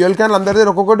ఉన్నాయా ఫ్యూయల్ క్యాన్లు అందరి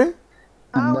దగ్గర ఒక్కొక్కటి?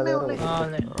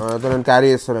 అయితే నేను క్యారీ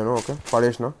చేస్తాను. నేను ఓకే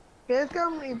పడేసిన.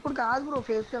 ఇప్పుడు కాదు బ్రో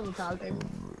ఫేస్ క్యామ్ చాలా టైం.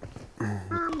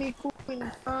 మీకు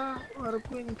ఇంకా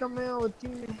వరకు ఇన్కమ్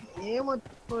వచ్చింది? ఏం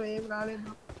వచ్చిందో ఏం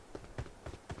రాలేదు.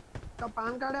 ఇంకా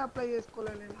పాన్ కార్డే అప్లై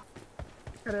చేసుకోలే నేను.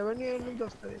 రెవెన్యూ ఏం నుంచి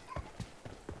వస్తుంది?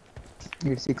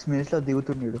 6 minutes లో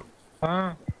దిగుతున్నాడు.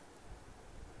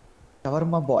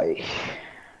 Shawarma bye.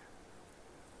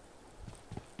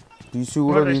 పీసీ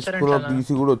కూడా తీసుకున్నా,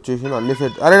 పీసీ కూడా వచ్చేసింది, అన్ని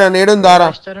సెట్. అరే నా నేడు దారా,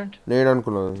 నేడు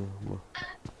అనుకున్నాను.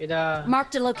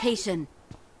 Marked a location.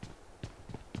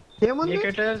 ఏముంది?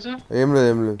 ఏం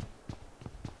లేదు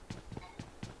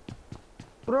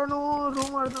బ్రో నువ్వు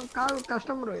రూమ్ ఆడతాం కాదు,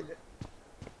 కష్టం బ్రో ఇది.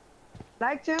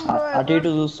 లైక్ చేయండి బ్రో, అటు ఇటు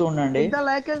చూస్తూ ఉండండి.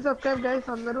 లైక్ అండ్ సబ్స్క్రైబ్ గైస్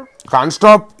అందరూ. కాన్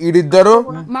స్టాప్. ఈడిద్దరు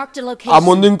ఆ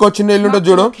ముందు ఇంకో చిన్న ఇల్లు ఉంటుంది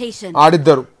చూడు,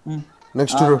 ఆడిద్దరు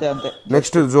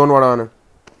నెక్స్ట్ జోన్ వాడగానే.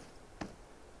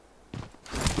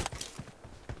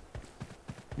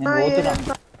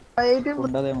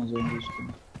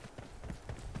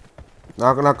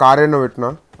 నాకు నా కార్ ఏంటో పెట్టినా,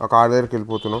 ఆ కార్ దగ్గరికి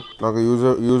వెళ్ళిపోతున్నావు. నాకు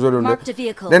యూజర్ ఉండే,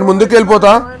 నేను ముందుకు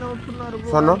వెళ్ళిపోతా.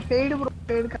 సన్న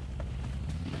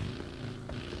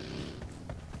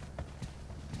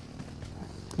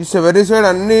ఈ సెవెరీ సైడ్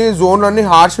అన్ని జోన్ అన్ని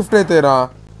హార్డ్ షిఫ్ట్ అవుతాయిరా.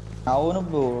 అవును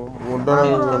బ్రో.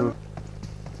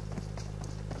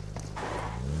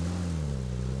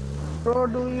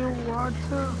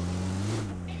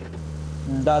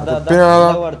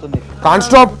 కాన్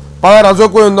స్టాప్. పద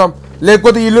రజోకు ఉందాం,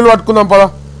 లేకపోతే ఇల్లు పట్టుకుందాం. పద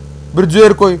బ్రిడ్జ్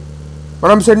ఏరుకోయి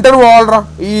మనం సెంటర్ పోవాలరా.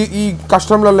 ఈ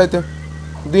కష్టంలలో అయితే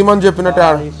దీమని చెప్పినట్టే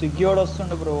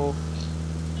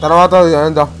తర్వాత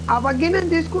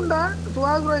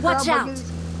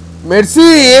మెర్సీ.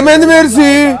 ఏమైంది మెర్సీ?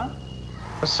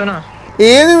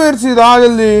 ఏది మెర్సీ? రా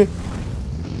జల్దీ.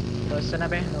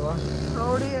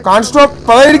 కాన్ స్టాప్.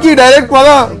 పదకి డైరెక్ట్ పద,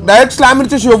 డైరెక్ట్ స్లామ్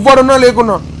ఇచ్చేసి ఎవ్వడున్నా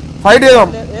లేకున్నా ఫైట్ చేద్దాం.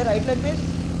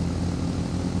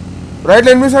 రైట్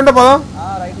లైన్ మిస్ అంటే పదా.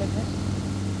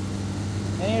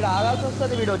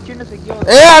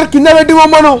 ఏ ఆడ కింద పెట్టి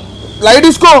పోమ్మను, లైట్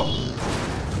తీసుకో.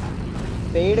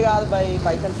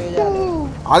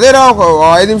 అదేరా ఒక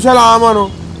 5 నిమిషాలు ఆమాను.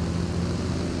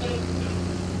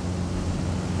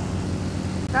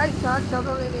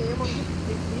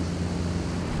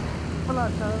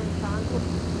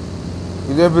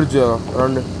 ఇదే బ్రిడ్జ్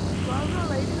రండి.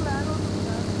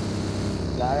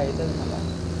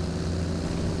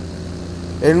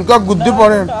 వెనుక గుద్ది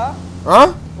పడే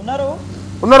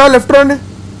ఉన్నారా? లెఫ్ట్ రండి.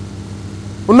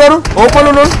 ఉన్నారు ఓపెన్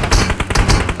ఉన్నారు.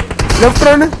 లెఫ్ట్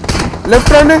రండి.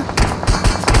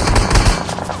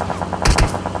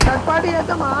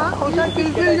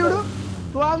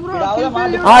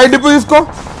 డిపో తీసుకో.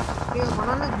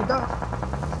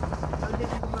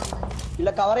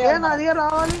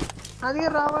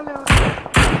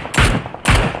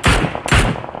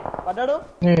 పడ్డాడు.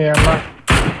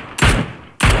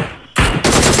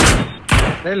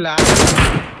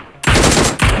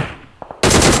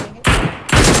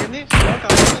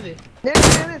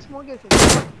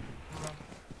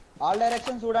 ఆల్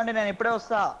డైరెక్షన్ చూడండి, నేను ఇప్పుడే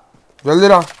వస్తా. జల్దీ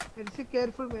రా. Mercy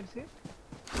careful mercy.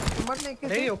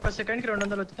 ఒక్క సెకండ్ కి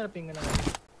 200 వచ్చిన పింగ్.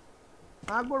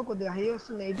 నాకు కూడా కొద్దిగా హై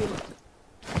వస్తుంది, 80 వస్తుంది.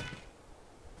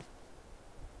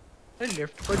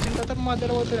 లెఫ్ట్ వచ్చిన తర్వాత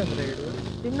మధ్యలో పోతుంది.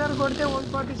 డిన్నర్ కొడితే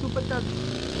 140 సూపర్ చార్జ్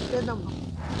చేద్దాం.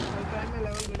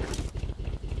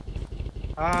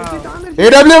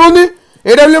 ఏడబ్ల్యూఎం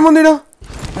ఉంది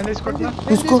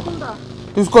తీసుకో.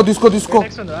 తీసుకో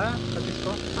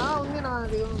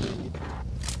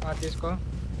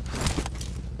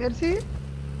మెర్సీ.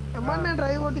 నేను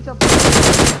డ్రైవ్ కొట్టి చెప్పాలి.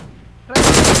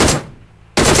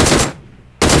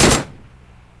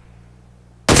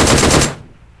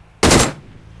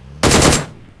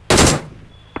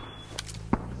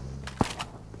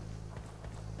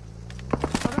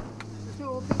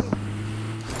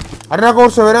 అరే నాకు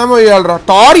ఒక 7 ఏమో ఇవ్వాలరా.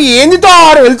 తారు ఏంది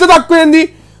తారు, హెల్త్ తక్కువైంది.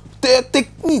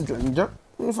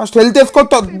 ఫస్ట్ హెల్త్ వేసుకో.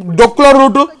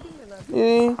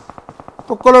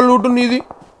 డొక్కుల రూటు నీది.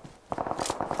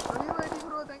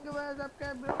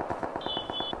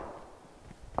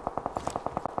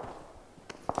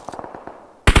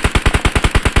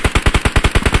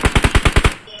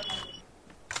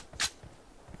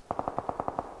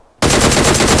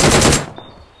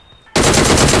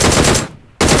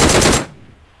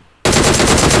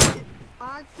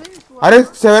 అరే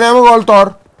 7 ఏమో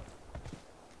కాలుతారు.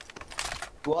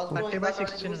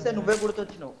 నువ్వే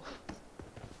గుర్తొచ్చినావు.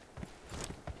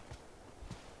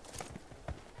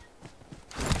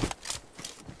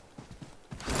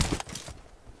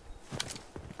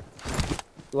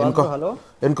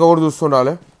 వెనక కూడా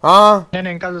చూస్తుండాలి. నేను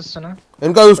ఇంకా చూస్తున్నా.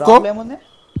 వెనక చూసుకో.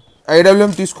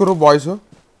 ఐడబ్ల్యూఎం తీసుకురు బాయ్స్.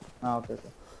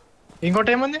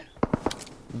 ఇంకోటి ఏముంది?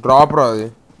 డ్రాప్ రా అది.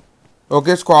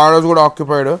 ఓకే స్క్వాడ్ హౌస్ కూడా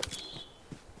ఆక్యుపైడ్.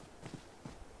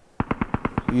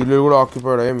 ఇల్లు కూడా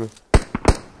ఆక్యుపైడ్. ఏమి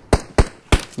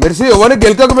మెర్సీ ఎవరిని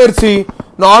గెలకకు మెర్సీ,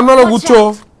 నార్మల్గా కూర్చో.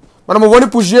 మనం ఎవరిని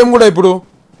పుష్ చేయం కూడా, ఇప్పుడు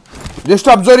జస్ట్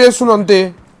అబ్జర్వ్ చేస్తున్నాం అంతే.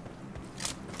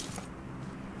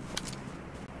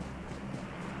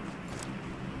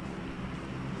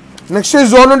 నెక్స్ట్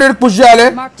జోన్ నుండి పుష్ చేయాలి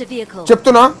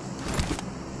చెప్తున్నా.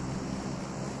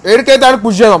 ఏడికైతే ఆడికి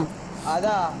పుష్ చేద్దాం.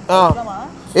 అదా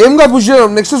ఏంగా పుష్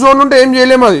చేద్దాం. నెక్స్ట్ జోన్ ఉంటే ఏం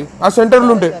చేయలేము, అది ఆ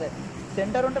సెంటర్లు ఉంటే.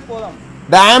 సెంటర్ ఉంటే పోదాం.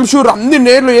 డామ్ షూర్ అన్ని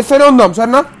నేర్లు ఎస్ఐనే ఉందాం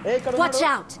సరేనా. Watch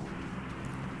out.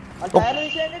 టైర్లు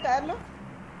తీసేయండి, టైర్లు.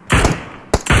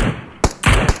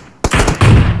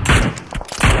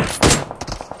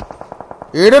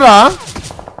 ఏడరా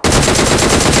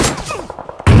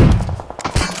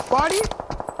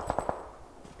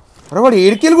అరే వాడు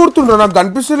ఏడికెళ్ళి కొడుతుండ్రా, నాకు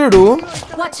కనిపిస్తలేడు.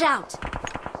 Watch out.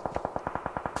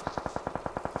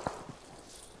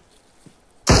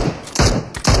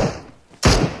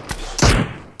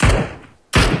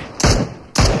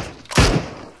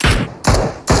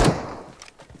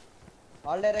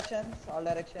 All directions, all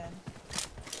directions.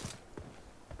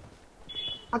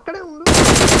 అక్కడే ఉండు.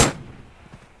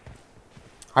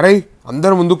 అరే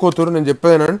అందరు ముందుకు పోతున్నారు, నేను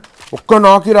చెప్పేదేనండి. ఒక్క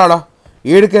నాకి రాడా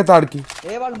ఏడికైతే ఆడికి.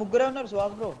 ఏ వాళ్ళు ముగ్గురే ఉన్నారు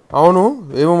సుహాస్ బ్రో. అవును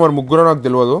ఏమో మరి ముగ్గురు నాకు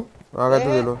తెలియదు, నాకైతే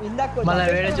తెలియదు. మళ్ళీ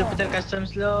వేరే చూపుతారు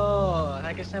కస్టమ్స్ లో.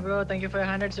 కృష్ణ బ్రో థ్యాంక్ యూ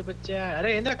 500 చూపించా. అరే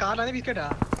ఏంద్రా కార్ అనేది బిస్కెటా?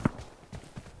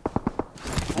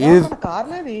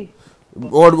 కార్లేవి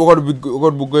ఒకటి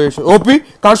బుక్ చేసి ఓపీ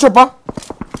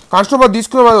కాన్స్టోపా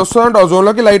తీసుకున్నా వస్తుందంట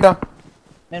జోన్లోకి లైటా.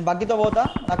 నేను బగ్గితో పోతా,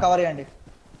 నాకు కవర్ చేయండి.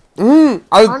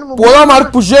 అది పోదామా,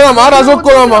 పుష్ చేద్దామా,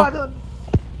 రాజోక్కోదామా?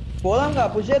 పోదాంగా,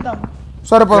 పుష్ చేద్దాం.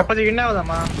 సరే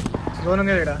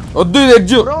వద్దు ఇది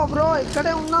ఎడ్జ్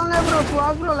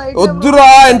వద్దురా,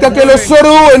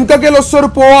 వెనకకెళ్ళి వస్తారు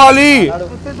పోవాలి.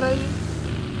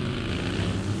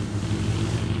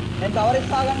 నేను కవర్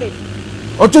ఇస్తా, ఆగండి.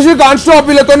 వచ్చేసి కాన్స్టాప్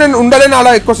వీళ్ళతో నేను ఉండలేను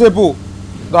అలా ఎక్కువసేపు.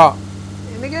 దా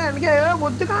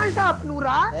వద్దు కాన్స్టాప్ నువ్వు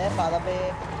రా.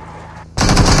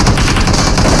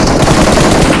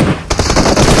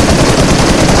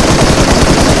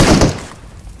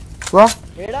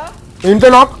 ఇంట్లో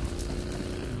నాక్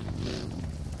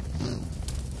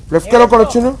లెఫ్ట్ కెళ్ళి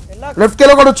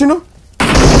ఒకటి వచ్చిండు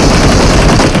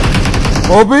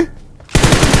ఓపి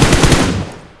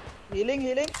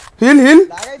హీల్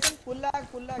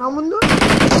నా ముందు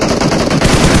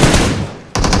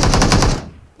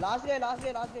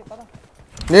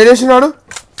నేనేసినాడు.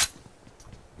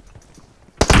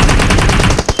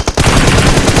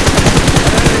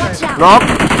 నాక్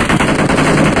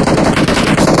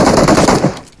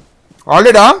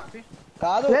ఆల్రెడీ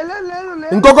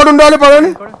ఇంకొకటి ఉండాలి,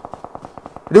 పదండి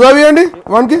రివైవ్ చేయండి.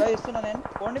 వానికి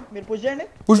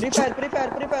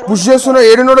పుష్ చేస్తున్నా,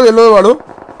 ఏడున్నాడో తెలియదు వాడు.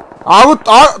 ఆగు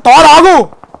తార్ ఆగు.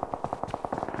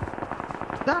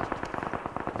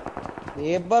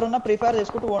 ఎవ్వరు ఉన్నా ప్రిఫైర్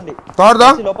చేసుకుంటూ పోండి. తార్దా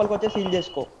లోపలికి వచ్చే సీల్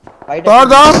చేసుకో.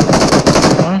 తార్దా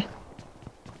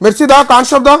మెర్సీదా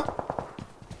కాన్స్టాప్ దా.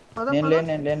 నేను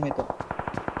లేను మీతో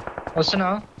వస్తున్నా.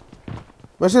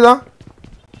 మెర్సీదా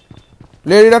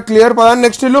లేడీడా క్లియర్ పదాన్ని.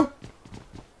 నెక్స్ట్ ఇల్లు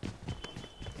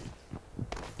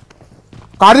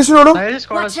కార్ తీసుకున్నాడు.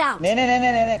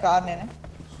 నేనే కార్ నేనే.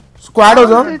 స్క్వాడ్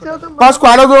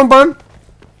అవుతాం పదండి.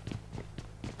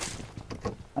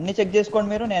 అన్ని చెక్ చేసుకోండి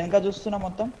మీరు, నేను వెనక చూస్తున్నా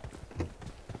మొత్తం.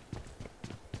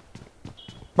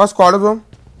 స్క్వాడ్ అవుతాం.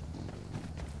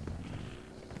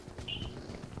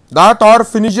 దా తార్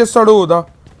ఫినిష్ చేస్తాడు. దా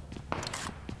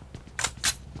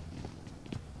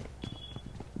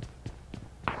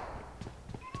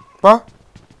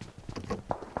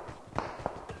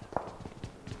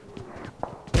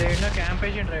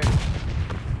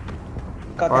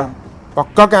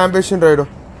పక్కా క్యాంపేషన్ రైడ్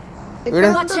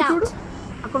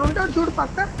అక్కడ ఉంటాడు చూడు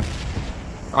పక్క.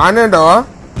 ఆనే అంటావా?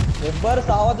 ఎవ్వరు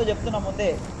సావద్దు చెప్తున్నా ముందే.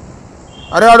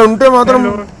 అరే ఆడు ఉంటే మాత్రం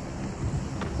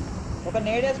ఒక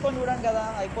నేడ్ వేసుకొని చూడండి కదా,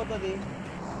 అయిపోతుంది.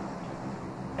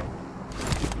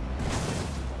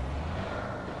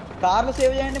 కార్లు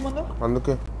సేవ్ చేయండి ముందు.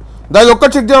 అందుకే దాని ఒక్క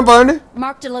చెక్ చేద్దాం పదండి.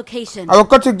 అది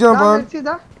ఒక్క చెక్ చేద్దాం పదండి.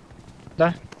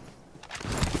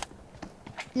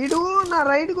 ఇడు నా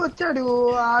రైట్ కి వచ్చాడు,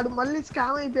 ఆడు మళ్ళీ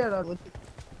స్కామ్ అయిపోయాడు.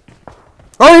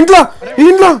 ఆడు ఇంట్లో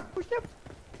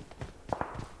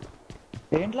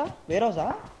ఏంట్లా వేరే హౌసా?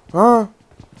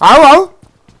 ఆవు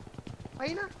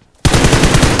పైన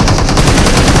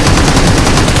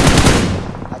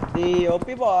అది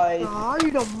OP bye.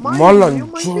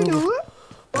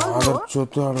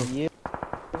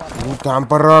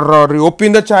 Camper OP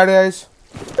in the chat guys.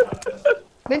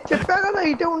 నేను చెప్పా కదా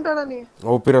ఇటే ఉంటాడని.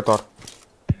 ఓపీ రా తార్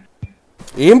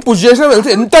ఏం పుష్ చేసినా తెలుసా,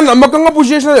 ఎంత నమ్మకంగా పుష్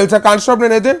చేసినా తెలుసా కాన్స్టాప్.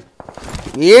 నేనైతే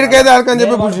ఏడికైతే ఆడకని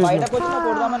చెప్పి పుష్ చేసిన. బయటకు వచ్చినా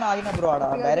కొడదామని ఆగిన బ్రో, ఆడ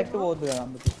డైరెక్ట్ పోవద్దు కదా.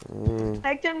 అందుకే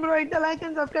లైక్ చేయండి బ్రో, ఇట్లా లైక్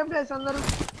అండ్ సబ్స్క్రైబ్ చేసి అందరూ.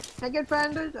 I get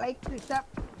 500 లైక్ చేస్తా.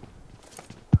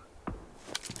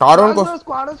 తారోన్ కో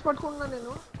స్క్వాడ్ హౌస్ పట్టుకున్నా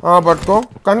నేను. పట్టుకో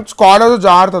కానీ స్క్వాడ్ హౌస్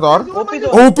జాగ్రత్త తార్.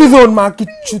 ఓపీ జోన్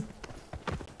మాకిచ్చు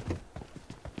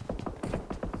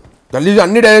గల్లీ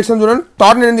అన్ని డైరెక్షన్ చూడండి.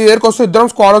 తార్ నేను ఏర్కి వస్తే ఇద్దరం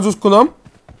స్క్వాడ్ హౌస్ చూసుకుందాం.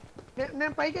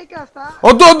 నేను పైకి ఎక్కేస్తా.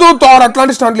 వద్దు వద్దు తార్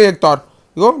అట్లాంటి స్టంట్లు చేయకు తార్.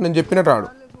 ఇగో నేను చెప్పినట్టు రాడు.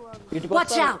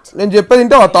 Watch out! నేను చెప్పేది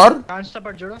వింటావా తార్?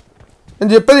 కాన్స్టేబుల్ చూడు.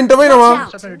 నేను చెప్పేది వింటపోయినావా?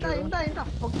 ఒక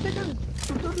సెకండ్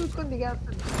చుట్టూ చూసుకొని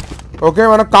దిగేస్తాను. ఓకే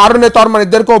మన కారు ఉన్నాయి తార్. మన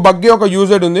ఇద్దరికి ఒక బగ్గీ ఒక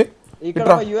యూజెడ్ ఉంది. ఇక్కడ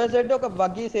ఒక యూఎస్ఎడ్ ఒక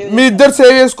బగ్గీ సేవ్. మీ ఇద్దరు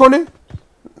సేవ్ చేసుకొని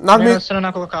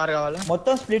నాకు ఒక కార్ కావాలి.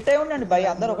 మొత్తం స్ప్లిట్ అయి ఉండండి భయ్,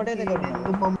 అందరూ ఒకటే దగ్గర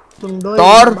ఉన్నారు.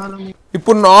 తార్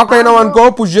ఇప్పుడు నాక్ అయినావు అనుకో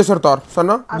పుష్ చేస్తారు తార్.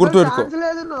 సన్నా గుర్తు పెట్టుకో.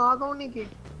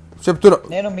 చెప్తున్నా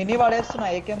నేను మినీ వాడేస్తున్నా,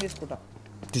 ఏకేం తీసుకుంటా.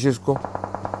 తీసేసుకో.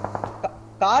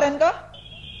 కార్ ఎంత?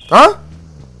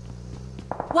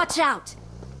 Watch out!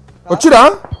 వచ్చిరా?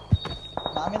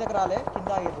 నా మీదకి రాలే, కింద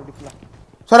ఆగేది డిప్లా.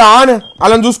 సరే ఆనే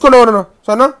అలా చూసుకోండి ఎవరన్నా.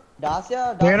 సన్నా దాస్యా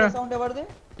సౌండ్ ఎవరిది?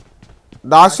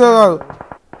 దాస్యా కాదు,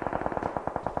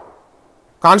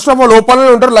 కానిస్టేబుల్ ఓపెన్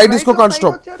లో ఉంటారు. లైట్ తీసుకో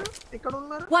కానిస్టేబుల్.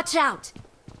 Watch out!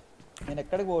 నేను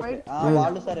ఎక్కడికి పోతే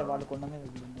వాళ్ళు సరే వాళ్ళు కొండ మీద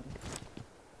ఉన్నారు.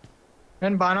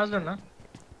 నేను బాణాస్ ఉన్నా.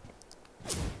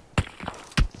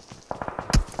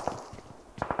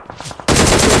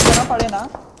 పడేనా?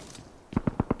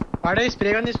 పడే స్ప్రే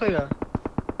గన్ తీసుకోగా.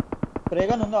 స్ప్రే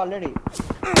గన్ ఉందో ఆల్రెడీ.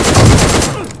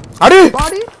 అరే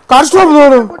కానిస్టేబుల్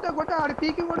కొట్ట ఆడి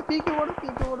పీకి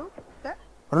ఓడు.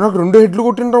 అరే నాకు 2 హెడ్లు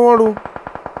కొట్టిండ్రా వాడు.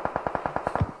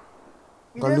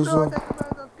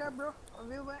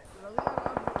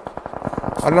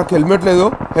 అరే నాకు హెల్మెట్ లేదు.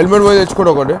 హెల్మెట్ పోయి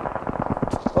తెచ్చుకోడు ఒకటి.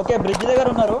 ఓకే బ్రిడ్జ్ దగ్గర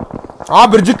ఉన్నారు. ఆ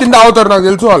బ్రిడ్జ్ కింద ఆగుతారు నాకు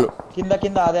తెలుసు వాళ్ళు.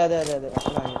 కింద అదే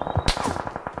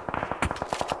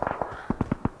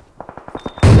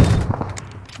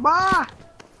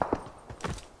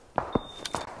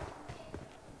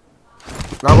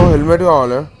నాకు హెల్మెట్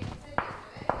కావాలి.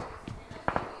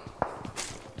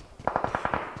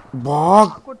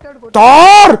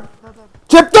 తార్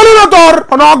చెప్తాను నా తార్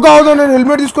నాకు కావద్దు. నేను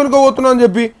హెల్మెట్ తీసుకొని పోతున్నా అని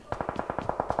చెప్పి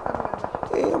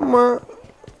ఏమ్మా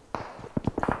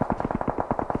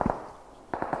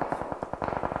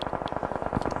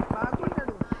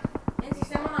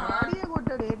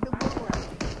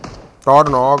తార్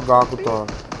నాకు కాకుతా.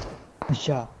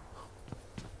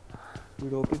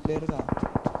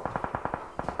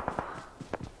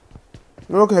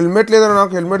 నువ్వు ఒక హెల్మెట్ లేదా?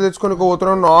 నాకు హెల్మెట్ తెచ్చుకొని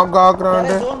పోతున్నావు నాకు కాకరా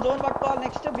అంటే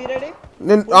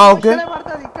నేను ఓకే.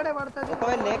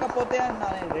 ఒకవేళ లేకపోతే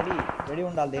రెడీ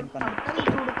ఉండాలి దేని పని.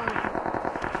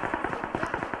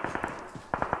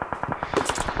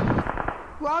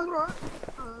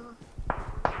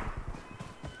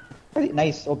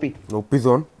 Nice OP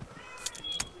zone.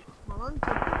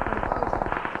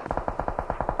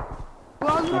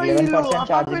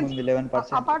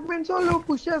 అపార్ట్మెంట్స్ వాళ్ళు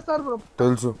పుష్ చేస్తారు బ్రో.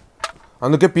 తెలుసు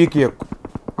అందుకే పీక్ ఇయ్యకు.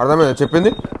 అర్థమైందా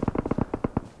చెప్పింది?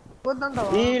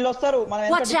 వీళ్ళు వస్తారు మనం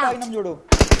ఎంత తాగినాం చూడు.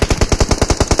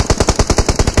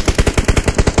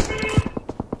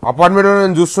 అపార్ట్మెంట్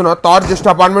నేను చూస్తున్నా. తార్ జస్ట్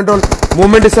అపార్ట్మెంట్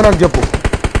మూవ్మెంట్ ఇస్తే నాకు చెప్పు.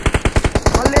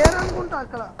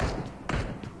 అక్కడ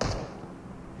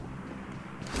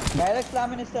డైరెక్ట్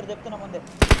స్లామిన్ ఇస్తారు చెప్తున్నా ముందే.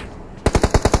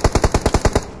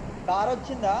 కార్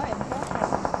వచ్చిందా ఎంత?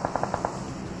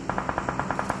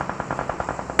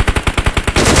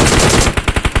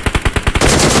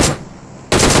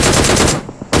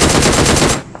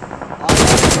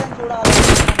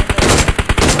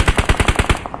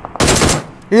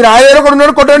 ఈ రాయి దగ్గర కూడా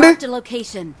ఉన్నాడు. కొట్టండి.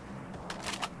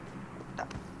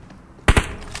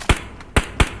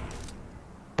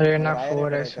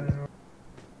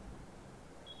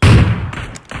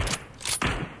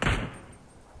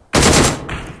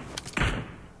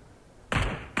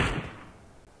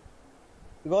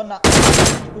 ఇగో నా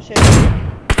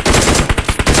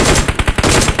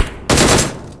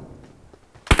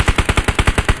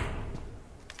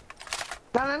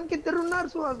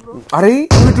అరే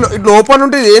ఇట్లా ఓపెన్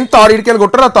ఉంటే ఏం తారు ఇడికెళ్ళి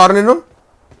కొట్టరా తారు నేను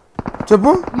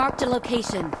చెప్పు.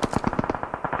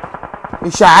 ఈ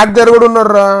షాక్ దగ్గర కూడా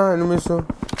ఉన్నారా ఎనిమిస్?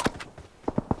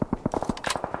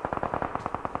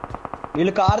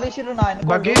 వీళ్ళు కార్ తీసిర్రు నా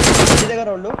దగ్గర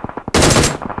వాళ్ళు.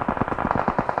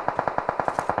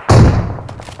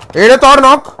 ఏడే తారు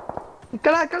నాక్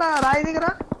ఇక్కడ రాయి దగ్గర.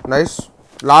 నైస్.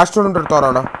 లాస్ట్ ఉంటాడు తారు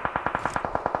ఆడ.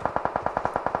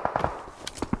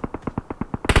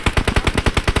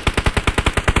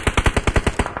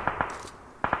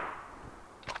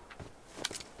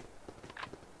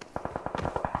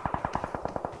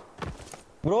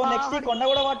 బ్రో నెక్స్ట్ ఈ కొండ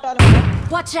కూడా పట్టాలి.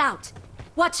 Watch out.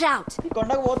 ఈ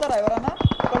కొండకు పోతారా ఎవరన్నా?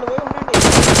 ఒకళ్ళు పోయి ఉండండి.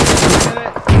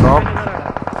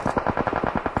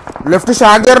 లెఫ్ట్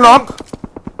షాక్ దగ్గర నాక్.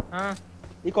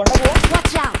 ఈ కొండకు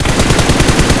వాచ్ అవుట్.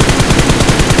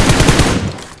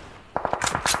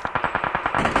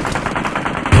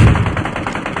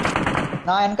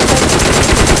 నా వెనక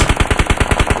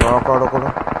నాక్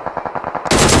ఆడకూడదు.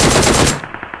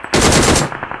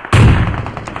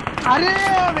 అరే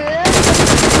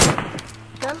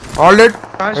ఆల్ డెడ్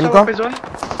వెనక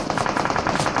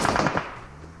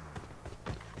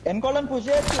ఎన్కోళ్ళని పుష్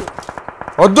చేయొచ్చు.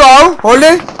 వద్దు ఆవు హోల్డ్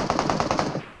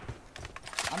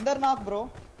అందరు నాకు బ్రో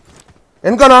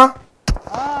వెనకనా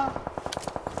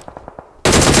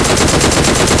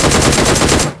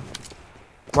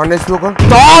వన్ హెచ్పి ఒక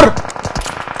తార్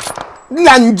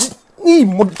లంజ్ నీ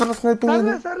ముట్టర స్నైపింగ్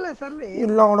సర్లే సర్లే సర్లే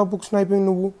ఇలా కూడా బుక్ స్నైపింగ్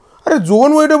నువ్వు అరే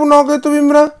జోన్ పోయేటప్పుడు నాకైతే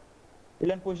విమ్రా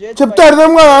వీళ్ళని పుష్ చేయొచ్చు. చెప్తే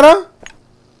అర్థం కాదారా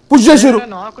పుష్ చేసిరు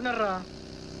నాకున్నారా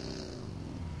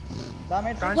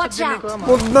Watch out!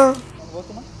 పొద్దున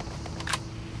పోతున్నా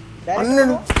అన్నీ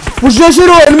పుష్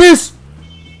చేసిరు ఎనిమిస్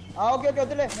ఓకే ఓకే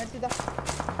వద్దులే నెట్ సీదా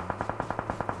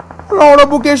అలా కూడా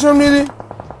బుక్ చేసినాం నీది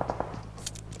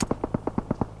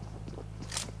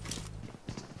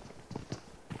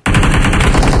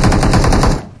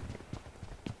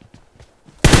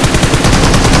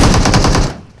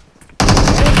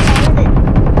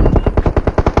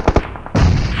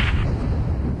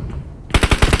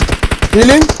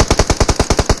హీలింగ్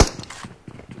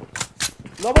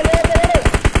లోపల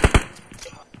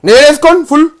నేరేసుకోండి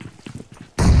ఫుల్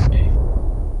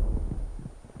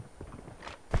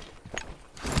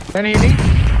నేను healing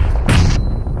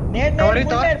net Sorry,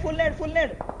 full Thor. Net full net full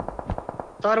net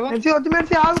తారు మెర్సీ వద్దు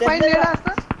మెర్సీ ఆగు పైన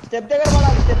లేడేస్తా స్టెప్ దగ్గర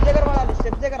పడాలి స్టెప్ దగ్గర పడాలి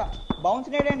స్టెప్ దగ్గర బౌన్స్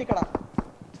నేడండి ఇక్కడ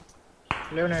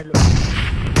లేవు నైట్లు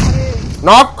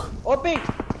నాక్ ఓపి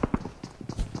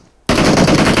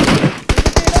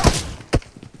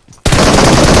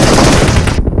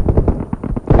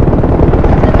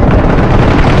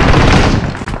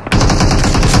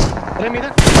అరే మీద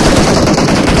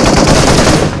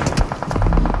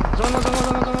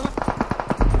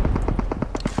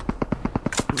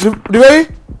జోన్ రివైవ్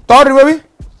తార్ రివైవ్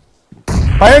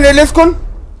పైన నేలేసుకోండి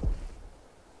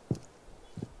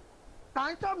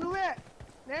టాంక్ స్టాప్ నువ్వే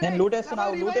నేను లూట్ వేస్తున్నా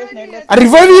లూట్ వేసి నెట్ వేస్తున్నా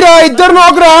రివైవ్ రా ఇద్దరు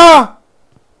నాక్ రా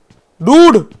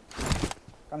డూడ్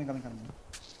కమింగ్ కమింగ్ కమింగ్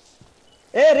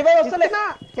ఏ రివైవ్ వస్తలే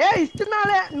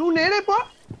ఇస్తున్నాలే నువ్వు నేనైపో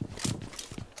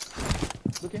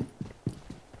okay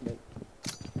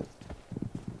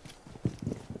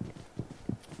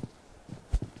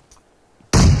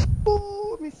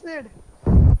miss need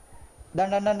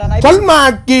done done done done चल मां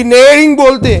की नेडिंग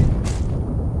बोलते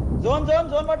zone zone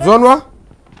zone but zone वा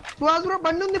సుహాస్ బ్రో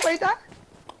బండి ఉంది బయట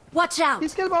Watch out!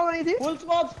 తీసుకెళ్ళి బాబా ఇది ఫుల్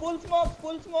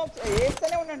స్మోక్స్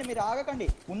ఏస్తనే ఉండండి మీరు ఆగకండి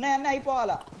ఉన్నాయన్నీ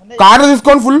అయిపోవాలా ముందే కార్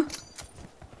తీసుకోండి ఫుల్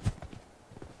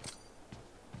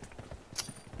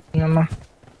అమ్మా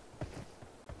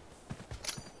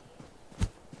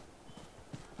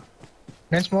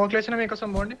నేను స్మోక్ లేచిన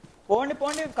మీకోసం పోండి పోండి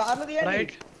పోండి కార్లు తీయండి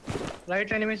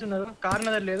రైట్ ఎనిమీస్ ఉన్నారు కార్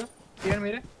నదర్ లేదు తీయండి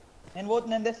మీరే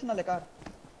నేను తెస్తున్నాలే కార్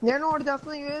నేను ఒకటి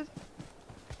చేస్తున్నా యూఎస్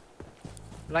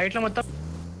రైట్ లో మొత్తం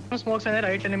స్మోక్స్ అనేది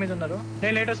రైట్ ఎనిమీస్ ఉన్నారు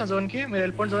నేను లేట్ వస్తాను జోన్ కి మీరు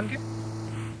వెళ్ళిపోండి జోన్ కి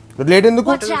లేట్ ఎందుకు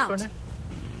Watch out! తీసుకోండి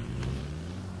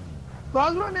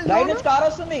సుహాస్ బ్రో నేను రైట్ నుంచి కార్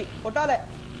వస్తుంది కొట్టాలే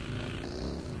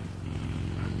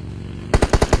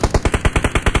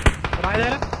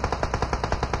రాయదేరా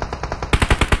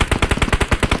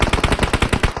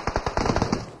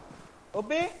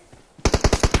ఓపి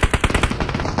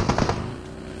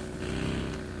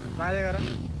రాయదేరా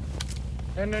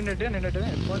నేను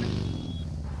వెళ్ళిపోండి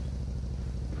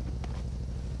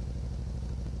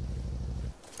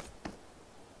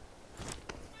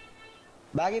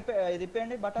బ్యాగ్ ఇది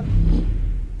ఇప్పండి బటన్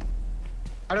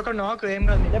అక్కడ నాక్ ఏం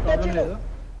కాదు నీకు ప్రాబ్లం లేదు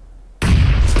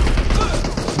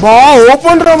బా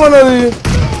ఓపెన్ రా మనది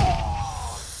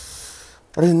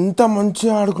అరే ఎంత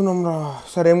మంచిగా ఆడుకున్నాం రా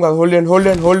సరే ఏం కాదు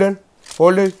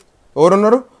హోల్డ్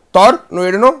ఎవరున్నారు తార్ నువ్వు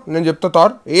ఏడునో నేను చెప్తా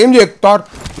తార్ ఏం చేయకు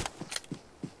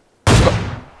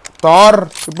తార్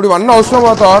ఇప్పుడు ఇవన్నీ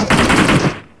అవసరమా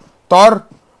తార్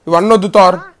ఇవన్నీ వద్దు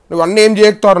తార్ ఇవన్నీ ఏం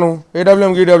చేయకు తార్ నువ్వు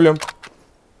ఏడబ్ల్యూఎం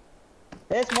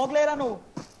ఏ స్మోక్ లేరా నువ్వు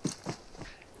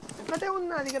ఒకటే ఉంది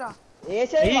నా దగ్గర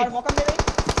ఏసేయ్ వాడి ముఖం మీద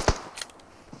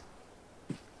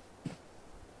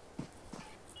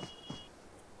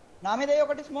నా మీద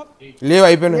ఒకటి స్మోక్ లేవు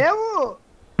అయిపోయినాయి లేవు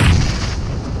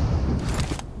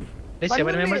 7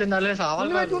 మెంబర్స్ ఉండాలి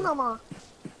సావాలి పెట్టుకున్నామా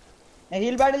నేను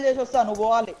హీల్ బ్యాటిల్ చేసి వస్తా నువ్వు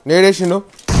పోవాలి నేడేసిండు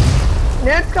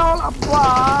నేట్స్ కావాలి అబ్బా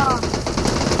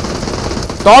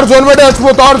తార్ జోన్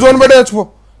పెట్టే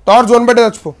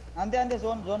చచ్చిపో అంతే అంతే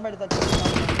జోన్ పెడతా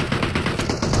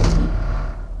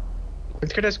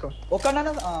ఎత్తుకెట్టేసుకో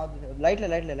ఒక్కడన్నా లైట్లే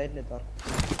తార్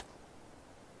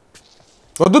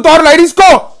వద్దు తార్ లైట్ తీసుకో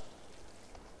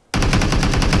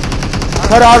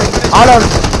సరే ఆడు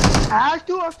హ్యాష్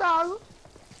 2 వస్తా ఆగు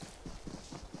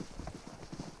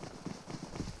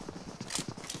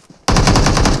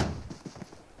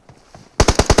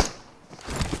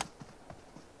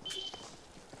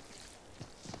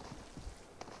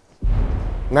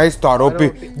నైస్ థార్ ఓపి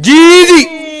జీజీ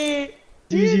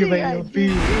जीजी भाई ओपी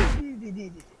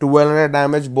 1200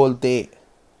 డ్యామేజ్ బోల్తే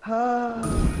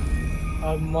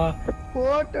अम्मा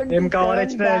 427 ఏం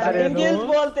కావాలొచ్చినా సరే Kills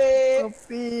బోల్తే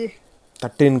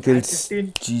 13 kills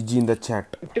GG in the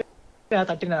chat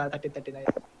 39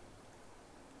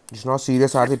 it's not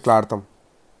serious ఆడితే ఇట్లా ఆడతాం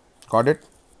గాట్ ఇట్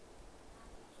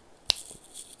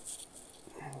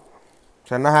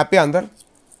సన్నా హ్యాపీ అందరు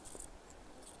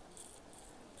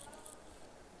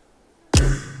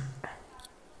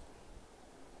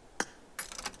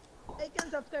లైక్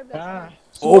అండ్ సబ్స్క్రైబ్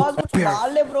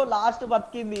వాళ్ళే బ్రో లాస్ట్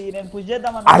బతికింది నేను పుష్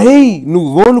చేద్దామని అరే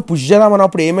నువ్వు పుష్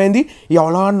చేద్దామన్నప్పుడు ఏమైంది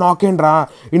ఎవలా నాకేంటి రా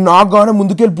ఈ నాక్ గానే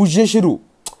ముందుకెళ్ళి పుష్ చేసిరు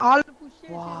ఆల్ పుష్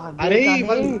అరే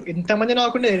వాళ్ళు ఇంతమంది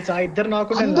నాకుండే తెలుసా ఇద్దరు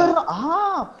నాకుండే అందరూ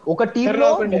ఒక టీమ్ లో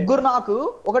ముగ్గురు నాకు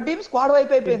ఒక టీం స్క్వాడ్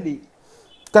వైపు అయిపోయింది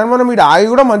కానీ మనం ఇక్కడ ఆగి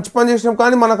కూడా మంచి పని చేసినాం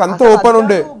కానీ మనకు అంత ఓపెన్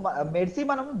ఉండే మెర్సీ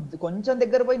మనం కొంచెం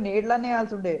దగ్గర పోయి నేడ్లనే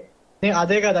వేయాల్సి ఉండే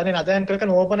అదే కదా నేను అదే అనుకోక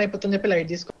ఓపెన్ అయిపోతుందని చెప్పి లైట్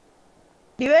తీసుకో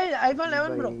డివైస్ ఐఫోన్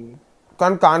 11 బ్రో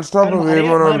కానీ కాన్స్టాప్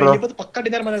నువ్వేమన్నా పక్కా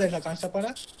డిన్నర్ మన తెలుసా కాన్స్టాప్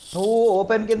నువ్వు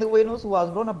ఓపెన్ కిందకి పోయి నువ్వు సుహాస్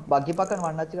బ్రో నా బగ్గి పక్కన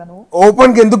వండొచ్చుగా నువ్వు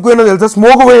ఓపెన్ కి ఎందుకు పోయినా తెలుసా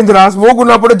స్మోక్ పోయింది రా స్మోక్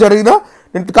ఉన్నప్పుడే జరిగిందా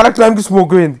నేను కరెక్ట్ టైం కి స్మోక్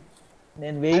పోయింది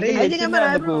నేను వెహికల్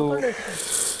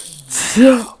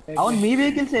అవును మీ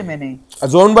వెహికల్స్ ఏమైనాయి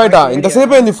జోన్ బయట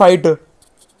ఎంతసేపు అయింది ఫైట్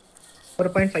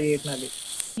 4.58 నాది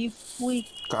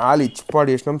కాలి ఇచ్చిపాడు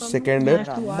చేసినాం సెకండ్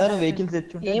అందరూ వెహికల్స్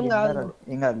తెచ్చుంటే ఏం కాదు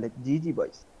ఏం కాదు లైక్ జీజీ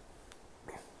బాయ్స్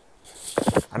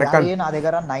అరే నా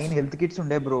దగ్గర 9 హెల్త్ కిట్స్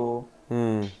ఉండే బ్రో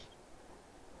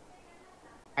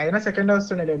అయినా సెకండ్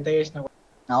వస్తుండే ఎంత చేసినా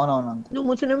అవునవును నువ్వు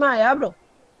ముస్లిమా యా బ్రో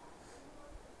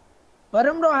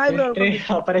వరం బ్రో హాయ్ బ్రో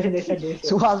ఆపరేషన్ చేసాడు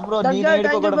సుహాస్ బ్రో నీ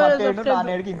నేడుకి ఒకటి పట్టాడు నా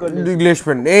నేడుకి ఇంకోటి ఇంగ్లీష్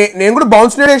పెన్ నేను కూడా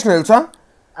బౌన్స్ నేడ్ వేసిన తెలుసా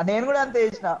నేను కూడా అంతే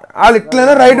చేసిన వాళ్ళు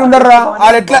ఎట్లైనా రైట్ ఉండర్రా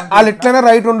వాళ్ళు ఎట్లైనా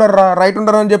రైట్ ఉండర్రా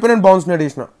అని చెప్పి నేను బౌన్స్ నేడ్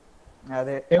వేసిన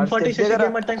అదే M40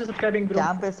 gamer thanks for subscribing bro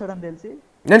camp వేస్తాడని తెలిసి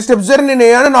నేను స్టెప్స్ జరి నేను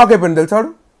ఏమైనా నాక్ అయిపోయింది తెలుసాడు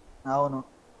అవును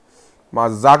మా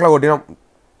జాక్లో కొట్టినాం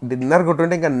డిన్నర్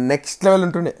కొట్టుంటే ఇంకా నెక్స్ట్ లెవెల్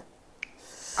ఉంటుండే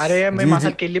అరే మేము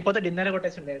అసలుకి వెళ్ళిపోతే డిన్నర్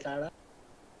కొట్టేసిండే సార్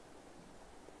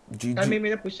మీ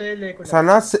మీద పుష్ అయ్యేది లేకుండా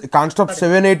సనా కాన్స్టాప్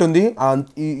 7-8 ఉంది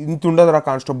ఇంత ఉండదు రా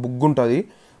కాన్స్టాప్ బుగ్ ఉంటుంది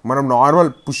మనం నార్మల్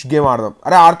పుష్ గేమ్ ఆడదాం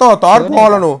అరే ఆడతావు తార్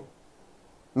పోవాలా నువ్వు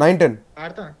 9-10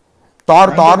 ఆడతా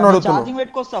తార్ నడుతున్నావు ఛార్జింగ్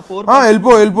పెట్టుకొస్తా 4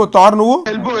 వెళ్ళిపో తార్ నువ్వు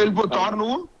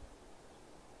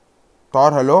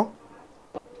తార్ హలో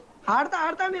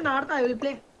ఆడతా నేను ఆడతా I will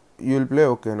play you will play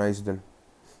okay nice then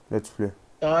let's play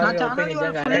నా ఛానల్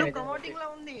ఇవాళ ఫుల్ ప్రమోటింగ్ లో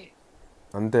ఉంది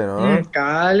అంతేనా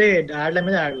కాలే ఆడల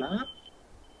మీద ఆడలా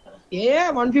ఏ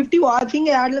 150 వాచింగ్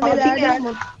యాడ్ల మీద యాడ్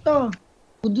మొత్తం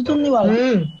గుద్దుతుంది వాళ్ళు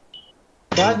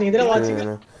నిద్ర వాచింగ్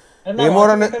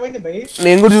ఏమోరా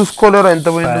నేను కూడా చూసుకోలేరా ఎంత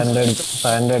పోయింది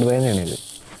 500 పోయింది నేను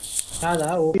కాదా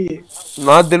ఓపి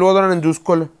నాకు తెలియదురా నేను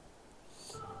చూసుకోలే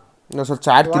నేను అసలు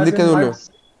చాట్ కిందకే చూడలేదు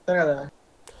కదా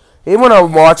ఏమో నా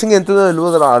వాచింగ్ ఎంత ఉందో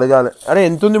తెలియదురా అడగాలి అరే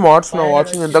ఎంత ఉంది మాట్స్ నా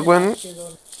వాచింగ్ ఎంత పోయింది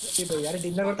यार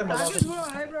डिनर करते मजा आता bro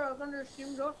hi bro welcome to stream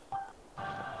bro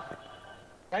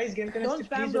guys game can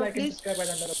please like and subscribe by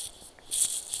under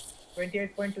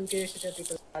 28.2k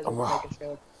people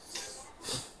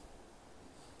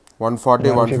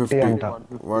 140 150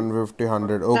 150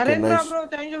 100 okay nice bro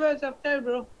thank you for subscribe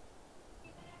bro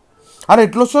అరే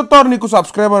ఎట్లా వస్తుంది నీకు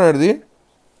సబ్స్క్రైబ్ అనేది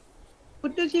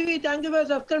పుట్టు సివి థాంక్యూ ఫర్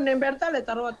సబ్స్క్రైబ్ నేను పెడతాలే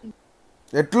తర్వాత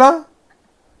ఎట్లా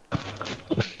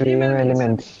ప్రీమియం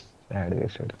ఎలిమెంట్స్ యాడ్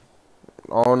చేశాడు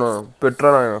అవును పెట్రా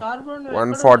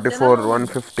 144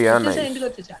 150 అన్న ఇంటికి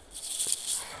వచ్చేసా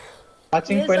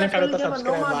వాచింగ్ పైన కడతా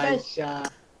సబ్స్క్రైబ్ బాయ్స్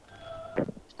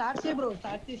స్టార్ట్ చేయి బ్రో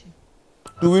స్టార్ట్ చేసి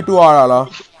 2v2 ఆడాలా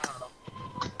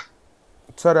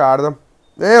సరే ఆడదాం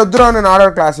వద్దురా నేను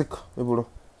ఆడాలి క్లాసిక్ ఇప్పుడు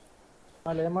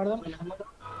వాళ్ళు ఏం ఆడదాం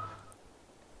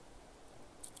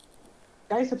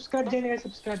गाइस सब्सक्राइब చేయండి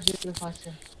fast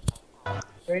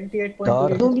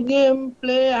 28.2 game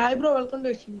play hi bro welcome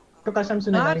to stream तो कस्टम्स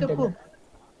ఉన్నాయి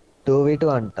 2v2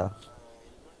 అంట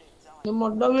నేను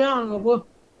మొడ్డవి అనుకో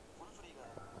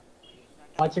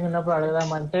వాచింగ్ ఉన్నప్పుడు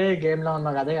అడగదామంటే గేమ్ లో ఉన్నా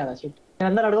అదే కదా షిట్ నేను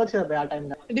అందరూ అడగొచ్చు కదా ఆ టైం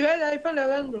లో డివైస్ ఐఫోన్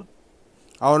 11 బ్రో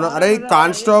అవును అరే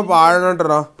కాన్ స్టాప్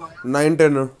ఆడనంటారా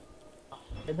 9-10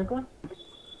 ఎందుకు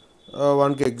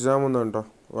వానికి ఎగ్జామ్ ఉందంట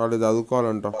వాడు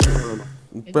చదువుకోవాలంట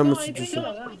ఇప్పుడే మిస్ చూసి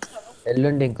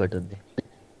ఎల్లుండి ఇంకోటి ఉంది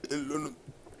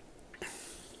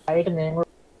రైట్ నేను కూడా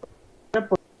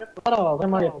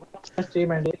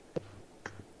స్ట్రీమ్ అండి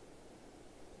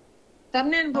సరే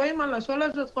నేను పోయి మళ్ళీ సోలో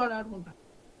స్క్వాడ్ ఆడుకుంటా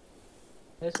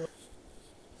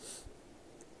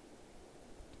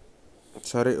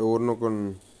సరే ఎవరినో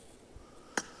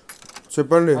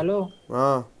చెప్పండి హలో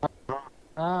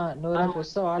నువ్వు రేపు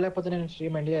వస్తావా లేకపోతే నేను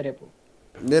స్ట్రీమ్ అండి రేపు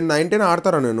నేను 9-10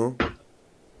 ఆడతారా నేను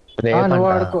నువ్వు రేపంట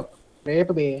ఆడుకో.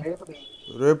 రేపు బే.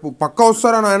 రేపు పక్కా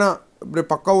వస్తారా నాయన? రేపు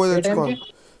పక్కా పోయి ఏ తెచ్చుకోవాలి.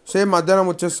 సేమ్ మధ్యాహ్నం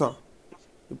వచ్చేస్తా.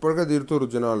 ఇప్పటికే తీరుతురు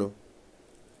జనాలు.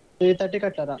 3:30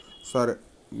 కట్టారా? సరే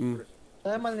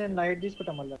సరే మళ్ళీ నేను నైట్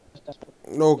తీసుకుంటా మళ్ళీ.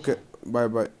 Okay bye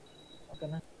bye.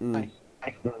 ఓకేనా?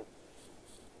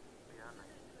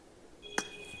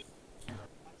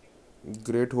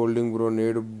 Great holding bro.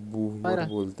 నేడు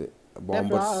బోల్తే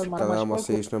బాంబర్స్ కదా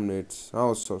మస్తు వేసినాం నేట్స్.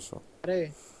 వస్తా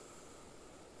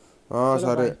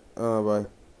సరే బాయ్.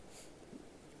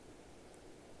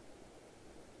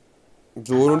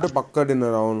 జోరు ఉంటే పక్కా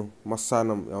డిన్నర్. అవును మస్తు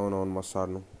ఆడినాం. అవునవును మస్తు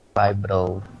ఆడినాం. Bye bro.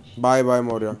 Bye bye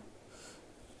Maurya.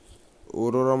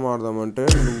 ఓరోరా ఆడదామంటే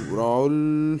నువ్వు రాహుల్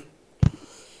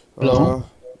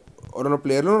ఎవరన్నా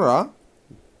ప్లేయర్లు రా?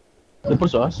 ఎప్పుడు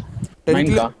సుహాస్?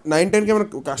 9-10కి ఏమైనా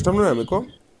కష్టంలోనే మీకు?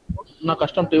 నా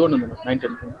కష్టం పేడ్ ఉంది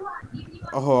 9-10.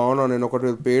 ఓహో అవునా, నేను ఒకటి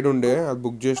పేడ్ ఉండే అది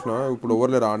బుక్ చేసిన. ఇప్పుడు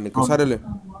ఓవర్లే రాడు నీకు. సరేలే.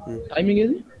 టైమింగ్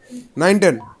ఏది?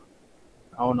 9-10.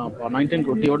 అవునా 9-10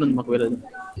 కొట్టి ఉంది మాకు వేరేది.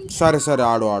 సరే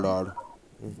ఆడు.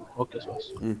 ఓకే సుహాస్.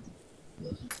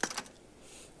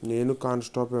 నేను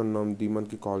కాన్స్టాపే ఉన్నాం.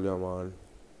 ధీమన్కి కాల్ చేయమా?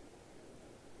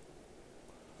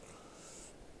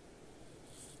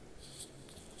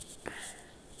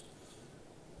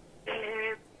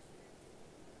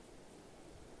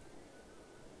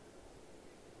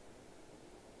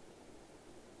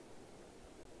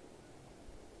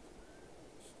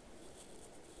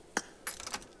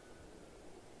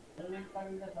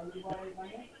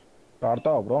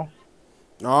 ఆడతావా బ్రో?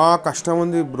 కష్టం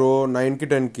ఉంది బ్రో 9కి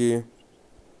 10కి.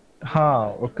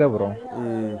 Okay bro.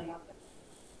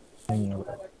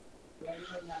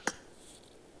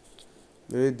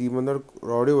 ధీమందర్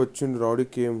రౌడీ వచ్చిండు.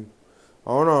 రౌడీకి ఏం?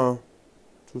 అవునా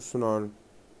చూస్తున్నాను.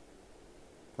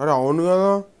 అరే అవును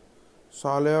కదా,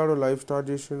 సాలే ఆడు లైవ్ స్టార్ట్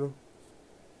చేసిండు.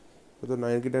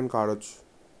 9కి 10కి ఆడొచ్చు.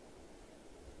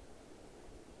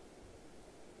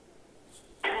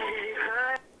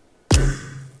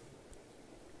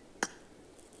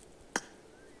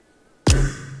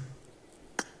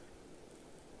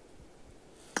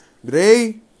 రేయ్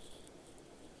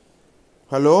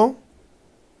హలో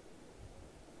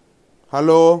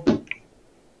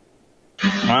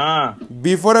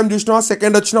బిఫోర్ ఏం చూసినా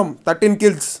సెకండ్ వచ్చినాం 13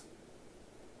 kills.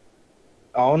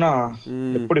 అవునా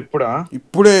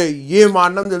ఇప్పుడే ఏం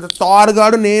ఆడినాం తెలుసా?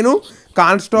 తార్గాడు, నేను,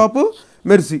 కాన్స్టాప్,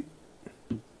 మెర్సీ.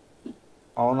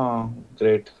 అవునా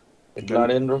గ్రేట్. ఎట్లా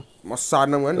ఆడినరు? మస్తు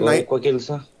ఆడినాం కానీ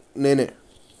నేనే.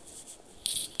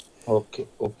 Okay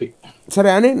OP. సరే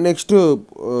అని నెక్స్ట్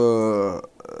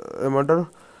ఏమంటారు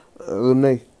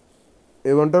ఉన్నాయి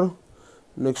ఏమంటారు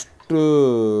నెక్స్ట్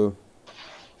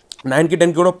 9కి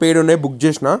 10కి కూడా పేడ్ ఉన్నాయి. బుక్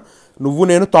చేసిన. నువ్వు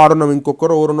నేను తాడున్నాం.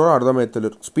 ఇంకొకరు ఎవరున్నారో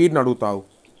అర్థమవుతలేరు. స్పీడ్ని అడుగుతావు.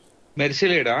 మెర్సీ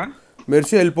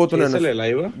వెళ్ళిపోతున్నాను.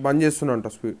 బంద్ చేస్తున్నంట.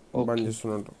 స్పీడ్ బంద్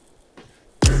చేస్తున్నంట.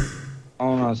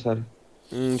 అవునా సార్?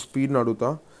 స్పీడ్ని అడుగుతా.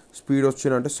 Speed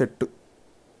వచ్చినంటే set.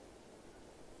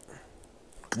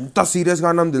 అంత సీరియస్గా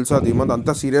ఆడినాం తెలుసా? అది మంది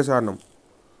అంత సీరియస్గా ఆడినాం.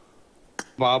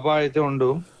 బాబా అయితే ఉండు.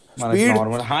 స్పీడ్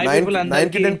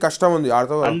 9కి 10 కష్టం ఉంది.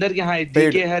 అందరికి హాయ్.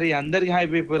 డికే హరి అందరికి హాయ్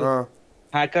పీపుల్.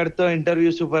 హ్యాకర్ తో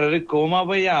ఇంటర్వ్యూ సూపర్. అరే కోమా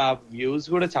భయ్య వ్యూస్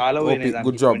కూడా చాలా పోయినాయి.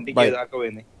 Good job. దాకా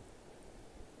పోయినాయి.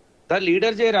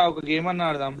 లీడర్ చేయరా ఒక గేమ్ అన్న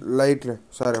ఆడదాం. లైట్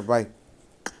సరే బాయ్.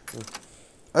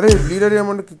 అరే లీడర్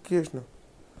ఏమంటే కిక్ చేసిన.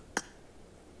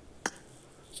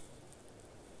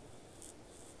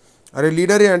 అరే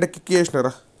లీడర్ అంటే కిక్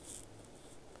చేసినారా?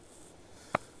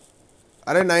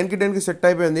 అరే 9కి 10కి సెట్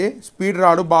అయిపోయింది. స్పీడ్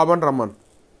రాడు, బాబాని రమ్మను.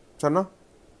 సన్నా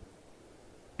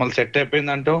మళ్ళీ సెట్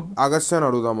అయిపోయింది అంటూ అగస్త్య అని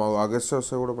అడుగుదాం. అగస్త్య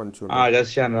వస్తే కూడా మంచిగా.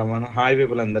 అగస్త్య అని రమ్మను. హాయ్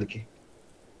పీపుల్ అందరికి.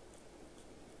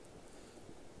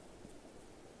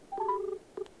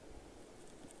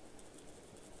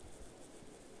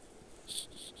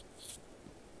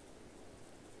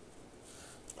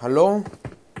 Hello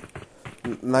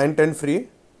 9-10 free.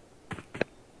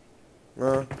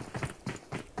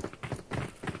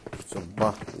 అబ్బా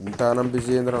ఇంతగానం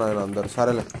బిజీ అయిందిరా నాయన అందరు.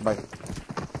 సరేలే బాయ్.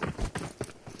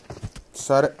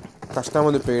 సరే కష్టం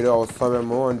ఉంది. పేడ్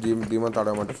వస్తావేమో అని ధీమంత్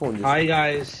అడగమంటే ఫోన్ చేసి.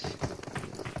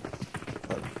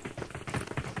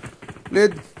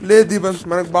 లేదు దీపన్,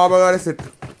 మనకు బాబా గారే సెట్.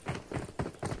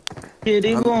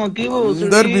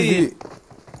 అందరు busy.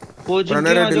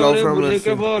 ప్రణయరెడ్డి love from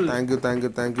mercy.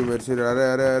 Thank you mercy. అరే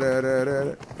అరే అరే అరే అరే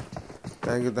అరే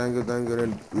థ్యాంక్ యూ.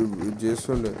 నేను ఇది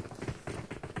చేస్తుండే.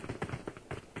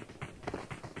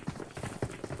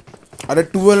 అరే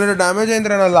 1200 డ్యామేజ్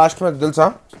అయిందిరా నా లాస్ట్ మ్యాచ్ తెలుసా?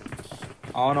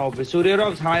 అవును.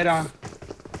 సూర్యరాక్స్ హాయ్ రా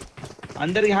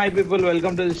అందరికి. Hi people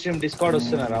welcome to the stream. Discard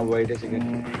వస్తున్నారా? Wait a second.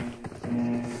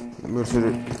 Mercy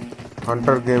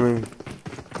Hunter gaming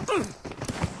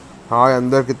hi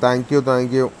అందరికి. Thank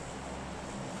you.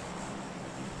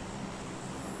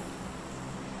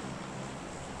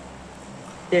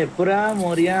 చెప్పురా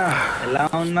మోరియా, ఎలా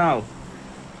ఉన్నావు?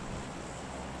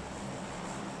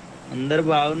 అందరు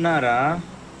బాగున్నారా?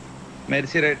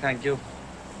 Mercy right, thank you.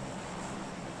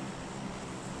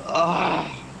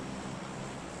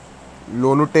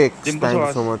 Loan takes, thank you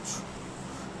so much.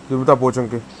 దింపుతా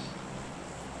పోచంకి.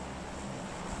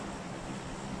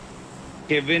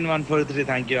 Kevin 143,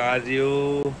 thank you. As you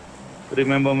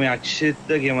remember me, Akshit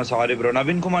the gamer, sorry bro.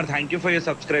 Navin Kumar, thank you for your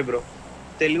subscribe bro.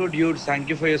 Telugu dudes, thank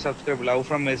you for your subscribe. Love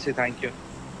from Mercy, thank you.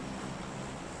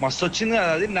 మస్తు వచ్చింది కదా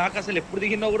అది, నాకు అసలు ఎప్పుడు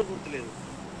దిగినా కూడా గుర్తులేదు.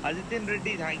 అజితేన్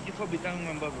Reddy, thank you for becoming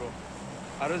member bro.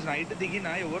 ఆ రోజు నైట్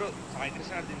దిగినా ఎవరో సాయి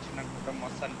కృష్ణ దించింది అనుకుంటా,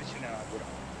 మస్తు అనిపించింది నాకు కూడా.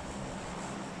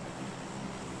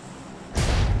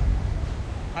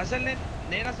 అసలు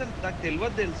నేను అసలు నాకు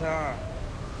తెలియదు తెలుసా,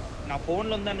 నా ఫోన్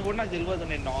లో ఉందని కూడా నాకు తెలియదు.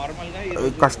 నేను నార్మల్ గా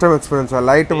కస్టమ్ ఎక్స్పీరియన్స్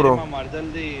లైట్ బ్రో. మా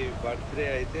మరదల్ది బర్త్డే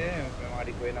అయితే మేము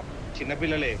ఆడికి పోయినాం.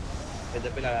 చిన్నపిల్లలే, పెద్ద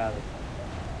పిల్ల కాదు.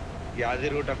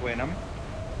 యాదిరుగుట్టకు పోయినాం.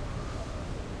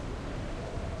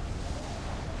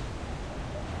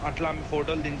 అట్లా ఆమె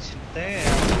ఫోటోలు దించితే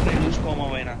నేను చూసుకోమా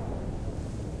పోయినా.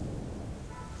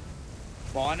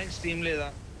 మార్నింగ్ స్ట్రీమ్ లేదా?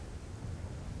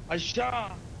 అచ్చా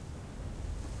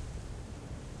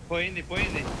పోయింది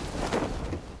పోయింది,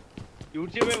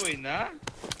 యూట్యూబే పోయిందా?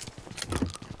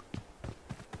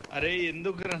 అరే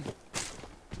ఎందుకురా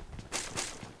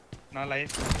నా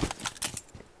లైఫ్.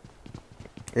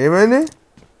 ఏమైంది?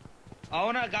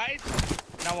 అవునా గాయస్,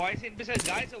 నా వాయిస్ వినిపిస్తుంది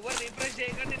గాయస్. ఎవరు రిఫ్రెష్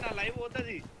చేయకండి, నా లైవ్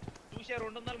పోతుంది. చూసే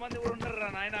 200 మంది కూడా ఉంటారు రా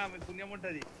నాయన, మీకు పుణ్యం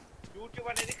ఉంటుంది. యూట్యూబ్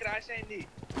అనేది క్రాష్ అయింది,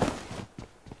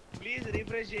 ప్లీజ్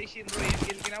రిఫ్రెష్ చేసి ఏం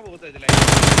గెలికినా పోతుంది లైవ్.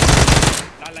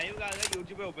 నా లైవ్ కాదుగా,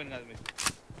 యూట్యూబే ఓపెన్ కాదు మీకు.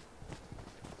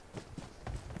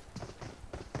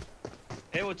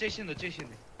 వచ్చేసింది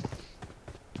వచ్చేసింది.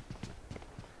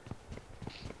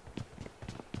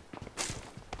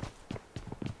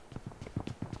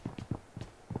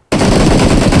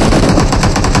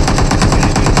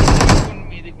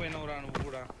 మీదికి పోయినవురా నువ్వు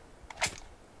కూడా.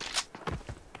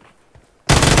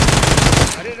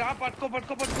 అరే రా, పట్టుకో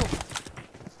పట్టుకో పట్టుకో.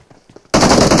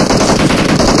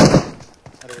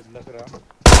 అరే వదిలేకరా.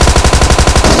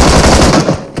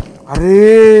 అరే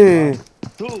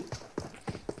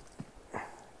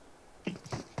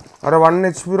అరే 1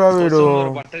 HP రా వీడు.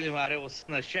 బట్టలు మారే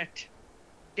వస్తున్నా. షట్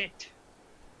షట్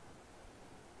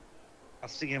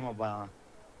ఫస్ట్ గేమ్ అబ్బా,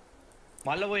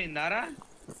 మళ్ళీ పోయిందారా?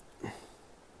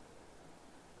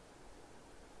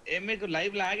 ఏం మీకు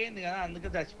లైవ్ లాగ్ అయింది కదా, అందుకే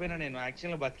చచ్చిపోయినా నేను.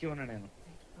 యాక్చువల్గా బతికి ఉన్నా నేను.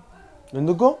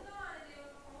 ఎందుకు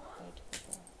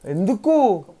ఎందుకు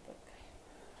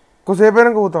కొద్దిసేపు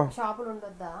అయినాక పోతా.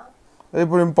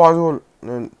 ఇప్పుడు ఇంపాసిబుల్.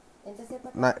 నేను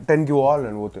 10కి పోవాలి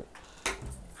నేను పోతే.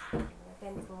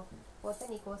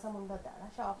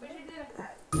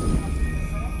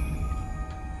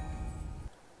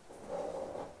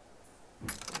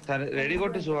 సరే రెడీ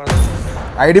కొట్టి సుహాస్.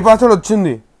 ఐడి పాస్వర్డ్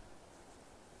వచ్చింది.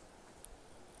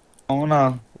 అవునా?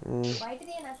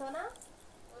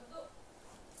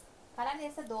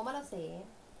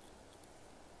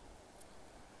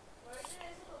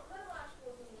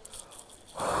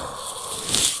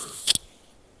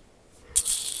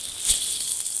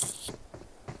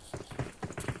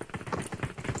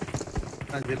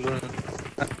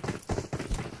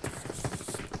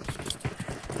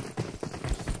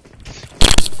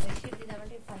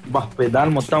 బా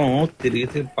పెదాలు మొత్తం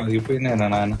తిరిగితే పగిపోయినాయి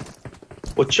నాన్న.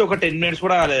 వచ్చి ఒక 10 minutes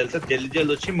కూడా కాలేదు తెలుసా, జల్దీ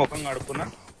జల్దీ వచ్చి ముఖం కడుక్కున్నా,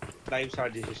 లైవ్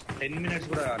స్టార్ట్ చేసేసి 10 minutes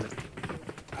కూడా కాలేదు.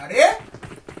 అరే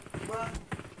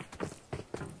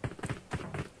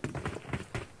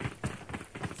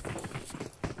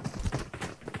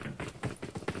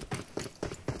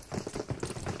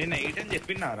నేను 8 అని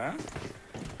చెప్పినారా?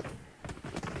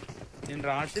 నేను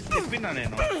రాత్రి చెప్పినా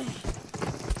నేను.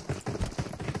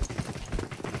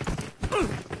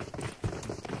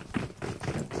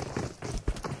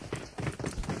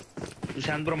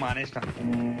 సుశాంత్ బ్రో మానేస్తా.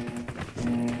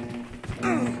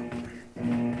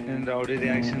 నేను రౌడీ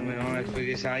రియాక్షన్ మినిమం ఎక్స్పెక్ట్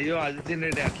చేసా. అయ్యో ఆదిత్యన్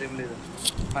రెడ్డి అట్లేం లేదు.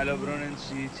 హలో బ్రో, నేను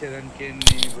శ్రీచరణ్కి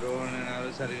బ్రో నేను ఆ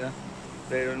రోజు సరిగా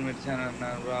రేడోలు మెడిచాను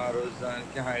అన్నాను బ్రో, ఆ రోజు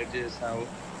దానికి హైడ్ చేసావు.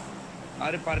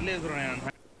 అరే పర్లేదు బ్రో, నేను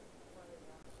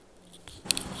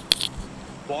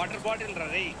వాటర్ బాటిల్ రా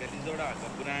రే గలీజోడా,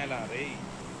 గబ్బునాయలా రే,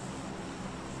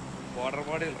 వాటర్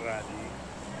బాటిల్ రా అది.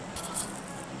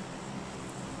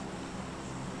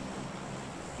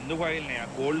 ఎందుకు పగిలినాయి ఆ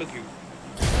గోల్డ్ క్యూబ్?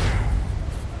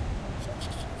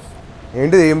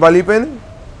 ఏంటిది, ఏం పగిలిపోయింది?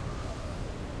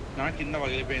 నా కింద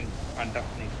పగిలిపోయింది అంట.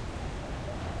 నీకు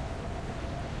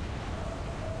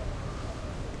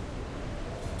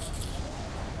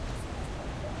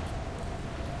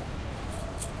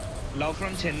love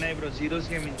from Chennai bro, zeros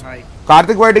gaming hi.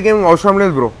 Karthik white gaming అవసరం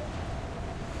లేదు బ్రో,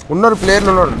 ఉన్నారు ప్లేయర్లు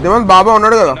ఉన్నారు. దివంత్ బాబా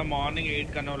ఉన్నాడు కదా. మార్నింగ్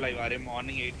 8 కన్నా లైవ్. అరే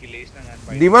మార్నింగ్ 8 కి లేచినా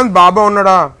కానీ దివంత్ బాబా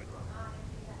ఉన్నాడా?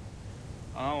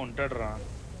 ఉంటాడు రా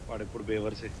వాడు. ఎప్పుడు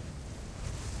బేవర్సే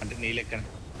అంటే నీ లెక్కనే.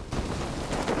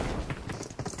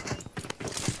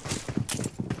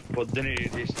 పొద్దున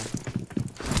ఎడిట్ చేసిన.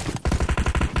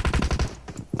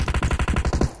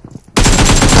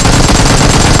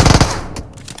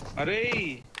 అరే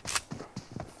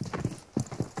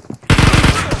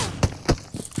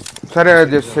సరే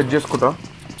సెట్ చేసుకుంటా.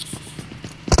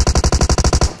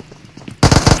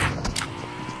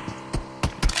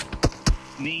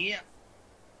 నీ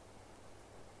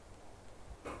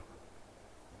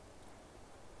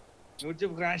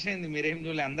యూట్యూబ్ క్రాష్ అయింది. మీరేం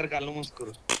చూడలే, అందరు కళ్ళు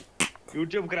మూసుకోరు.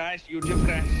 YouTube crash.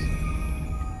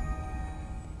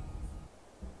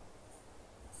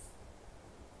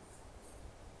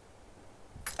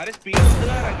 అరే స్పీడ్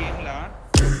ఉంటుందా గేమ్ లా?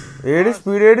 ఏడి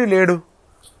స్పీడ్ ఏడి లేడు.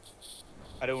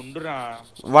 అరే ఉండురా,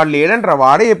 వాడు లేడంటరా.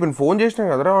 వాడే చెప్పింది, ఫోన్ చేసినా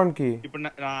కదరా వానికి. ఇప్పుడు నా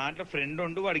దాంట్లో ఫ్రెండ్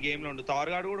ఉండు, వాడి గేమ్ లో ఉండు.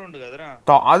 తారుగాడు కూడా ఉండు కదరా.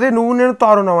 అదే నువ్వు నేను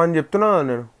తారున్నావు అని చెప్తున్నా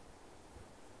నేను.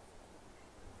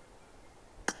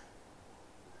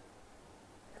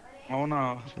 అవునా?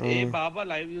 ఏ బాబా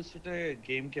లైవ్ చూస్తుంటే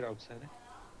గేమ్ కి రా ఒకసారి.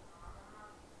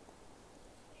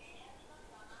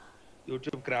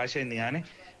 యూట్యూబ్ క్రాష్ అయింది కానీ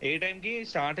ఏ టైం కి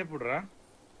స్టార్ట్ ఎప్పుడు రా?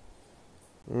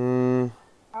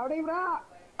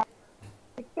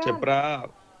 చెప్పరా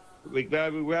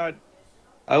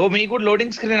అగో మీకు కూడా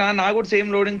లోడింగ్ స్క్రీన్? నాకు కూడా సేమ్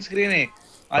లోడింగ్ స్క్రీనే.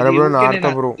 అది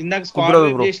ఇందాక స్క్వాడ్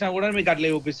వైప్ చేసినా కూడా మీకు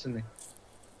అట్లే చూపిస్తుంది.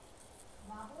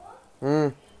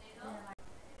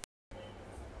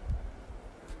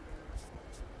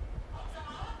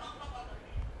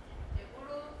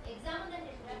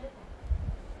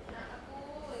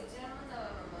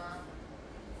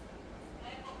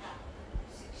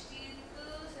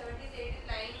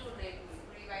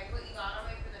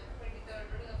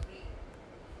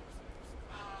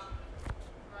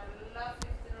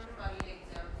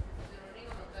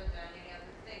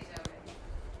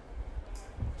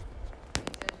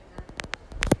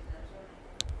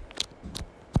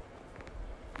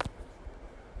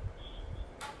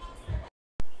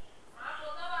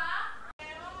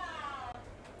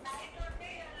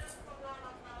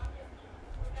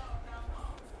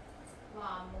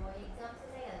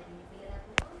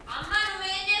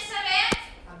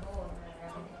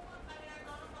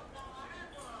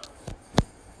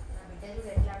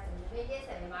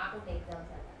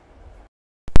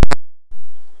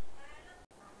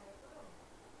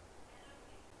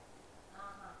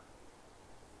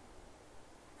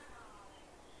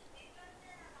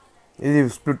 ఇది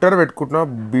స్ప్లిట్టర్ పెట్టుకుంటున్నా,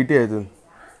 బీటీ అవుతుంది.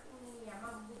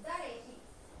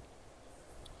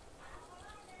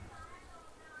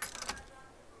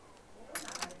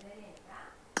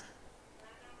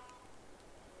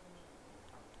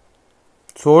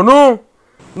 సోను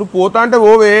నువ్వు పోతా అంటే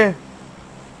ఓవే.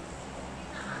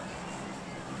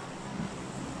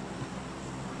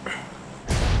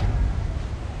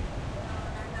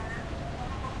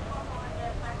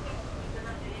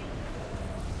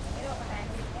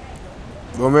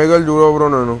 ఒమేగల్ చూడ బ్రో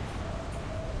నేను.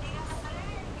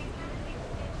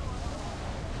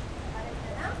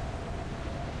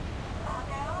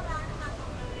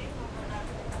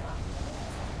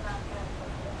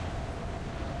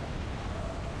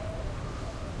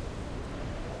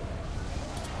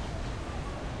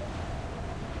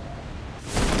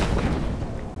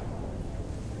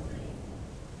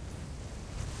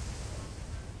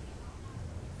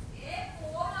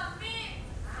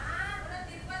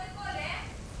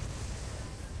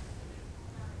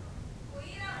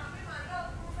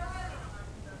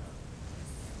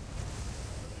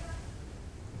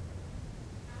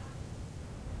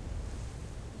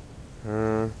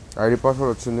 ఐడి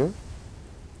పాస్వర్డ్ వచ్చింది.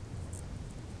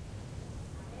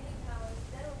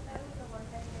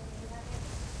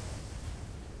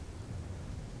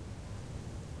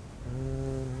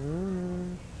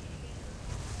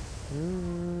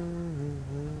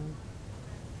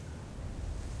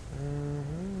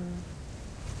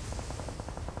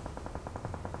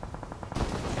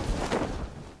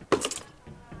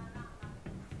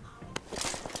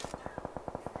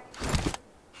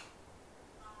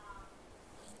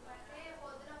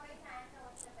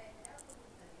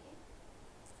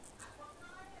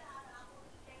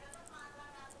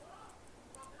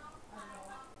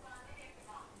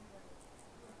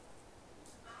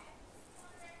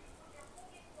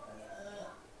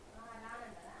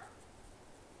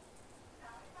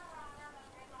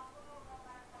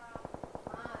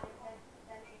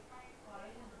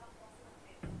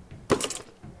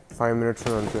 ఫైవ్ మినిట్స్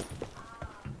అంతే.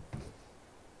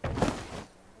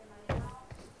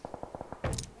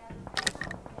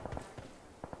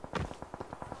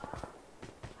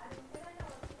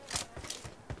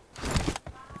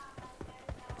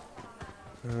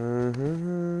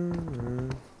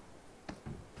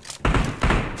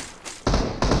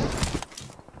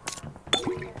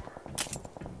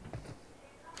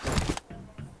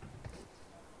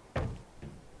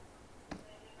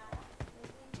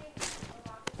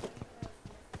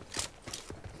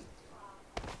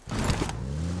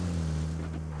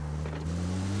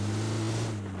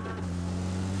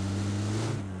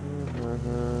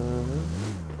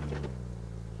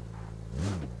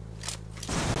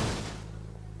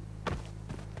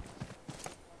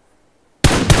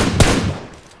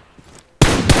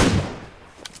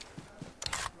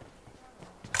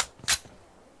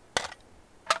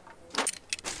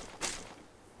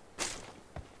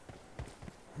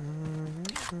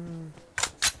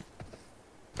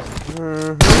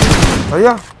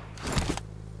 అయ్యా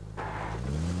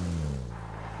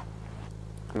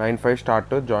 9-5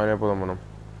 స్టార్ట్ జాయిన్ అయిపోదాం మనం.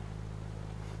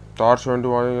 టార్చ్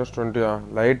 20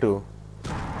 లైట్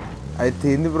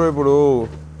అయితే ఏంది బ్రో ఇప్పుడు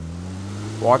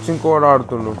వాచింగ్ కూడా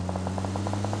ఆడుతుండు.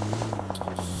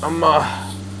 అమ్మా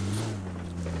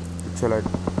ఇచ్చే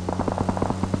లైట్.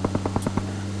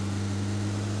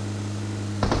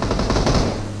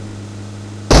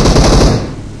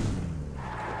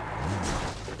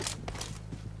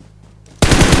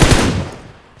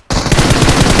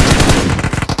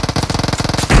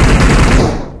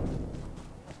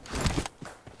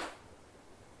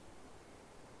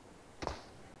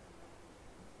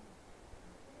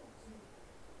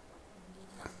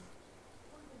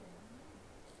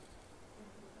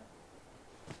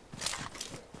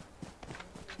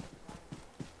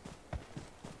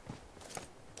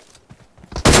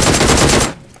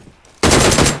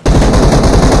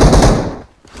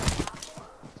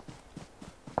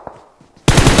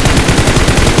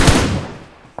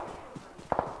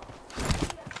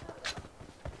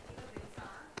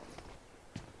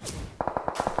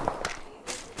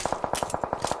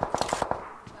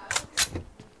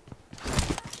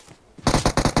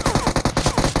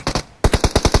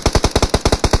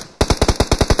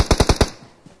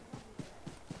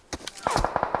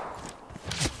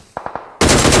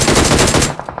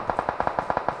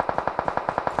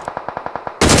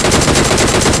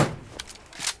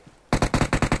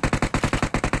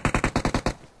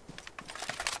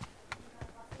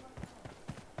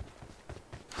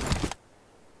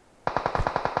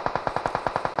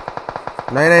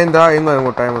 నైన్ అయిందా? ఏం కాదు,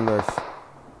 ఇంకో టైం ఉంది.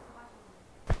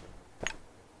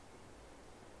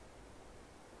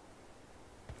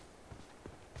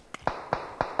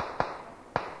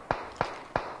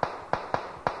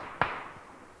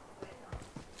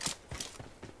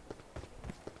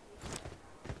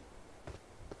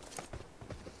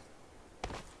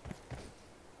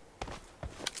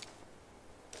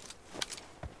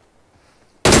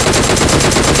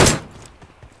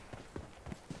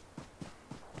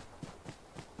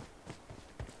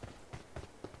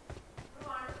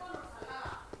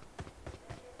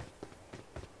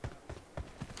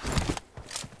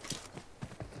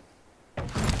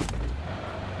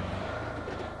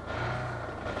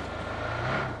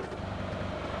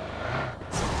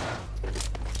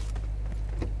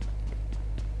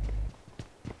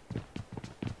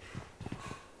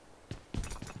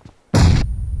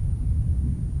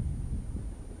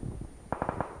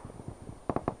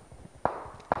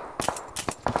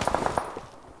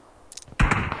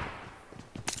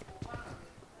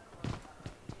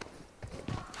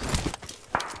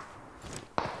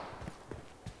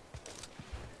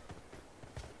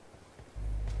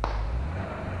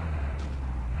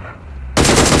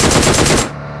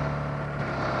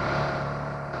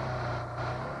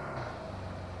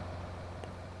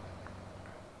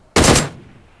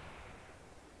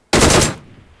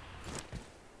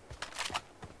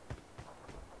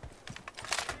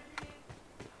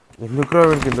 ఎందుకురా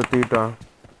వీడికి ఇంత theta?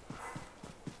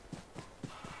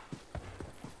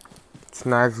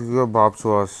 Snacks Bob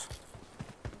Suhas.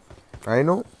 I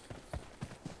know.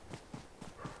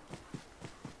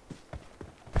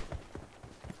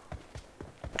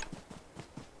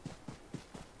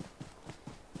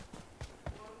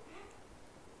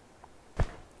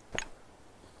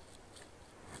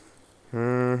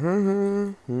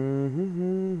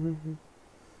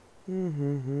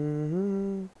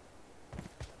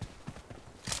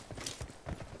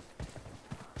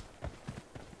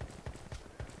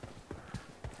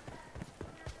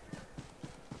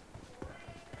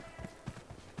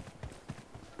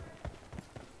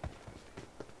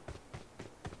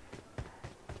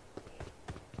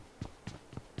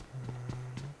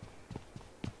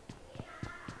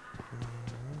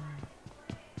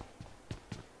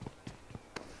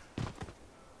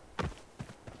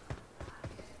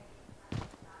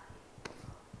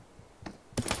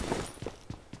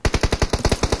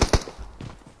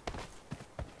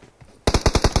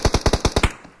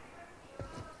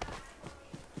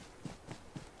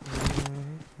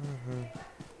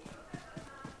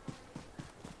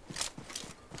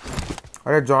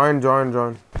 अरे जॉइन जॉइन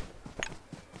जॉइन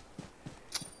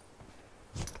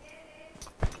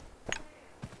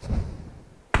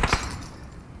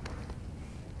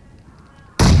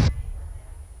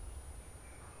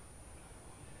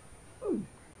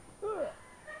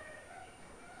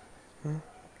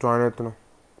जॉइन इतना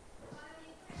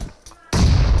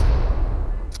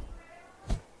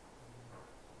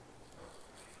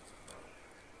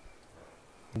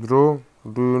bro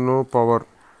do you know power?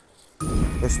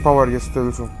 Yes, power, yes,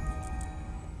 తెలుసు.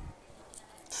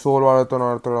 సోల్ వాళ్ళతో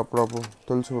ఆడతాడు అప్పుడప్పుడు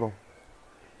తెలుసు బ్రో.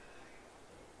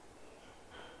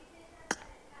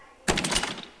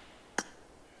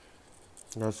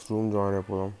 నెక్స్ట్ రూమ్ జాయిన్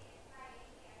అయిపోదాం.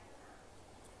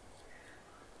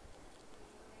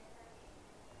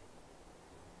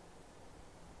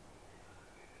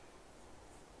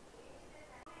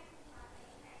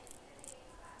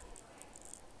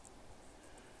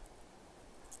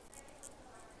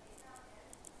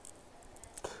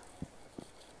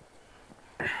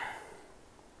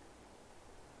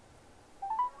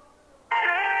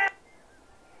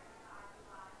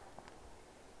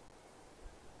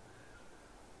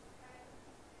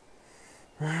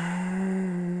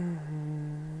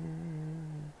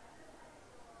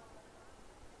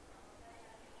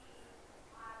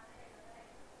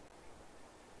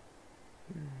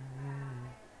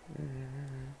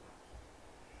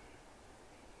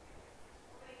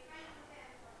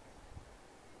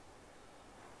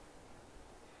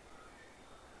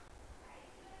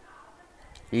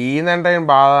 ఏందంటే ఆయన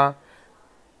బాగా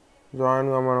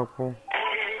జాయిన్గా మనకు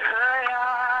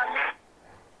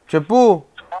చెప్పు.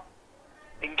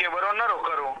 ఇంకెవరు ఉన్నారు?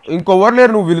 ఒకరు ఇంకొవరు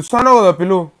లేరు, నువ్వు పిలుస్తావు కదా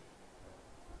పిలు.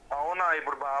 అవునా?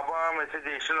 ఇప్పుడు బాబా మెసేజ్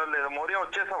చేసినా లేదా? మోరియా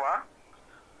వచ్చేసావా?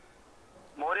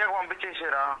 మోరియాకు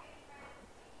పంపించేసారా?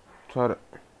 సరే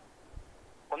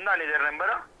ఉందా నీ దగ్గర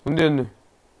నెంబర్? ఉంది ఉంది.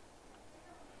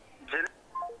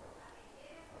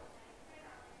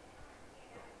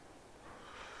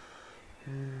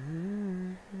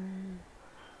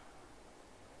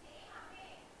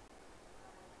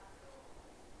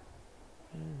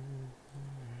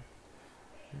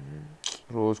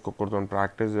 రోజుకొకరితో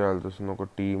ప్రాక్టీస్ చేయాల్సి వస్తుంది. ఒక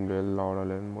టీం లేదు,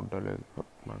 ఆడలేదు, ముట్టలేదు.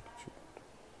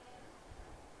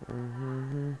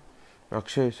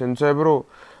 అక్షయ్ సెన్సాయ్ బ్రో,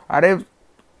 అరే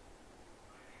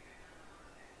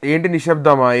ఏంటి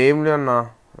నిశ్శబ్దమా? ఏం లేదన్నా,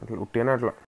 అట్లా ఉట్టినా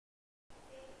అట్లా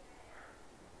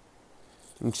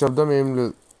నిశ్శబ్దం ఏం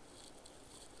లేదు.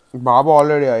 బాబు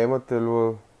ఆల్రెడీ ఏమో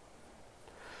తెలియదు,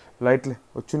 లైట్లే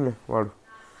వచ్చిందిలే వాడు.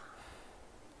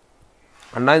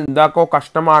 అన్న ఇందాక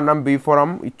కష్టం ఆడినాం,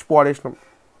 B4 ఇచ్చి పాడేసినాం.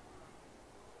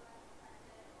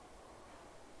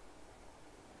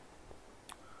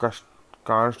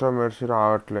 కాన్స్టమర్స్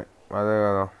రావట్లే, అదే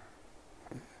కదా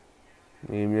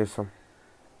ఏం చేస్తాం.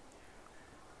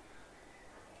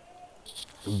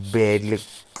 బేడ్లీ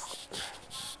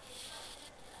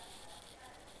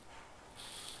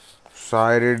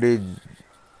Sai Reddy,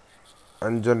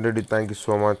 Anjan Reddy, thank you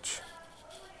so much.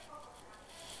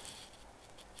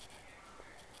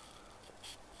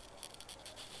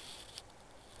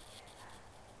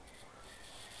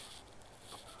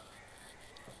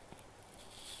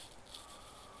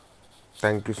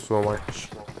 Thank you so much.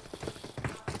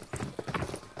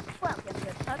 Welcome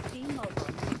to PUBG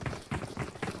Mobile.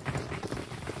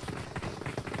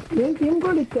 ఏం టీం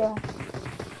కోడ్ ఇచ్చా?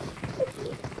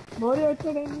 మోరీ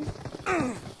వచ్చాడేంటి?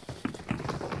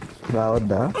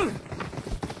 రావద్దా?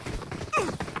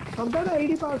 పంపాడు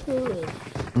ఐడి పాస్.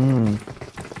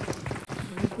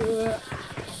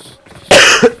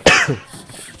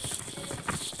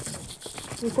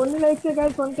 కొన్ని లైక్స్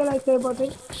కాదు, 20 లైక్స్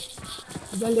అయిపోతాయి.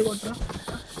 జల్దీ కొట్టరా.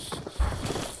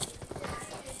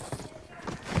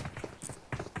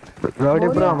 రౌడీ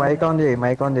బ్రో మైక్ ఆన్ చేయి,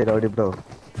 మైక్ ఆన్ చేయి రౌడీ బ్రో.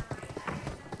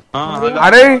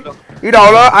 అరే ఈ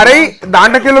డౌలో అరే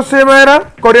దాంట్లోకి వెళ్ళి వస్తేమారా?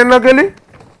 కొరియన్లోకి వెళ్ళి.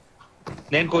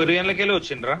 నేను కొరియన్లోకి వెళ్ళి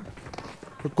వచ్చిండ్రా.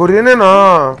 కొరియనేనా?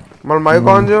 మళ్ళీ మైక్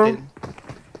ఆన్ చేయ.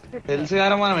 తెలుసు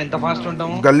కదా మనం ఎంత ఫాస్ట్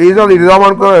ఉంటాము. గలీజా ఇద్దాం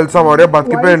అనుకో వెళ్తాం. అరే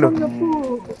బతికిపోయిండు.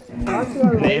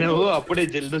 నేను అప్పుడే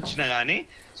జల్ది వచ్చినా గానీ.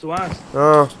 సుహాస్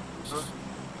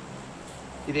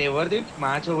ఇది ఎవరిది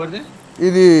మ్యాచ్? ఎవరిది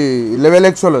ఇది? లెవెల్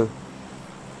ఎక్స్ వాళ్ళది.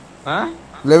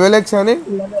 లెవెల్ ఎక్స్ అని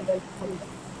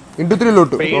ఇంటూ 3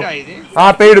 లూట్.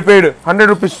 Paid 100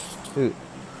 rupees.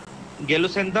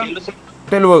 గెలుసు ఎంత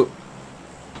తెలియదు.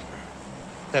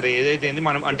 సరే ఏదైతే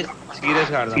మనం అంటే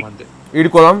సీరియస్ గా ఆడదాం అంతే.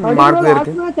 ఈడుకోదాం మార్క్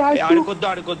దగ్గరికి.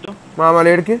 ఆడుకొద్దు మామూలు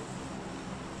ఏడికి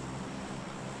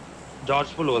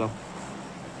జార్జ్ ఫుల్ పోదాం.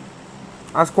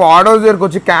 ఆ స్క్వాడ్ హౌస్ దగ్గరికి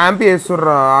వచ్చి క్యాంప్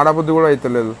చేస్తుర్రా, ఆడబుద్ధి కూడా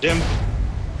అవుతలేదు.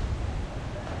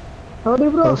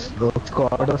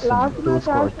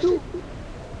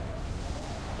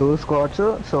 టూ స్క్వాడ్స్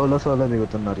సోలో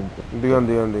దిగుతున్నారు. ఇంకా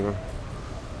దిగండి.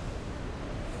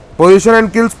 Position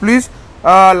and kills please.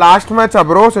 Last match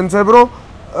bro censor bro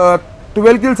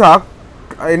 12 kills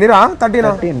ఎన్నిరా?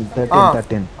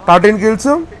 13 kills.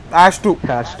 Ash 2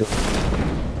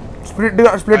 split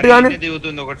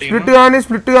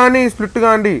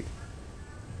కానీ.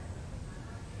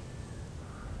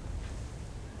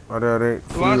 అరే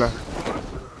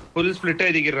ఫుల్ స్ప్లిట్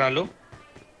అయి దిగిర్రాళ్ళు.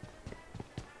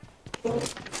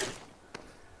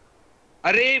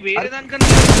 అరే వేరే దానికన్నా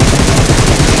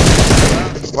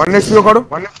 1 HP ఒకడు.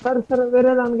 సరే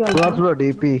వేరే దానికి వెళ్తా. బ్రో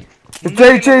డిపి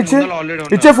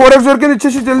ఇచ్చే 4x దొరికింది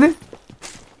ఇచ్చేసి జల్దీ.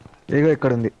 ఇగో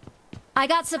ఇక్కడ ఉంది. I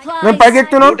got supplies. నేను పైకి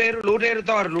ఎక్కుతున్నా.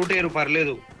 లూట్ ఏరు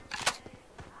పర్లేదు.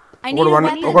 I need a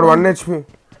ఒకడు weapon. 1 HP.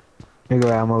 ఇగో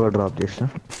యామో కూడా డ్రాప్ చేస్తా.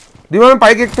 దివాన్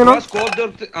పైకి ఎక్కుతున్నా. స్కోప్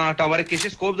దొరికి టవర్ ఎక్కేసి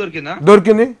స్కోప్ దొరికిందా?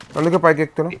 దొరికింది అందుకే పైకి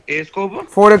ఎక్కుతున్నా. ఏ స్కోప్?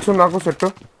 4x ఉంది నాకు సెట్.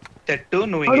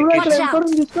 నువ్వు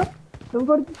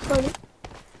తీసుకో.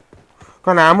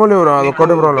 కానీ ఆమో లేవురా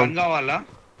అదొక్కటే ప్రాబ్లం. కావాలా?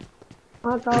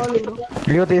 కావాలి బ్రో.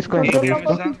 ఇగో తీసుకో ఇంకా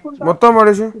తీసుకో. మొత్తం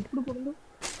పడేసి.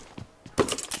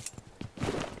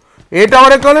 ఏ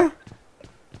టవర్ ఎక్కాలి?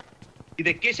 ఇది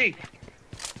ఎక్కేసి.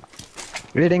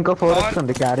 వీడు ఇంకో 4x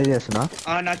ఉంది క్యారీ చేస్తున్నా.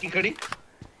 నాకు ఇక్కడి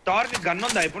టవర్ కి గన్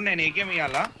ఉందా? ఇప్పుడు నేను ఏకేం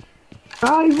ఇయ్యాలా?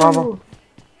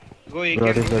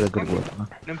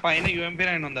 నేను పైన యూఎంపీ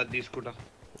 9 ఉంది అది తీసుకుంటా.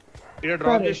 ఇక్కడ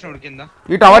డ్రాప్ చేసిన కింద.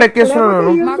 ఈ tower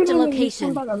ఎక్కేస్తున్నాను. Marked a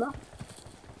location.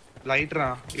 Light రా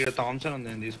ఇక్కడ థామ్సన్ ఉంది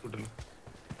నేను తీసుకుంటాను.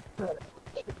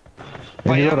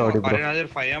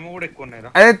 5 ammo కూడా ఎక్కువ ఉన్నాయిరా.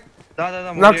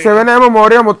 నాకు 7 ammo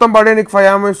మోరియా మొత్తం పడే నీకు 5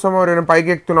 ammo ఇస్తాం మోరియా. నేను పైకి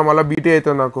ఎక్కుతున్నా మళ్ళీ బీటీ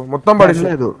అవుతుంది నాకు. మొత్తం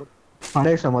పడేసలేదు.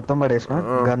 పడేసా మొత్తం పడేసిన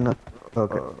గన్.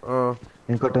 ఓకే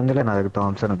ఇంకోటి ఉందిలే నా దగ్గర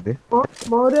థామ్సన్ ఉంది.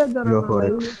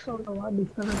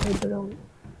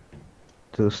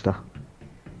 చూస్తా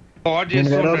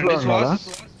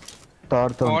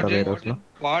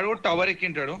వాడు టవర్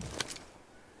ఎక్కింటాడు.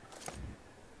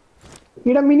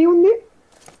 ఇక్కడ మినీ ఉంది.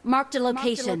 Marked a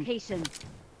location.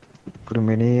 ఇప్పుడు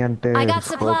మినీ అంటే I got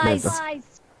supplies.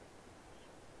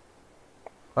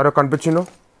 అరే కనిపించిండు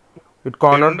it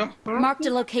corner. Marked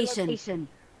a location.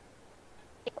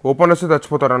 Open వస్తే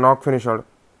చచ్చిపోతారా. నాక్ ఫినిష్ ఆడు.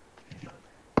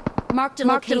 Marked a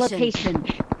location.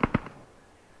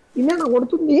 ఇన్న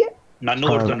కొడుతుంది. నన్ను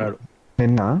కొడుతున్నాడు.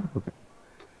 నిన్న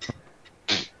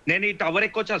నేను ఈ టవర్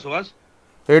ఎక్కొచ్చా సుహాస్.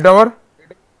 ఏ టవర్?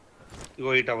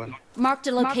 ఇగో ఈ టవర్. Marked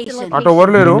a location. అటు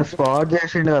ఎవరు లేరు. స్పాట్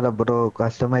చేసిండు కదా బ్రో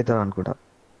కష్టం అవుతుంది అనుకుంటా.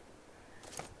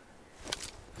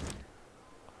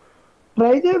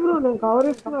 ట్రై చేయ బ్రో నేను కవర్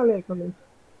చేస్తున్నా లేకుండా.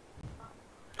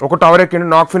 ఒక టవర్ ఎక్కిండు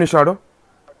నాక్ ఫినిష్ ఆడు.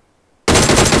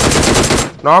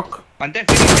 నాక్ అంతే.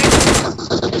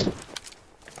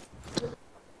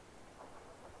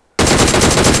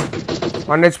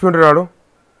 1 HP ఉంటాడు.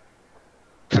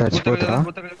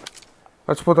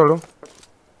 చచ్చిపోతాడు.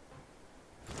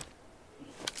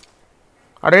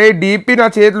 అరే డిపి నా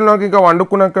చేతులు నాకు ఇంకా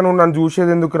వండుకున్నాక నువ్వు నన్ను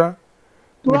చూసేది ఎందుకురా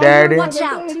డాడీ.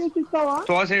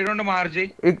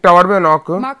 ఈ టవర్ మీద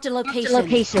నాకు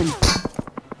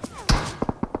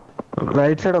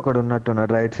రైట్ సైడ్ ఒకడు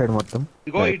ఉన్నట్టున్నాడు. రైట్ సైడ్ మొత్తం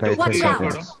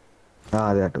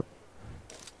అదే అటు.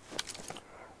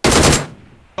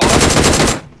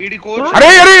 అరే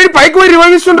అరే పైకి పోయి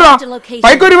రివైవ్ ఇస్తుండ్రా.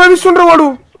 పైకి రివైవ్ ఇస్తుండ్రా వాడు.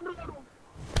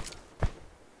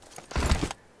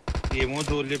 ఏమో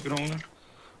జోలు చెప్పినావు.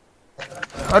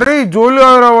 అరే జోలు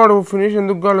కాదురా వాడు. ఫినిష్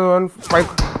ఎందుకు కాలేదు అని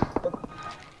పైకి.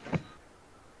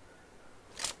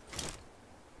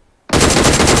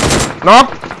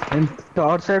 నాక్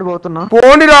టవర్ సైడ్ పోతున్నా.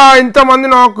 పోండిరా ఇంతమంది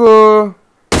నాకు.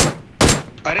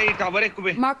 అరే ఈ టవర్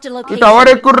ఎక్కువే. ఈ టవర్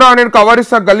ఎక్కుర్రా. నేను కవర్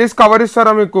ఇస్తా. గలీస్ కవర్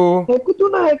ఇస్తారా మీకు?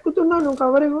 ఎక్కుతున్నా నువ్వు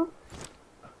కవర్ ఇవ్వు.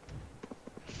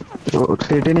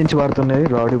 సిటీ నుంచి పడుతున్నాయి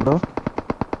రౌడీ బ్రో.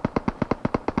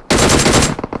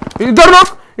 ఇద్దరు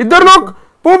నాక్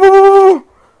పో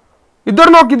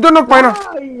ఇద్దరు నాక్ పైన.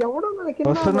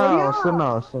 వస్తున్నా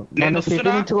నన్ను సిటీ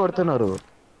నుంచి కొడుతున్నారు.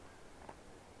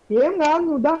 ఏం కాదు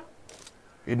నువ్వు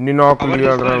ఎన్ని నాకులు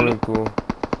ఇవ్వాలరా మీకు?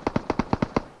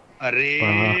 అరే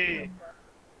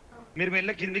మీరు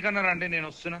మెల్ల కిందికి అన్నారు అంటే నేను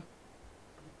వస్తున్నా.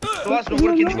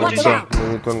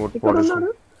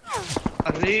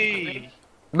 అరే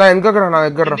నా వెనకరా నా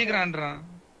దగ్గర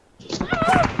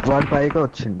వాడు పైకి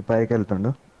వచ్చిండు. పైకి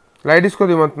వెళ్తాడు. లైట్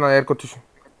తీసుకోది నా దగ్గరకు వచ్చేసి.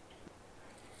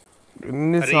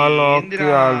 ఎన్నిసార్లు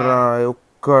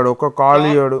ఒక కాల్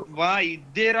ఇయ్యాడు.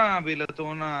 ఇద్దేరా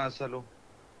వీళ్ళతోనా అసలు.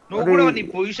 నువ్వు కూడా నీ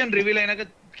పొజిషన్ రివీల్ అయినాక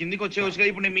కిందికి వచ్చేవచ్చు కదా.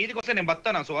 ఇప్పుడు నేను మీదికి వస్తే నేను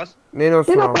బతానా సుహాస్? నేను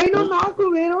వస్తున్నా. నాకు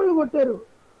వేరే వాళ్ళు కొట్టారు.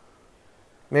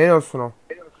 నేనే వస్తున్నా.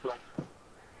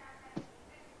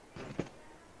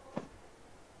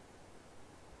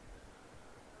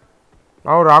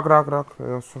 రాక్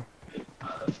నేను వస్తున్నా.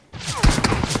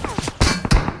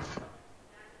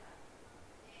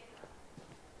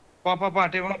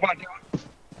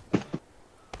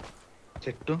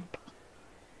 చెట్టు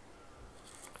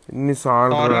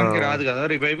ఎన్నిసార్లు రాదు కదా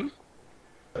రివైవ్.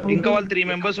 ఇంకా వాళ్ళు 3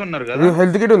 members ఉన్నారు కదా.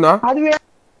 హెల్త్ కిట్ ఉందా?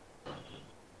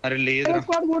 అరే లేదు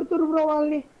కొడుతురు బ్రో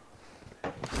వాళ్ళని.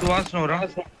 సుహాస్ నోరా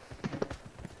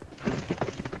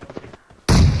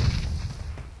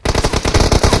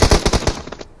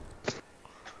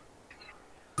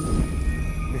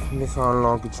ఎన్నిసార్లు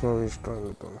నాకు ఇచ్చిన ఇష్టం.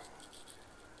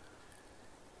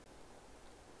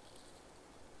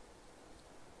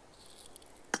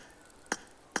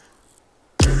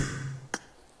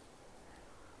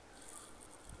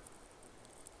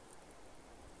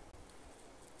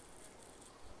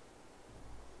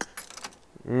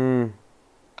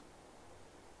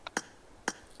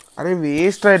 అరే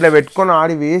వేస్ట్ రా, ఇట్లా పెట్టుకొని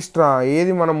ఆడి వేస్ట్ రా.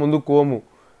 ఏది మనం ముందు కోము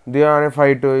దే అనే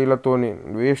ఫైట్ వీళ్ళతోని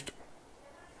వేస్ట్.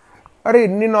 అరే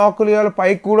ఎన్ని నాకులు ఇవ్వాలి,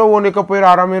 పైకి కూడా పోనీకపోయారు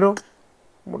ఆరా మీరు.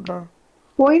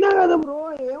 పోయినా కదా బ్రో,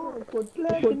 ఏం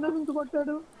కొట్టలే, కింద నుంచి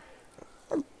కొట్టాడు.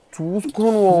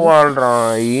 చూసుకొని పోవాలరా,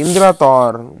 ఏంద్రా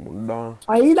తార్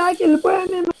పైదాకి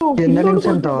వెళ్ళిపోయాను నేను. కింద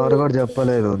నుంచి తారు కూడా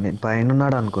చెప్పలేదు, నేను పైన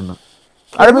ఉన్నాడు అనుకున్నా.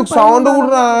 అరే మీకు సౌండ్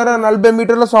కూడా రారా, 40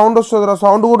 మీటర్ల సౌండ్ వస్తుందిరా,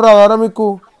 సౌండ్ కూడా రాదారా మీకు?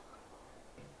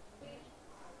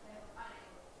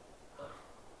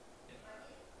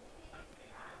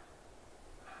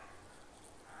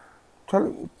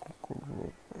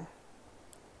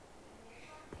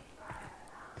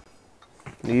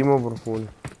 ఏమో బ్రో ఫోన్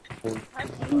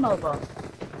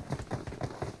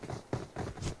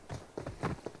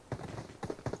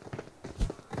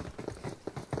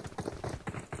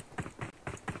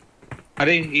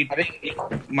అరే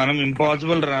మనం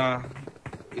ఇంపాసిబుల్ రా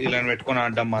ఇలా పెట్టుకొని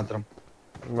ఆడడం మాత్రం.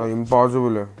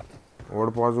 ఇంపాసిబుల్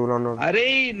ఓడి పాసిబుల్ అన్నాడు. అరే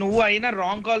నువ్వు అయినా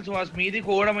రాంగ్ కాల్స్ వాస్, మీది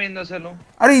కోవడం అయింది అసలు.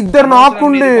 అరే ఇద్దరు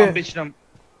నాకుండే పంపించినాం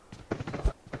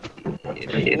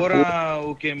ఓరా.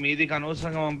 ఓకే మీదికి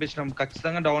అనవసరంగా పంపించినాం,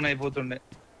 ఖచ్చితంగా డౌన్ అయిపోతుండే.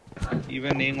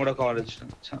 ఈవెన్ నేను కూడా కాల్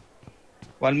వచ్చిన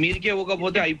వాళ్ళ మీదికి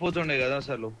ఇవ్వకపోతే అయిపోతుండే కదా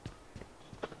అసలు.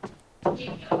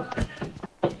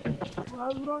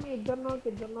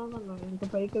 ఇంకా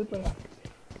పైకి వెళ్ళిపోయా.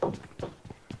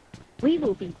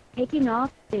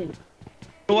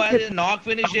 నువ్వు అది నాక్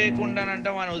ఫినిష్ చేయకుండానంటే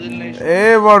మనం వదిలేసి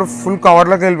వాడు ఫుల్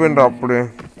కవర్లోకి వెళ్ళిపోయినరా అప్పుడే.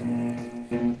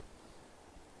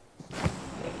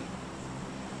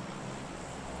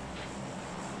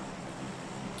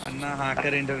 అన్న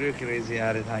హ్యాకర్ ఇంటర్వ్యూ క్రేజీ.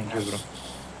 అరే థ్యాంక్ యూ బ్రో.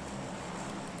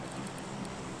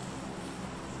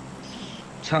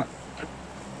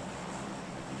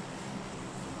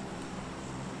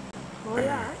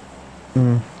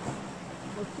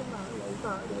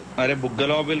 అరే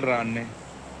బుగ్గలో బిల్ రా అన్నీ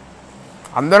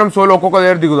అందరం సోలో ఒక్కొక్క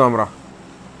దగ్గర దిగుదాం రా.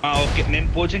 ఓకే నేను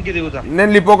పోచింగ్ కి దిగుతా.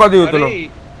 నేను లిపోకా దిగుతున్నా.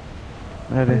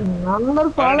 అందరూ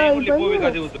ఫాలో లిపోవికా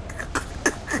దిగుతా.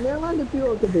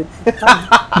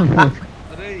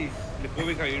 అరే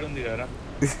లిపోవికా ఈడుంది కదా.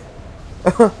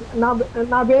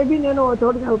 నా బేబీ నేను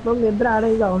చోటుకి వెళ్తాం, నిద్ర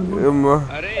ఆడేగా ఉంది.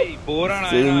 అరే పోరా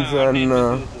అన్న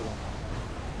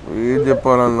ఏం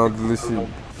చెప్పాలన్నా తెలిసి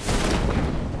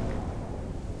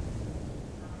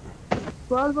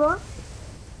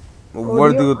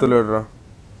ఎవ్వరు దిగుతలేడు రా.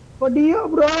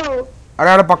 అరే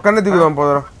ఆడ పక్కనే దిగుదాం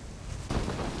పోదరా.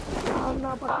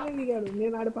 నా పక్కనే దిగాడు,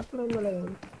 నేను ఆడ పక్కన ఉండలేదు.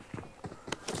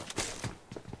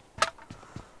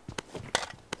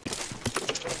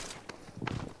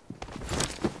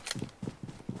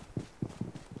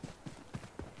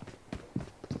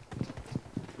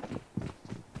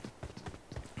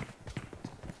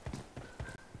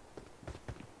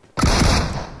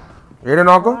 ఏడే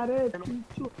నాకు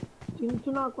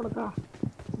చించునా కొడక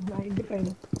నా ఇంటి పైన.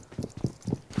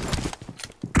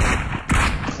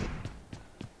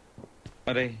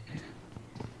 అరే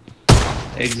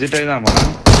ఎగ్జిట్ అయిదామా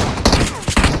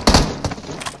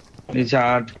నీ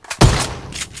చాట్.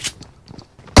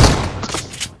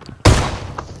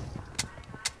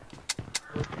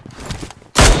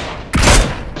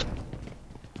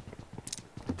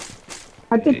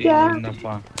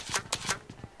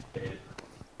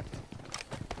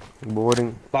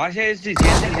 బోరింగ్ భాష చేసి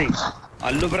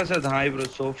Allu Prasad hi bro.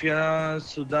 Sophia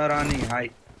Sudharani hi.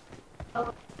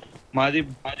 మాది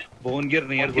భువనగిర్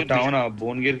నియర్ గుట్ట. అవునా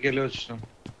భువనగిరికి వెళ్ళి వచ్చినాం.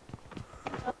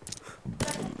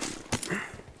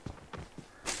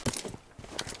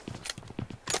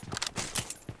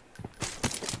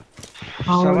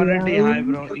 780 హాయ్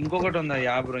బ్రో. ఇంకొకటి ఉందా?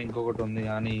 యా బ్రో ఇంకొకటి ఉంది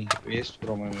కానీ వేస్ట్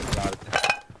బ్రో మేము ఇప్పుడు ఆడితే.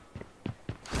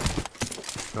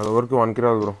 ఎవరికి వన్కి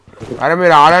రాదు బ్రో. అరే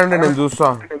మీరు ఆడండి నేను చూస్తా,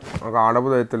 నాకు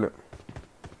ఆడబుద్ధి అవుతలే.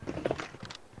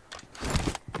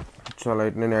 చాలా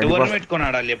నేను పెట్టుకొని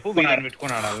ఆడాలి చెప్పు, వీళ్ళని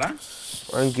పెట్టుకొని ఆడాలా?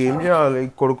 ఇంకేం చేయాలి,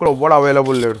 కొడుకులు ఎవ్వడు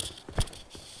అవైలబుల్ లేడు.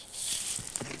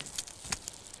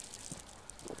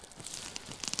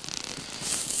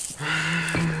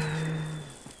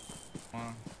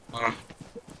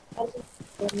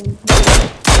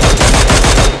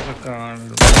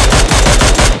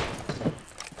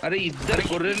 అరే ఇద్దరు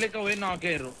గొర్రెలు లెక్క పోయి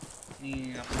నాకేరు.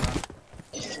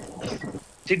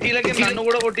 సిటీలకి నన్ను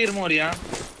కూడా కొట్టిరు మోరియా.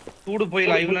 చూడు పోయి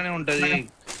లైవ్ లోనే ఉంటది.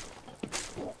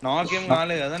 నాకేం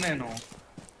కాలే కదా నేను.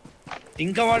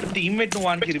 ఇంకా వాడు టీమ్మేట్ నువ్వు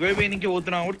వానికి రివైవ్ వేయడానికి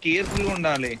పోతున్నావు కూడా కేర్ఫుల్ గా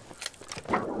ఉండాలి.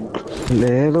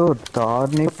 లేదు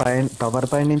తార్ని పైన టవర్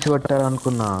పై నుంచి కొట్టారు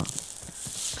అనుకున్నా,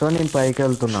 సో నేను పైకి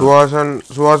వెళ్తున్నా.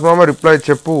 సుహాస్ మామ రిప్లై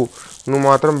చెప్పు, నువ్వు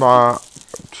మాత్రం బాగా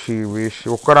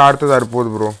ఒక్కరు ఆడితే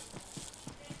సరిపోదు బ్రో.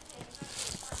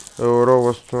 ఎవరో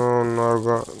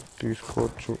వస్తున్నారుగా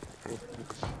తీసుకోవచ్చు.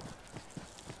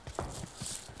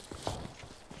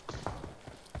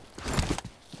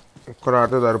 ఒక్కరు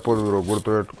ఆడితే సరిపోదు బ్రో,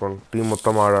 గుర్తుపెట్టుకోండి. టీం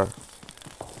మొత్తం ఆడాలి.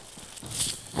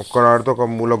 ఒక్కరు ఆడితే ఒక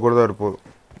మూలకు కూడా సరిపోదు.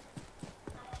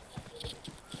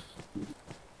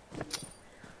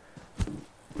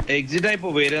 ఎగ్జిట్ అయిపో,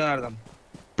 వేరే ఆడదాం.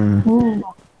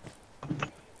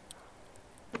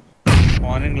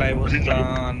 మార్నింగ్ లైవ్ వస్తా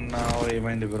అన్నా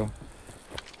ఏమైంది బ్రో?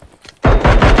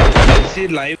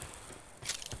 లైవ్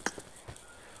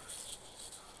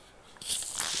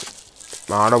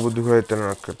ఆడబుద్ధి కూడా అయితే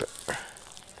నాకైతే.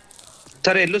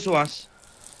 సరే ఎల్లు సుహాస్,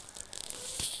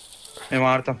 మేము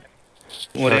ఆడతాం.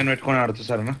 ఓరియన్ పెట్టుకొని ఆడుతా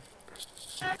సరేనా?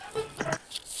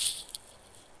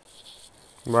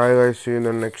 Bye guys, see in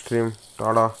the next stream.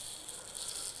 Tada,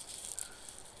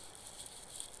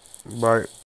 bye.